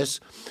using this.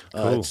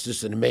 It's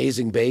just an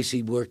amazing bass.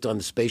 He worked on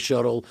the space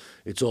shuttle.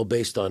 It's all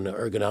based on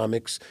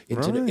ergonomics,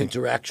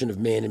 interaction of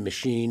man and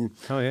machine.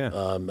 Oh,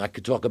 yeah. I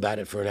could talk about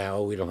it for an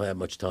hour. We don't have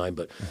much time,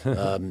 but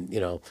you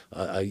know,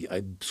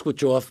 I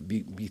switch off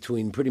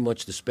between pretty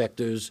much the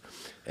Spectres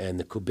and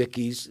the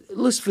Kubickis.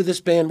 List for this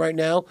band right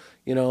now,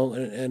 you know,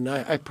 and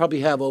I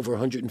probably have over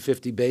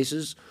 150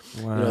 basses.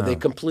 Wow. You know, they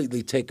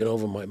completely taken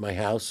over my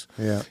house.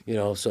 Yeah. You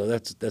know, so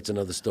that's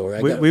another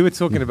story. We were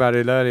talking about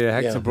it earlier.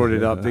 Hector brought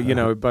it up that, you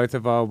know, both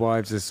of our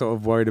wives are sort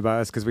of worried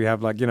about us because we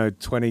have like, you know,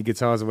 20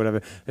 guitars or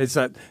whatever. It's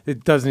like,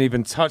 it doesn't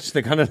even touch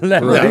the kind of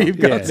level that you've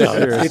got.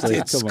 Yeah.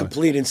 It's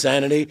complete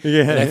insanity.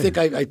 Yeah. And I think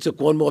I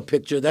took one more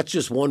picture. That's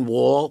just one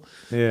wall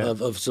Yeah.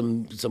 of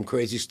some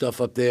crazy stuff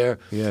up there.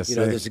 Yeah, you know,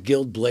 sick. there's a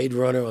Guild Blade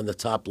Runner on the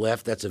top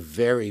left. That's a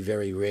very,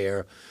 very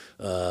rare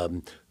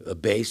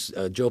bass.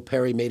 Joe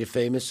Perry made it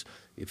famous.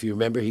 If you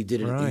remember, he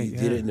did it. Right, He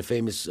did it in the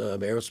famous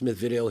Aerosmith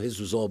video. His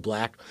was all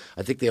black.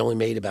 I think they only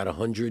made about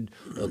 100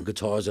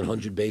 guitars and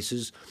 100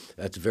 basses.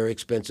 That's very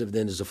expensive.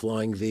 Then there's a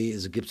Flying V,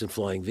 there's a Gibson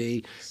Flying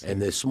V,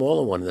 and the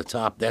smaller one on the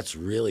top. That's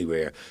really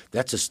rare.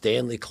 That's a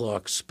Stanley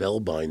Clark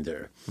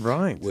Spellbinder,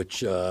 Right.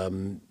 which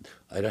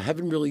I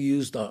haven't really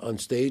used on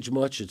stage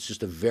much. It's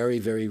just a very,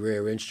 very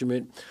rare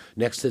instrument.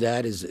 Next to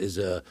that is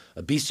a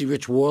BC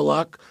Rich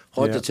Warlock.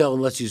 Hard to tell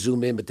unless you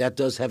zoom in, but that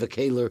does have a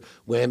Kahler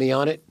whammy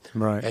on it.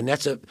 Right. And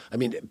that's I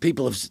mean,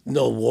 people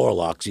know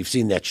Warlocks. You've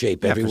seen that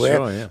shape Yeah, for everywhere.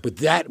 sure, yeah. But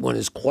that one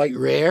is quite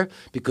rare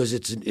because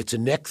it's a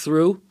neck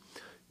through.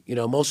 You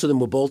know, most of them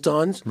were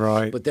bolt-ons.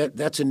 Right. But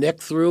that's a neck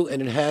through,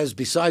 and it has,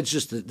 besides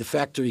just the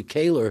factory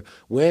Kahler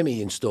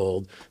whammy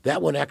installed,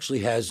 that one actually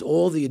has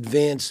all the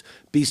advanced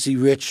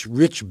BC Rich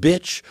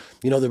Bitch.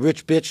 You know, the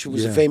Rich Bitch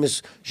was a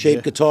famous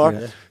shaped guitar.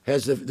 Yeah.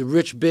 Has the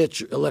Rich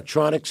Bitch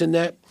electronics in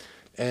that.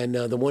 And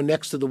the one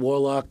next to the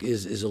Warlock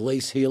is a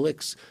Lace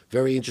Helix,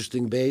 very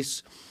interesting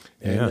bass.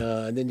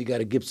 And then you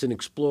got a Gibson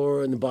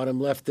Explorer in the bottom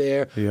left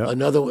there. Yeah.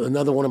 Another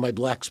one of my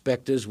Black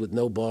Spectres with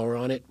no bar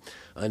on it.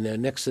 And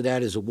then next to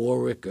that is a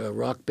Warwick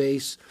rock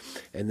bass.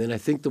 And then I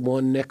think the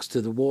one next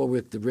to the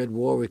Warwick, the red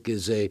Warwick,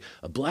 is a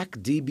Black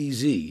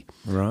DBZ,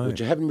 Right.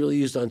 which I haven't really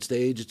used on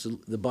stage.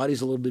 The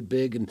body's a little bit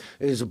big, and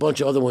there's a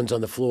bunch of other ones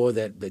on the floor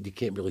that you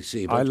can't really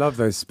see. But I love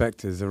those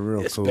Spectres. They're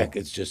real cool.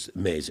 It's just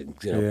amazing.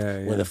 You know,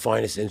 Yeah, one of the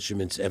finest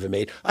instruments ever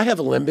made. I have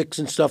Alembics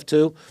and stuff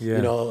too. Yeah.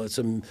 You know,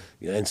 some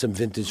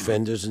vintage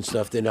Fenders and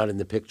stuff. They're not in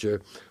the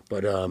picture,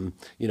 but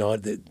you know,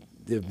 they're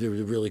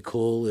really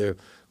cool.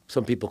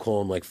 Some people call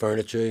them like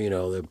furniture. You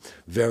know, they're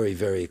very,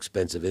 very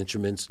expensive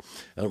instruments.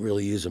 I don't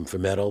really use them for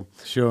metal.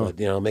 Sure. But,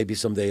 you know, maybe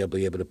someday I'll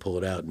be able to pull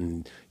it out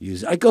and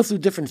use it. I go through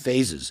different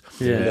phases.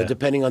 Yeah. You know,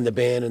 depending on the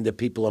band and the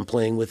people I'm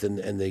playing with and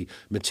the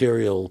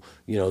material,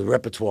 you know, the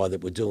repertoire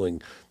that we're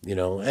doing. You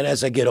know, and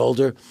as I get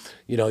older,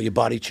 you know, your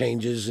body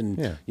changes and,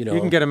 Yeah. you know. You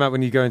can get them out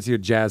when you go into your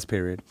jazz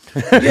period.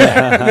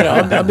 Yeah, you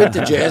know, I'm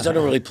into jazz. I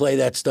don't really play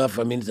that stuff.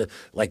 I mean,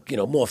 like, you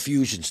know, more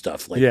fusion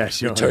stuff, like Yeah,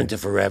 sure. Return to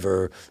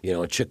Forever, you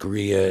know,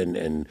 Chicoria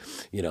and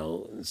you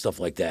know, stuff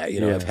like that. You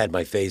know, Yeah. I've had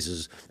my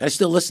phases. And I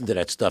still listen to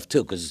that stuff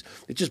too because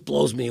it just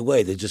blows me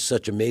away. They're just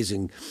such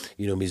amazing,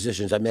 you know,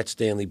 musicians. I met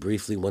Stanley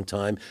briefly one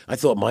time. I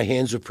thought my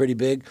hands were pretty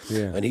big,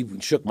 Yeah. and he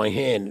shook my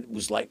hand. It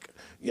was like,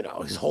 you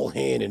know, his whole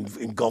hand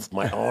engulfed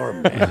my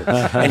arm,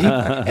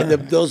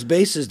 man. Those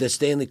basses that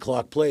Stanley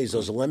Clark plays,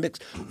 those Alembics,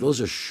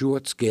 those are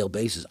short scale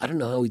basses. I don't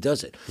know how he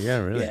does it. Yeah,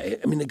 really. Yeah,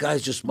 I mean, the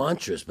guy's just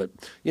monstrous. But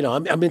you know,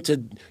 I'm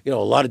into, you know,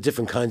 a lot of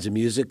different kinds of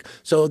music.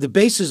 So the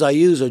basses I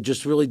use are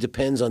just really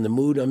depends on the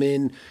mood I'm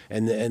in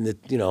and the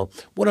you know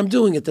what I'm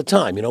doing at the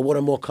time. You know, what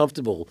I'm more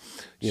comfortable.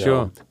 You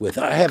know, with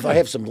I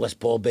have some Les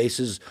Paul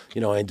basses.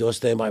 You know, I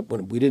endorsed them.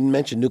 We didn't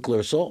mention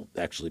Nuclear Assault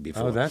actually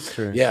before. Oh, that's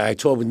true. Yeah, I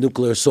toured with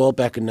Nuclear Assault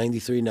back in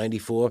 '93. 93,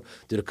 94.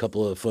 Did a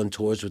couple of fun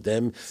tours with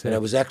them. And I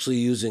was actually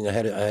using, I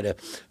had a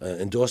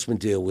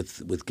endorsement deal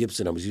with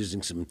Gibson. I was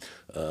using some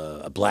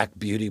a Black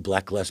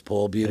Les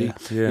Paul Beauty.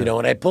 Yeah. You know,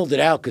 and I pulled it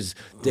out because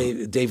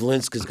Dave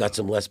Linsk has got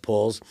some Les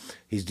Pauls.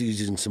 He's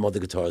using some other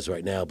guitars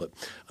right now, but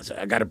I said,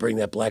 I got to bring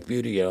that Black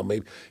Beauty, you know,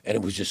 maybe. And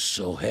it was just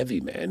so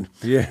heavy, man.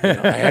 Yeah.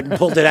 You know, I hadn't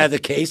pulled it out of the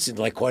case in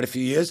like quite a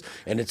few years,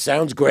 and it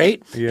sounds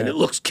great, and it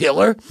looks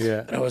killer.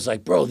 Yeah. And I was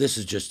like, bro, this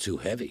is just too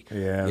heavy.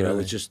 Yeah, you know,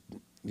 really. it's just,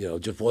 you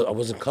know, I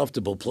wasn't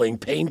comfortable playing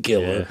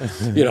Painkiller,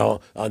 you know,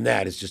 on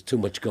that. It's just too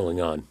much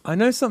going on. I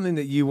know something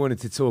that you wanted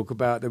to talk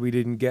about that we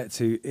didn't get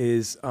to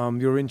is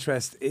your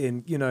interest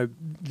in, you know,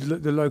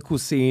 the local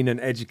scene and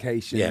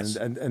education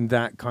and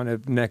that kind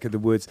of neck of the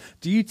woods.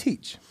 Do you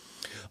teach?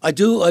 I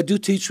do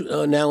teach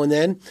now and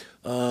then.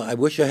 I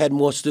wish I had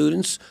more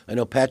students. I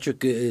know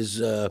Patrick is,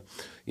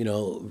 you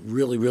know,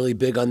 really, really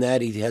big on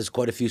that. He has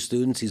quite a few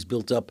students. He's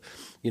built up,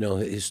 you know,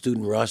 his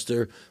student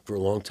roster for a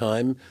long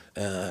time.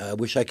 I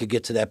wish I could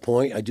get to that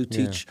point. I do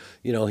teach,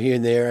 you know, here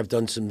and there. I've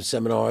done some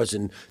seminars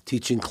and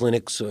teaching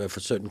clinics for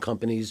certain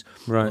companies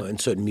and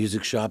certain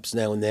music shops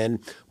now and then.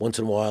 Once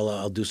in a while,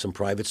 I'll do some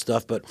private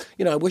stuff. But,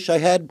 you know, I wish I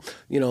had,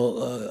 you know,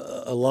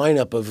 a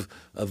lineup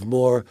of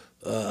more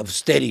of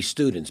steady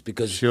students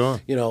because, you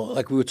know,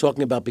 like we were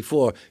talking about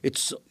before,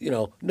 it's, you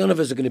know, none of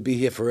us are going to be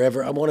here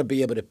forever. I want to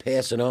be able to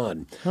pass it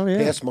on,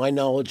 pass my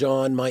knowledge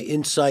on, my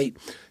insight,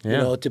 you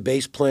know, to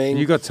bass playing.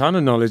 You got a ton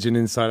of knowledge and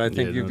insight. I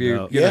think you'd be, you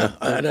know.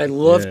 And I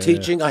love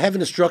teaching. I have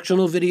an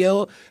instructional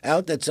video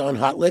out that's on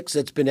Hot Licks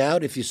that's been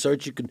out. If you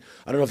search, you could,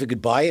 I don't know if you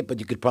could buy it, but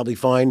you could probably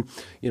find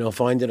it on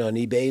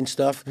eBay and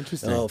stuff.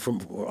 Interesting.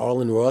 From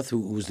Arlen Roth, who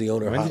was the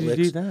owner of Hot Licks. When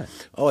did you do that?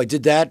 Oh, I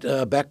did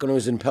that back when I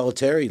was in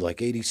Pelletieri, like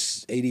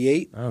 88.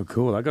 Oh,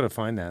 cool. I got to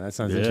find that. That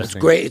sounds interesting.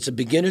 It's great. It's a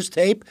beginner's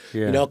tape,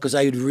 you know, because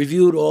I had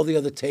reviewed all the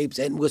other tapes,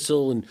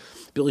 Entwistle and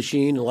Billy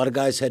Sheen. A lot of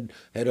guys had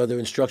other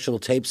instructional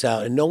tapes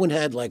out, and no one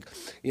had, like,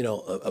 you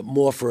know,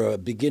 more for a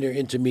beginner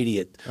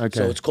intermediate. Okay.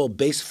 So it's called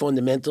Bass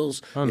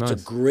Fundamentals. Oh, it's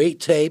nice. a great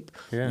tape,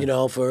 you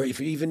know, for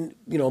if even,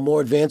 you know, more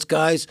advanced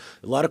guys.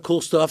 A lot of cool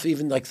stuff.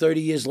 Even like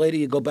 30 years later,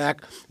 you go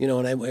back, you know,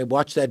 and I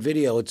watched that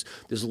video.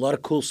 There's a lot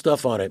of cool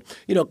stuff on it,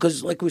 you know,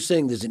 because like we were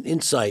saying, there's an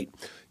insight,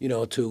 you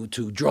know, to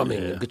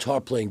drumming, guitar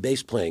playing,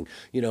 bass playing,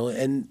 you know,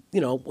 and, you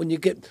know, when you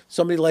get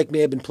somebody like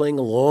me, I've been playing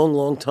a long,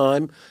 long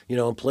time, you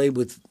know, and played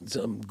with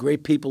some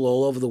great people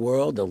all over the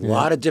world, a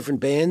lot of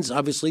different bands,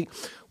 obviously.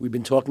 We've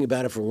been talking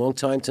about it for a long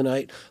time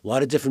tonight. A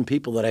lot of different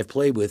people that I've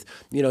played with.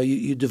 You know,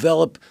 you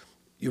develop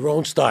your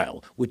own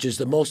style, which is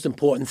the most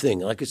important thing.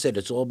 Like I said,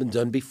 it's all been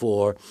done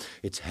before.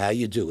 It's how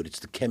you do it. It's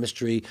the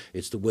chemistry.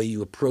 It's the way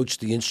you approach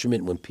the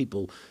instrument when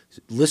people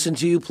listen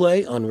to you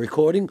play on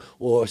recording,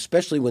 or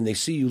especially when they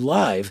see you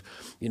live.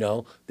 You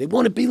know, they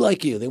want to be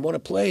like you. They want to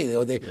play,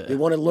 or they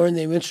want to learn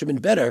their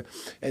instrument better.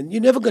 And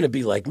you're never going to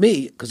be like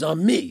me because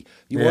I'm me.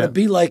 You want to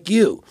be like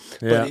you.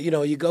 But, you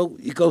know, you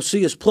go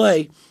see us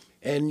play,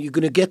 and you're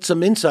going to get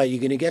some insight.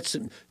 You're going to get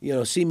some, you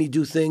know, see me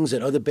do things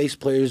that other bass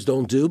players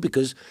don't do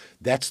because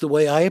that's the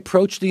way I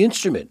approach the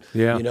instrument.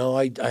 Yeah. You know,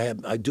 I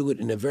do it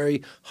in a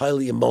very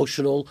highly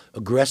emotional,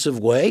 aggressive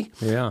way.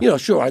 Yeah. You know,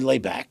 sure, I lay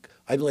back.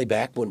 I lay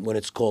back when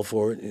it's called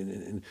for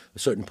in a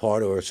certain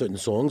part or certain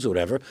songs or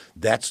whatever.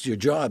 That's your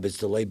job, is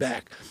to lay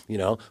back, you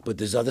know. But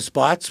there's other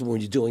spots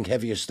when you're doing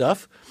heavier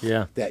stuff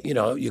that, you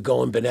know, you're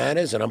going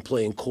bananas and I'm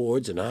playing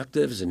chords and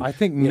octaves. And I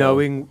think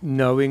knowing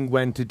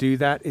when to do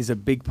that is a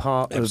big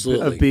part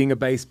of being a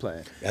bass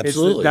player.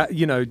 Absolutely. That,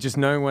 you know, just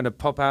knowing when to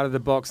pop out of the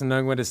box and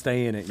knowing when to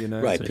stay in it, you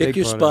know. Right. Pick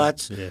your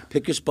spots.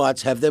 Pick your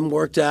spots. Have them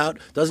worked out.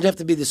 Doesn't have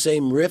to be the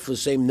same riff or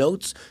same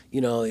notes, you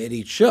know, at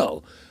each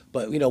show.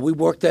 But, you know, we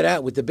worked that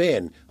out with the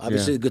band.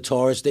 Obviously, the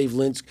guitarist, Dave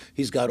Linsk,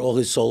 he's got all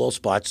his solo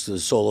spots. The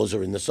solos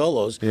are in the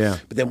solos. Yeah.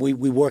 But then we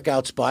work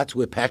out spots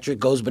where Patrick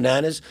goes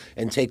bananas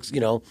and takes, you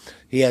know,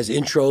 he has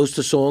intros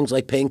to songs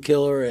like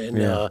Painkiller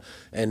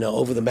and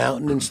Over the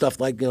Mountain and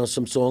stuff like, you know,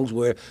 some songs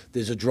where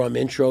there's a drum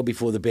intro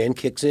before the band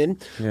kicks in.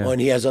 Yeah.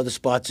 And he has other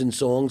spots in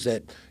songs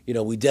that, you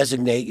know, we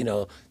designate, you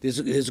know, there's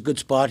a good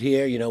spot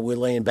here, you know, we're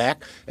laying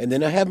back. And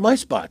then I have my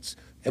spots.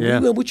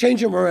 And we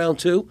change them around,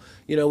 too.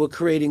 You know, we're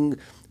creating,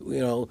 you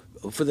know,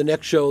 for the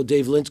next show,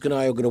 Dave Linsk and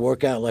I are going to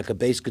work out like a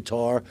bass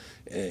guitar,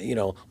 you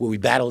know, where we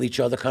battle each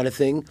other kind of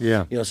thing.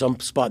 Yeah. You know, some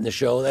spot in the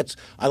show.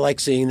 I like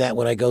seeing that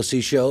when I go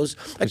see shows.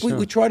 Like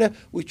we try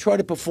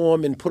to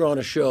perform and put on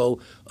a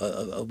show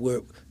where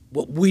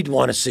what we'd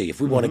want to see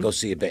if we want to go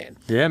see a band.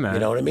 Yeah, man.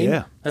 You know what I mean?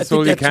 Yeah. That's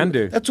all you can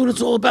do. That's what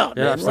it's all about,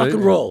 man. Absolutely. Rock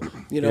and roll.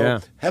 You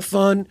know, have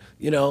fun,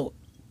 you know,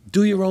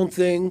 do your own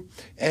thing,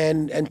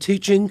 and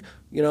teaching.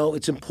 You know,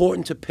 it's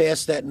important to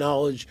pass that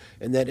knowledge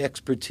and that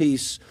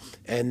expertise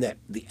and that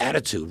the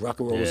attitude. Rock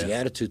and roll is the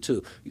attitude,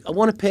 too. I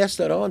want to pass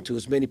that on to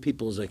as many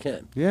people as I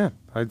can. Yeah.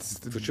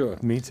 For sure.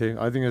 Me too.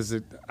 I think it's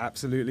an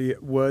absolutely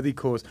worthy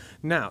cause.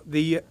 Now,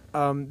 the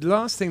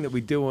last thing that we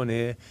do on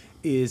here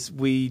is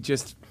we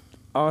just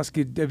ask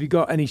you, have you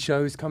got any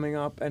shows coming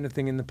up?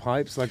 Anything in the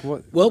pipes? Like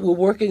what? Well, we're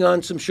working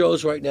on some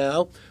shows right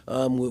now.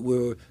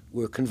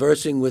 We're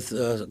conversing with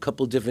a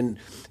couple of different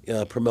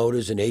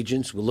promoters and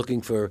agents. We're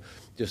looking for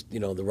just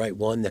the right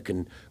one that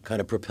can kind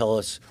of propel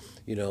us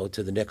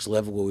to the next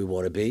level where we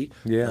want to be.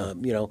 Yeah.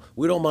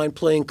 We don't mind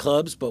playing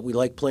clubs, but we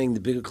like playing the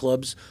bigger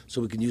clubs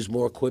so we can use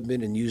more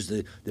equipment and use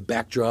the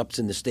backdrops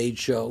in the stage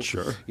show.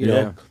 Sure.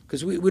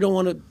 Because we don't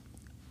want to,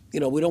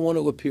 we don't want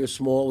to appear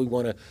small. We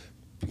want to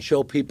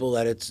show people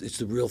that it's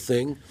the real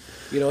thing.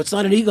 It's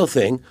not an ego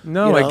thing.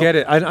 No, I get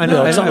it. I know.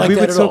 No, it's not like we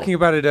that were at all. talking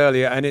about it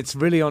earlier, and it's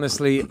really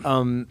honestly,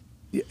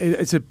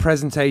 it's a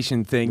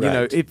presentation thing.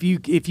 Right. If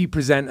you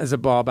present as a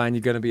bar band,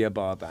 you're going to be a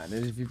bar band.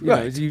 And if you,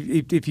 Right.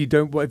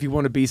 if you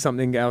want to be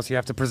something else, you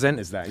have to present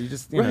as that. You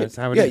just, it's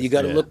how it is. You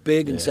got to look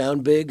big and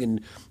sound big,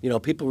 and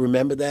people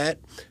remember that,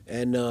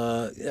 and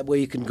that way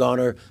you can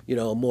garner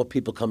more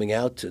people coming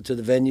out to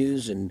the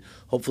venues and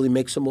hopefully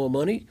make some more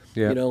money.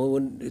 Yeah.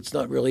 When it's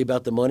not really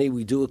about the money,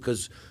 we do it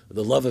because of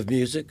the love of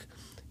music.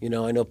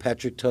 I know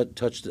Patrick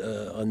touched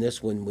on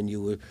this when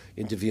you were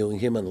interviewing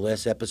him on the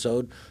last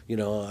episode.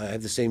 I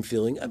have the same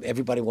feeling.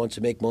 Everybody wants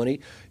to make money.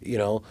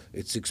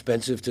 It's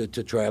expensive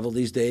to travel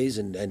these days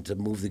and to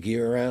move the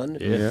gear around.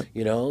 Yeah.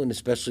 And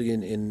especially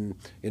in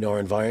our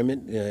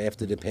environment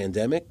after the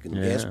pandemic and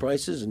gas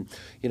prices, and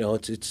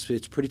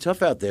it's pretty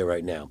tough out there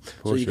right now.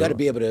 So you got to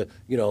be able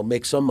to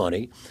make some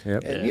money.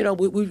 Yep. And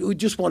we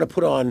just want to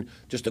put on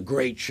just a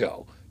great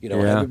show.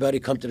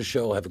 Everybody come to the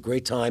show, have a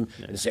great time,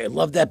 and say, I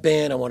love that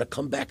band. I want to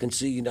come back and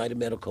see United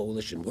Metal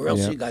Coalition. Where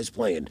else are you guys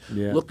playing?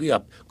 Yeah. Look me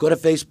up. Go to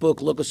Facebook,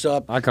 look us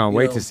up. I can't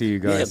wait to see you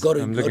guys. Yeah, go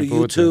to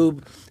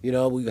YouTube.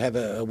 We have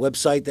a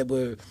website that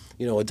we're,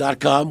 a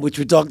 .com, which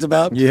we talked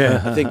about.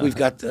 Yeah. I think we've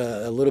got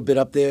a little bit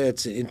up there.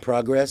 It's in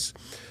progress.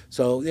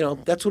 So,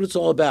 that's what it's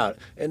all about.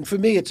 And for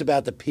me, it's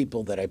about the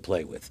people that I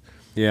play with.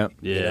 Yeah.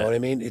 You know what I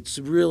mean? It's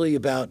really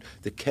about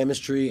the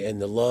chemistry and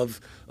the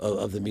love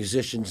of the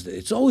musicians.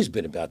 It's always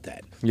been about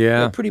that.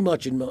 Yeah. Pretty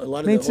much in a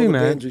lot of Me all too, the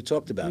man. bands we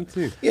talked about. Me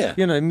too. Yeah.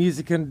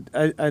 Music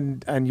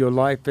and your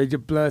life, they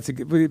just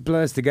it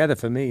blurs together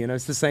for me.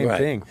 It's the same Right.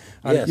 thing.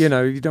 Yes. You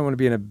don't want to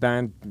be in a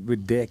band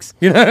with dicks.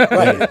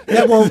 Right.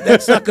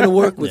 That's not going to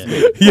work with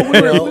me.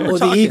 Or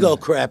the ego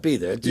crap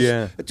either.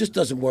 It just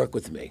doesn't work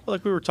with me.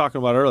 Like we were talking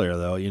about earlier,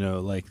 though,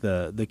 like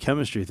the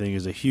chemistry thing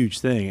is a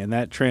huge thing, and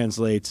that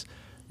translates,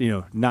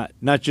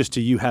 not just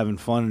to you having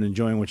fun and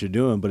enjoying what you're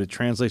doing, but it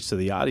translates to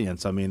the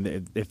audience. I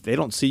mean, if they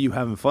don't see you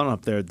having fun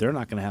up there, they're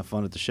not going to have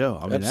fun at the show.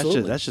 I mean,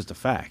 that's just a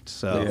fact.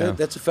 So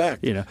That's a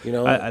fact.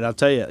 And I'll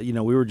tell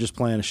you, we were just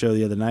playing a show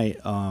the other night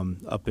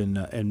up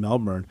in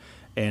Melbourne.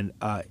 And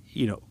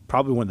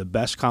probably one of the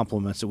best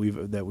compliments that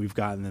we've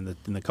gotten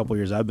in the couple of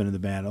years I've been in the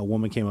band. A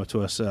woman came up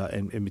to us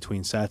in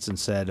between sets and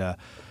said,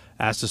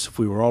 asked us if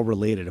we were all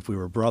related, if we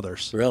were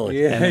brothers.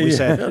 Really? Yeah. And we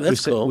said,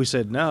 that's cool. We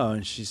said no,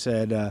 and she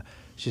said,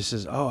 she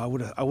says, oh,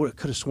 I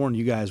could have sworn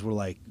you guys were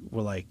like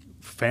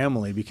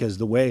family, because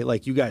the way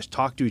like you guys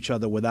talk to each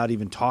other without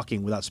even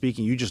talking, without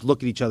speaking, you just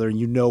look at each other and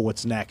you know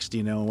what's next,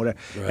 and whatever.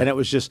 Right. And it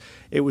was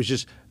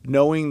just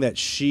knowing that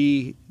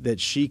she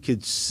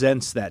could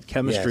sense that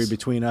chemistry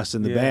between us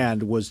and the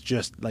band was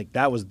just like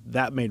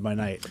that made my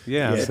night.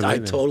 Yeah, I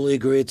totally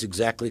agree. It's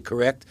exactly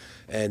correct,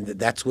 and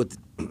that's what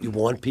you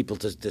want people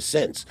to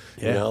sense.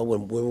 Yeah.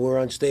 When we're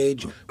on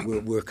stage,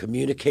 we're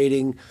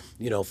communicating,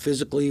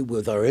 physically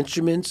with our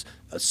instruments,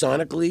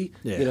 sonically,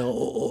 Yeah.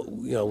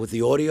 with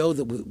the audio,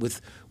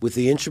 with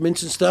the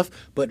instruments and stuff.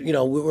 But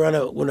we're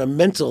on a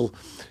mental,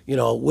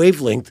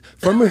 wavelength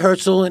from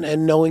rehearsal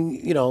and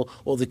knowing,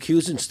 all the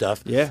cues and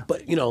stuff. Yeah.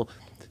 But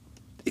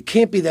it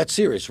can't be that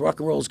serious. Rock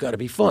and roll's got to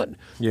be fun.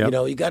 Yep.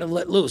 You got to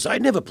let loose. I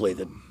never play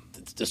the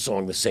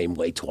song the same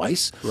way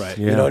twice. Right.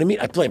 You know what I mean?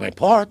 I play my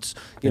parts,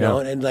 Yeah. know,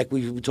 and like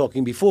we were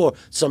talking before,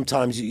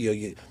 sometimes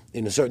you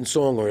in a certain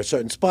song or a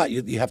certain spot,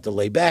 you have to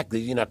lay back.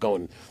 You're not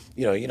going,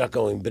 you're not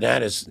going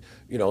bananas,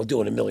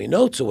 doing a million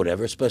notes or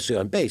whatever, especially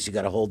on bass. You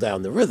got to hold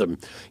down the rhythm.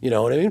 You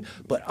know what I mean?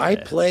 But I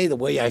play the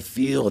way I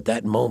feel at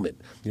that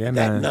moment. Yeah,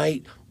 that man.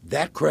 night,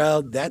 that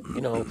crowd,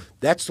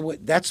 that's the way,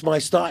 that's my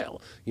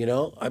style.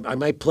 I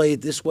might play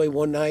it this way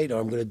one night, or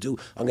I'm going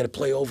to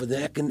play over the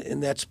neck in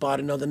that spot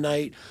another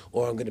night,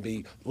 or I'm going to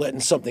be letting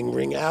something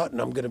ring out,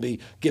 and I'm going to be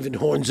giving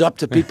horns up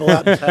to people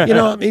out.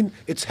 I mean,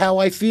 it's how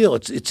I feel.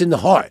 It's in the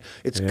heart.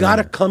 It's got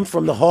to come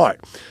from the heart.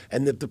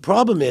 And the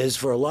problem is,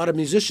 for a lot of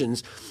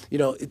musicians,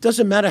 it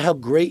doesn't matter how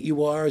great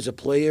you are as a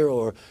player,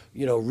 or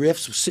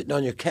riffs sitting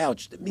on your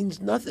couch. It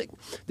means nothing.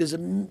 There's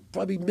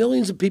probably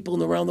millions of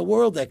people around the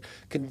world that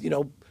can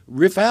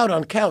riff out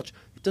on couch.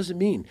 It doesn't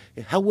mean.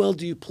 How well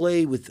do you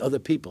play with other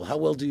people? How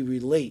well do you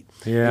relate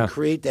and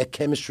create that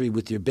chemistry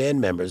with your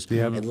band members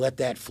and let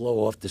that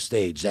flow off the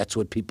stage? That's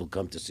what people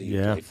come to see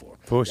you play for.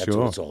 That's sure.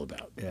 what it's all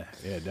about.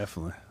 Yeah,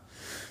 definitely.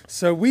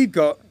 So we've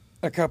got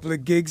a couple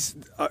of gigs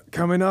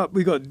coming up.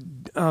 We got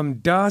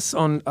Das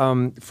on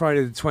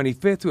Friday the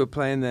 25th. We're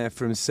playing there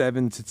from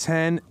 7 to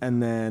 10,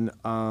 and then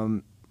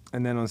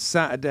And then on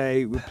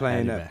Saturday, we're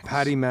playing at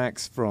Paddy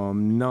Mac's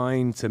from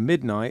 9 to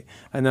midnight.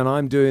 And then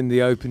I'm doing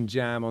the open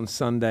jam on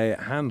Sunday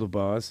at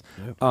Handlebars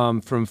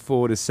from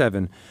 4 to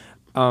 7.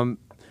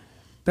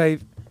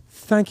 Dave,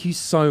 thank you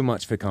so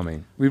much for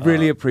coming. We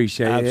really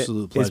appreciate it.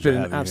 Absolute pleasure. It's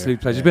been an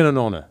absolute pleasure. It's been an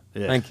honor.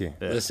 Yeah. Thank you.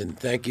 Yeah. Listen,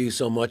 thank you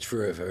so much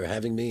for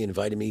having me,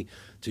 inviting me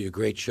to your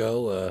great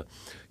show.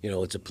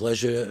 It's a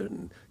pleasure.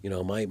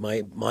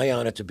 My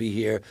honor to be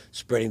here,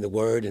 spreading the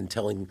word and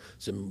telling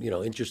some,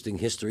 interesting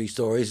history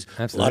stories.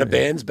 Absolutely. A lot of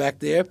bands back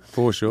there.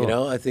 For sure.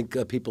 I think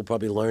people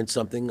probably learned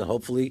something,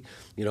 hopefully,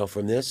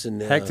 from this.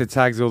 And Hector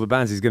tags all the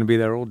bands. He's going to be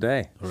there all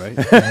day. All right.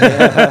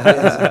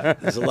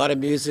 There's a lot of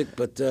music,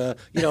 but,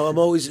 I'm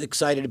always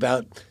excited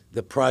about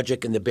the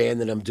project and the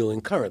band that I'm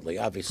doing currently,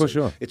 obviously. For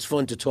sure. It's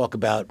fun to talk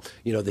about,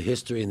 the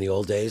history in the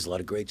old days, a lot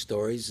of great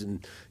stories,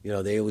 and,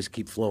 they always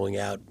keep flowing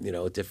out,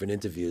 at different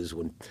interviews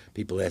when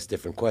people ask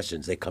different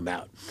questions, they come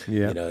out.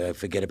 Yeah. I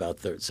forget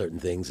about certain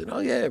things, and, oh,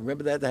 yeah,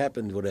 remember that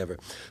happened, whatever.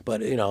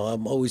 But,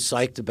 I'm always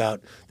psyched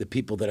about the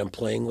people that I'm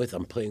playing with.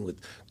 I'm playing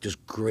with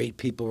just great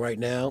people right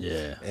now.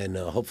 Yeah. And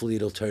hopefully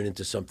it'll turn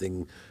into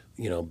something,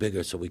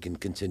 bigger so we can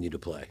continue to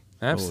play.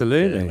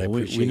 Absolutely. I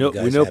We appreciate know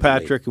you guys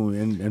Patrick,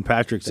 and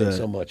Patrick's Thanks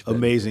so much, Ben.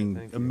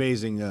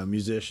 amazing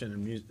musician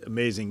and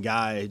amazing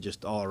guy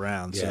just all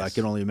around. So Yes. I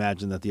can only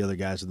imagine that the other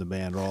guys in the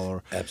band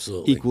are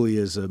Absolutely. equally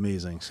as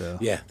amazing. So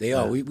Yeah, they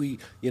are. We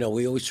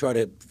always try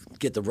to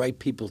get the right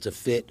people to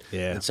fit.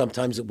 Yeah. And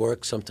sometimes it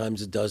works,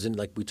 sometimes it doesn't.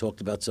 Like we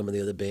talked about some of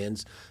the other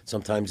bands.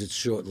 Sometimes it's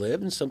short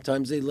lived, and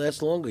sometimes they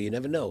last longer. You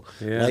never know.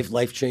 Yeah.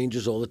 Life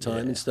changes all the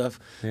time and stuff.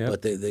 Yeah.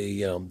 But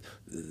the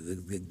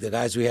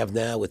guys we have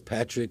now with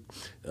Patrick,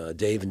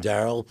 Dave, and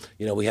Daryl,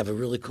 we have a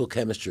really cool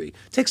chemistry.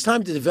 It takes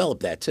time to develop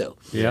that too.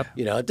 Yep.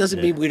 It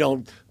doesn't mean we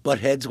don't butt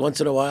heads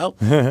once in a while.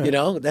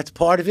 That's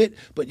part of it.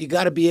 But you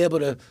got to be able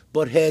to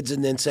butt heads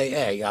and then say,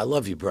 "Hey, I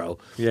love you, bro."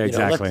 Yeah,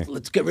 exactly.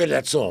 Let's get rid of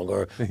that song,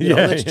 or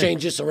let's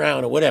change this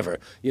around, or whatever.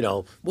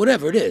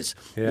 Whatever it is.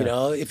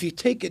 Yeah. If you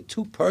take it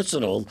too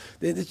personal,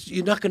 then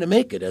you're not going to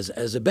make it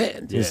as a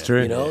band. It's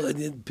true.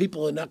 And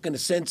people are not going to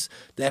sense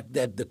that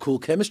the cool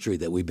chemistry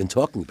that we've been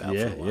talking about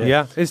for a while.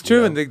 Yeah, it's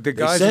true. And the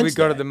guys that we sense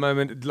got that. at the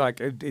moment, like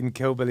in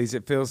Killbillies,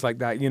 it feels like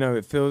that.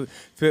 It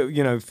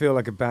feel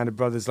like a band of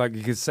brothers. Like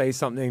you could say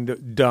something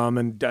dumb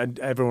and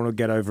everyone will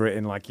get over it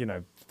in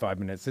 5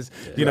 minutes.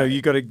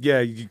 You got to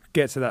you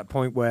get to that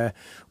point where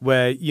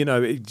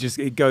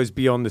it goes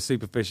beyond the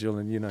superficial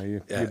and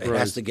It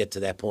has to get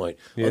to that point.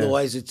 Yeah.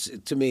 Otherwise, it's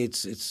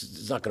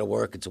not going to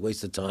work. It's a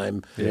waste of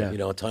time.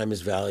 Yeah. Time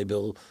is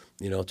valuable.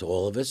 To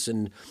all of us,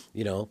 and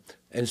and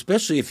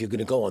especially if you're going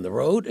to go on the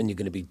road and you're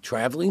going to be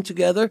traveling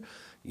together,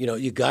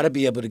 you got to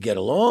be able to get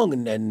along,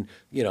 and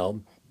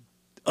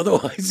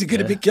otherwise you're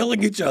going to be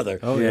killing each other.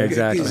 Oh, yeah,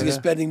 exactly. Because you're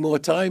spending more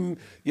time,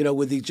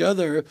 with each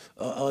other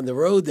on the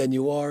road than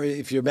you are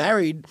if you're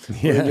married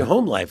or in your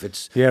home life.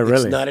 It's really.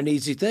 It's not an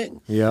easy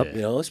thing. Yep.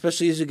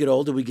 Especially as you get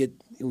older, we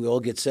all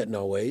get set in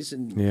our ways,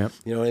 and Yep.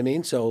 you know what I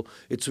mean. So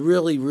it's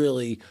really,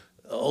 really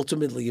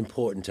ultimately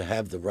important to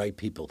have the right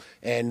people.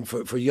 And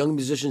for young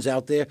musicians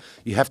out there,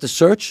 you have to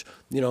search,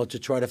 to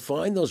try to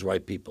find those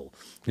right people.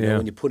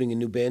 When you're putting a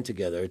new band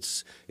together,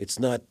 it's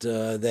not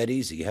that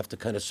easy. You have to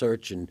kind of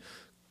search and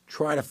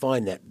try to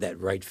find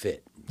that right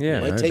fit. Yeah,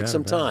 It might no take doubt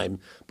some about it. time,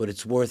 but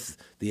it's worth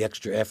the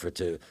extra effort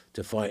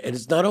to find. And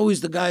it's not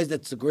always the guy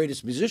that's the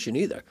greatest musician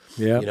either.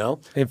 Yeah.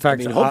 In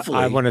fact, hopefully,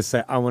 I want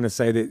to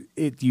say that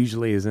it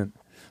usually isn't.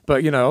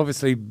 But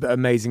obviously,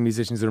 amazing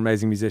musicians are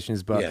amazing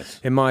musicians. But Yes.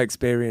 in my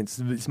experience,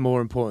 it's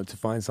more important to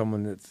find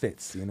someone that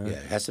fits. Yeah,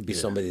 it has to be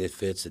somebody that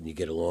fits and you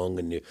get along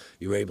and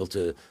you're able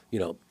to,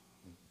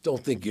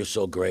 don't think you're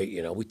so great.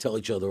 We tell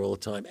each other all the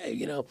time,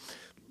 hey,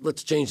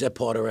 let's change that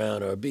part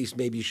around, or Beast,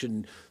 maybe you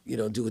shouldn't,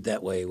 do it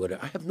that way.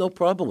 Whatever. I have no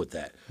problem with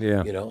that.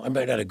 Yeah. I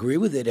might not agree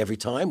with it every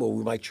time, or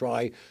we might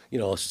try,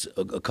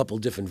 a couple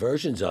different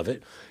versions of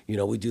it.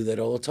 We do that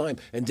all the time.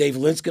 And Dave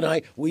Linsk and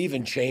I, we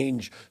even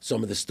change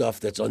some of the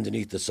stuff that's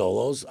underneath the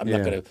solos. I'm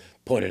not going to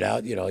point it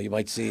out. You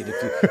might see it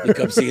if you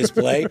come see us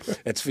play.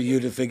 That's for you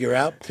to figure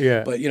out.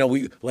 Yeah. But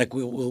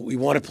we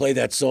want to play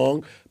that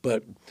song,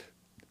 but.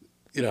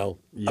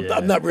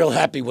 I'm not real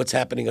happy what's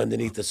happening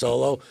underneath the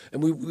solo,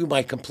 and we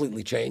might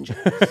completely change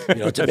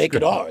it, to make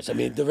it ours. I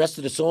mean, the rest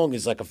of the song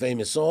is like a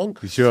famous song.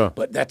 Sure.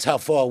 But that's how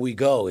far we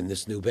go in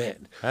this new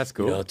band. That's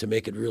cool. To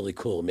make it really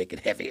cool, make it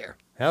heavier.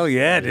 Hell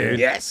yeah, dude.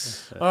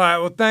 Yes. All right.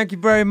 Well, thank you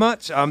very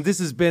much. This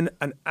has been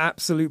an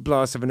absolute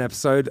blast of an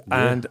episode,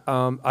 and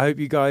I hope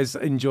you guys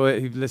enjoy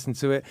it. Who've listened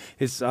to it.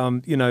 It's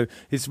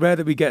it's rare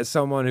that we get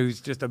someone who's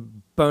just a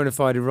bona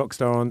fide rock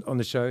star on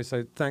the show.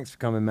 So thanks for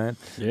coming, man.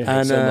 Yeah.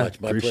 Thanks so much.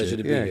 My pleasure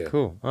to be yeah, here.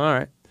 Cool. All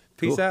right.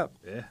 Peace out.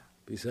 Yeah.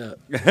 Peace out.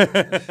 Take it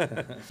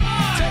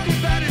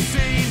by the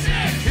scene.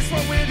 It's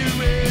what we're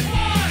doing.